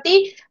டயக்னோசிஸ பத்தி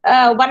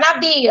ஒன்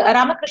ஆஃப் தி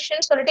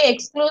ராமகிருஷ்ணன் சொல்லிட்டு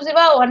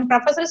எக்ஸ்க்ளூசிவா one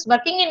professor is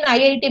working in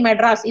IIT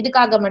Madras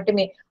இதுக்காக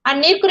மட்டுமே. And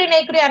நீர்க்குறி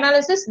நெய்க்குறி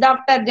analysis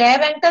doctor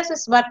ஜெயவெங்கடஸ்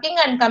is working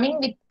and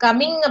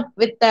coming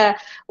with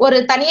ஒரு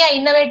தனியா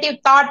இன்னோவேட்டிவ்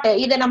தாட்.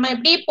 இதை நம்ம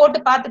எப்படி போட்டு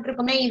பார்த்துட்டு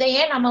இருக்கோமே, இதை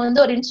ஏன் நம்ம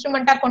வந்து ஒரு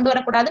இன்ஸ்ட்ருமெண்டா கொண்டு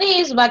வரக்கூடாதுன்னு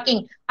இஸ்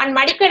ஒர்க்கிங். அண்ட்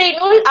மடிக்கடை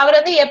நூல் அவர்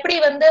வந்து எப்படி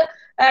வந்து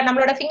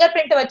நம்மளோட ஃபிங்கர்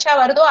பிரிண்ட் வச்சா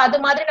வருதோ அது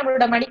மாதிரி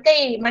நம்மளோட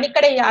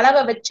மணிக்கடை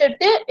அளவை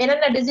வச்சுட்டு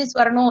என்னென்ன டிசீஸ்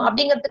வரணும்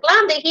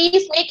அப்படிங்கிறதுக்குலாம் அந்த he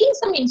is making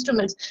some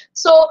instruments.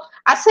 So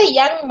as a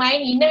young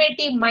mind,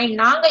 innovative mind,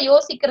 நாங்க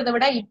யோசிக்கிறத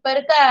விட இப்ப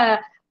இருக்க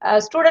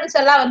ஸ்டூடெண்ட்ஸ்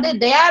எல்லாம் வந்து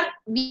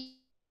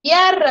they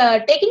are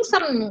taking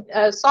some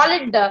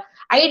solid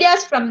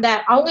ideas from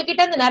தேர். அவங்க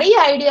கிட்ட இருந்து நிறைய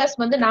ஐடியாஸ்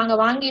வந்து நாங்க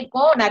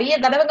வாங்கியிருக்கோம். நிறைய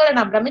தடவைகளை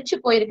நான் பிரமிச்சு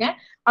போயிருக்கேன்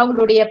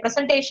அவங்களுடைய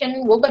பிரசன்டேஷன்,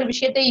 ஒவ்வொரு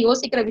விஷயத்தையும்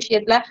யோசிக்கிற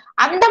விஷயத்துல.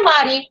 அந்த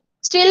மாதிரி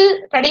still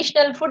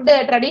traditional food,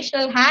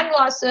 traditional hand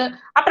wash,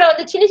 அப்புறம்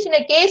வந்து சின்ன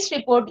சின்ன கேஸ்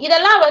ரிப்போர்ட்,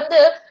 இதெல்லாம் வந்து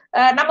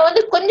நம்ம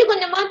வந்து கொஞ்சம்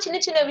கொஞ்சமா சின்ன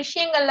சின்ன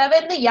விஷயங்கள்ல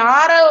வந்து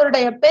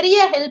யாரோடைய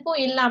பெரிய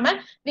ஹெல்ப்பும் இல்லாம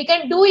we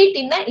can do it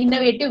in a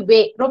innovative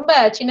way. ரொம்ப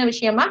சின்ன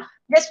விஷயமா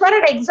just for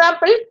an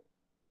example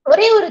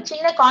ஒரே ஒரு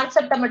சின்ன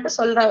கான்செப்டை மட்டும்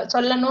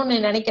சொல்லணும்னு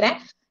நினைக்கிறேன்.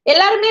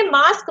 எல்லாருமே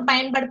மாஸ்க்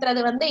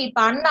பயன்படுத்துறது வந்து இப்ப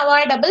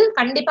அன்அவாய்டபிள்,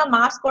 கண்டிப்பா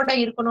மாஸ்கோட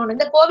இருக்கணும்னு.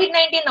 இந்த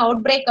COVID-19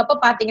 அவுட் பிரேக் அப்ப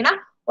பாத்தீங்கன்னா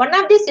one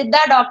of the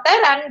Siddha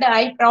doctor and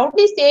I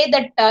proudly say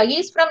that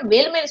is from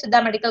வேலுமேல் Siddha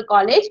medical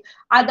college.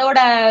 அதோட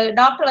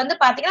டாக்டர் வந்து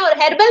பாத்தீங்கன்னா ஒரு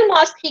herbal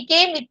mask, he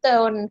came with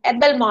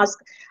herbal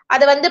mask.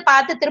 அதை வந்து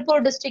பார்த்து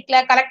திருப்பூர்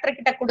டிஸ்ட்ரிக்ட்ல கலெக்டர்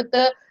கிட்ட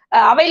கொடுத்து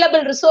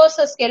அவைலபிள்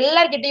ரிசோர்சஸ்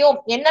எல்லார்கிட்டையும்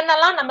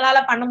என்னென்னலாம்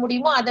நம்மளால பண்ண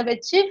முடியுமோ அதை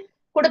வச்சு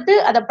கொடுத்து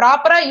அதை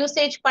ப்ராப்பரா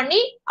யூசேஜ் பண்ணி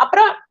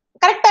அப்புறம்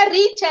கரெக்டா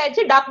ரீச்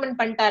ஆயிடுச்சு, டாக்குமெண்ட்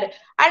பண்ணிட்டாரு.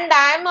 And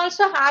I am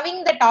also having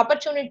that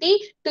opportunity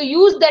to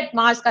use that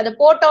mask. அதை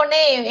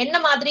போட்டோடனே என்ன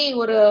மாதிரி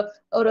ஒரு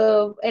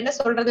என்ன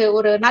சொல்றது,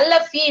 ஒரு நல்ல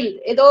ஃபீல்,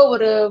 ஏதோ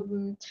ஒரு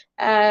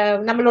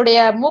நம்மளுடைய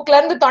மூக்குல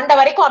இருந்து தொண்டை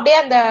வரைக்கும் அப்படியே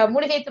அந்த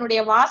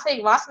மூலிகைத்தினுடைய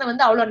வாசனை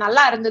வந்து அவ்வளவு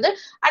நல்லா இருந்தது.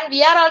 And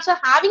we are also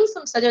having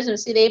some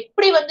suggestions, இதை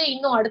எப்படி வந்து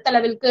இன்னும் அடுத்த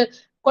லெவலுக்கு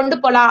கொண்டு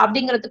போலாம்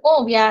அப்படிங்கிறதுக்கும்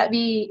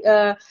we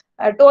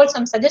told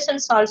some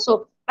suggestions also.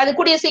 அது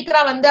கூடிய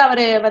சீக்கிரம் வந்து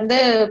அவரு வந்து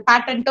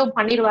பேட்டன்ட்டும்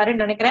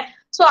பண்ணிடுவாருன்னு நினைக்கிறேன்.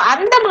 சோ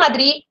அந்த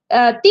மாதிரி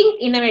திங்க்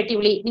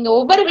இன்னோவேட்டிவ்லி. நீங்க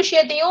ஒவ்வொரு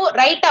விஷயத்தையும்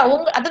ரைட்டா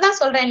அதுதான்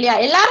சொல்றேன் இல்லையா,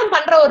 எல்லாரும்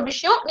பண்ற ஒரு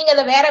விஷயம் நீங்க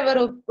அதை வேற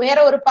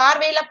ஒரு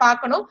பார்வையில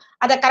பார்க்கணும்.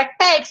 அதை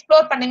கரெக்டா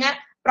எக்ஸ்ப்ளோர் பண்ணுங்க,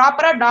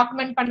 ப்ராப்பரா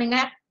டாக்குமெண்ட் பண்ணுங்க,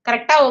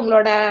 கரெக்டா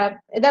உங்களோட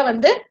இதை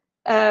வந்து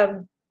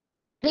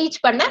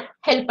ரீச் பண்ண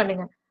ஹெல்ப்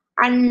பண்ணுங்க.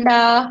 And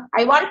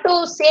I want to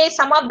say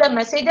some of the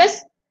messages.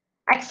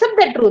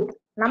 Accept the truth.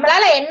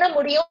 நம்மளால என்ன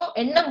முடியும்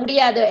என்ன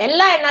முடியாது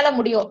எல்லாம் என்னால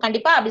முடியும்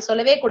கண்டிப்பா அப்படி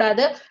சொல்லவே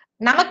கூடாது.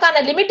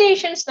 நமக்கான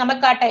லிமிடேஷன்ஸ்,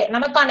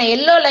 நமக்கான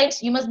yellow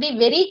lines you must be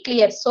very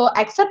clear. So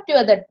accept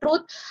your the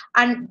truth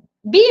and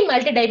B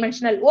multi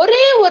dimensional.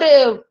 ஒரே ஒரு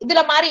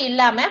இதுல மாதிரி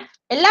இல்லாம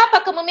எல்லா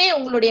பக்கமுமே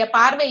உங்களுடைய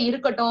பார்வை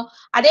இருக்கட்டும்.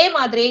 அதே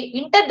மாதிரி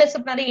இன்டர்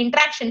டிசிப்ளினரி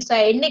இன்டராக்ஷன்ஸை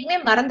என்னைக்குமே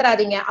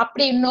மறந்துடாதீங்க.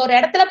 அப்படி இன்னொரு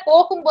இடத்துல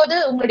போகும்போது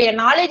உங்களுடைய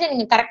நாலேஜை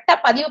நீங்க கரெக்டா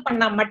பதிவு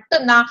பண்ணா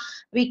மட்டும்தான்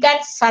we can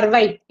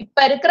survive.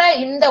 இப்ப இருக்கிற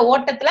இந்த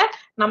ஓட்டத்துல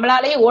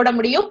நம்மளாலே ஓட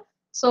முடியும்.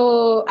 So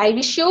I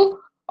wish you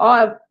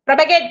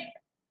propagate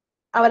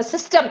our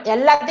system.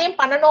 எல்லாத்தையும்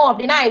பண்ணணும்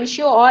அப்படின்னா I wish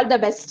you all the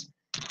best.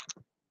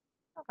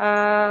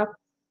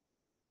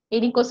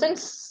 Any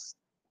questions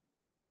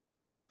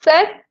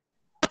sir?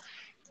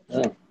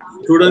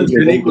 Students,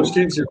 any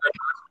questions?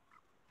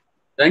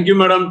 Thank you,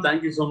 madam.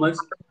 Thank you so much.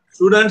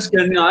 Students,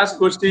 can you ask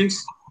questions?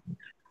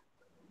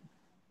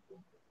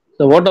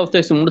 The vote of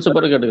thanks முடிச்ச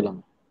பிறகு கேட்டுக்கலாம்.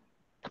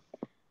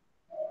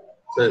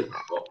 Sir,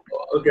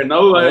 okay.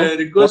 Now I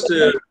request.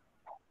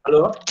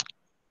 Hello.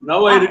 Now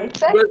I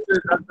request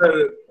Dr.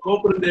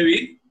 Koprandevi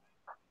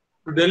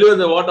to deliver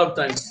the vote of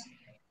thanks.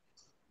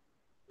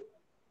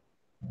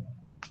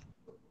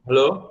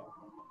 Hello.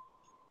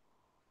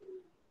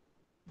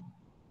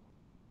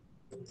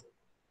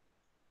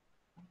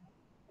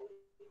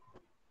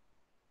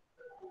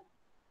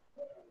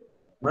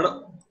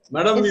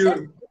 Madam, yes, you. sir.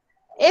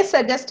 Yes, sir.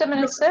 Just a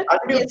minute, sir.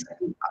 Yes.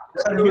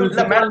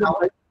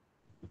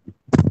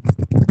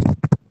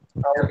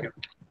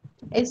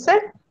 Yes, sir.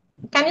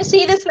 Can you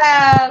see this?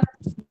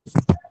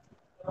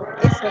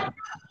 Yes, sir.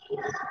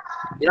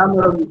 Yeah,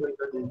 madam.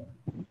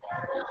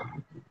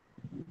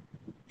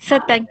 Sir,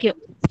 thank you.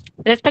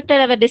 Respected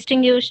our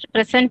distinguished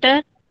presenter,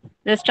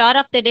 the star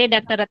of the day,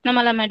 Dr.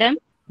 Rathinamala madam,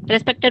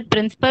 respected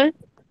principal,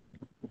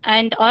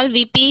 and all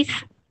VPs,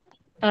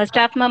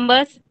 staff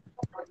members,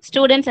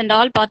 students, and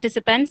all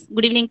participants,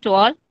 good evening to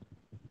all.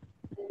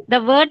 The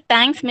word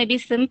thanks may be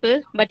simple,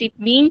 but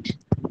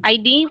I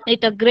deem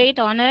it a great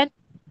honor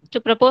to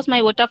propose my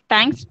vote of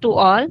thanks to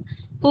all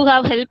who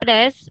have helped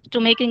us to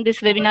making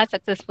this webinar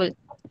successful.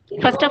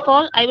 First of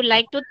all, I would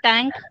like to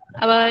thank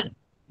our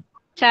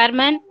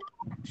chairman,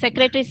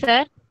 secretary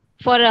sir,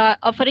 for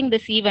offering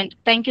this event.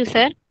 Thank you,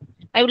 sir.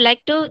 I would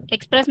like to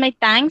express my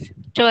thanks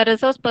to our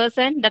resource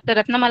person, Dr.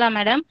 Rathinamala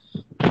madam,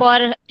 for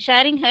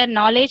sharing her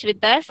knowledge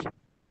with us.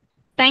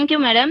 Thank you,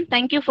 madam.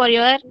 Thank you for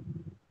your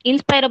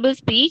inspirable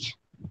speech.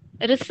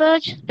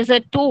 Research is a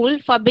tool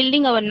for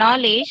building our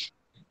knowledge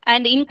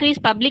and increase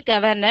public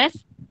awareness.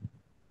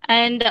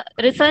 And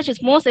research is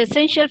most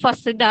essential for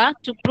Siddha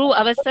to prove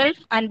ourselves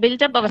and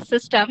build up our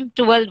system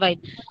to worldwide.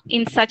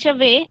 In such a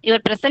way, your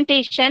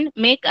presentation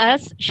make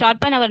us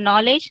sharpen our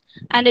knowledge,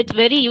 and it's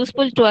very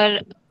useful to our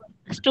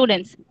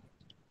students.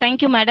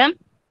 Thank you, madam.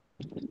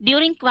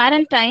 During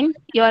quarantine,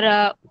 your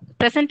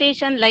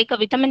presentation like a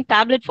vitamin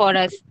tablet for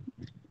us.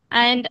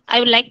 And I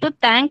would like to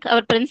thank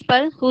our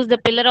principal, who's the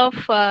pillar of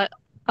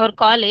our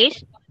college,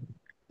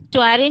 to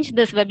arrange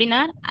this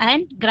webinar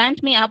and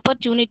grant me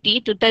opportunity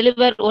to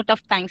deliver vote of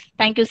thanks.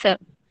 Thank you, sir.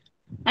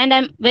 And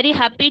I'm very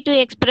happy to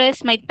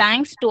express my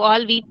thanks to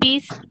all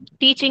VPs,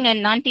 teaching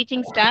and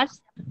non-teaching staffs,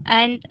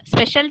 and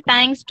special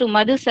thanks to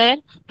Madhu sir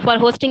for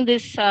hosting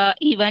this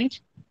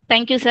event.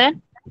 Thank you, sir.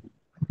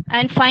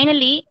 And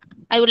finally,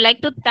 I would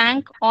like to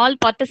thank all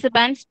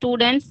participants,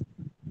 students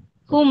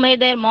who made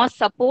their most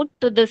support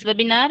to this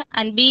webinar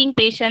and being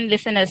patient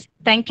listeners.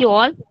 Thank you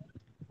all.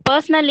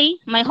 Personally,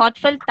 my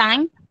heartfelt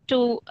thanks to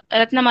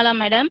Rathinamala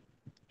madam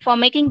for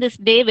making this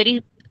day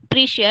very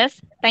precious.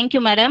 Thank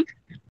you, madam.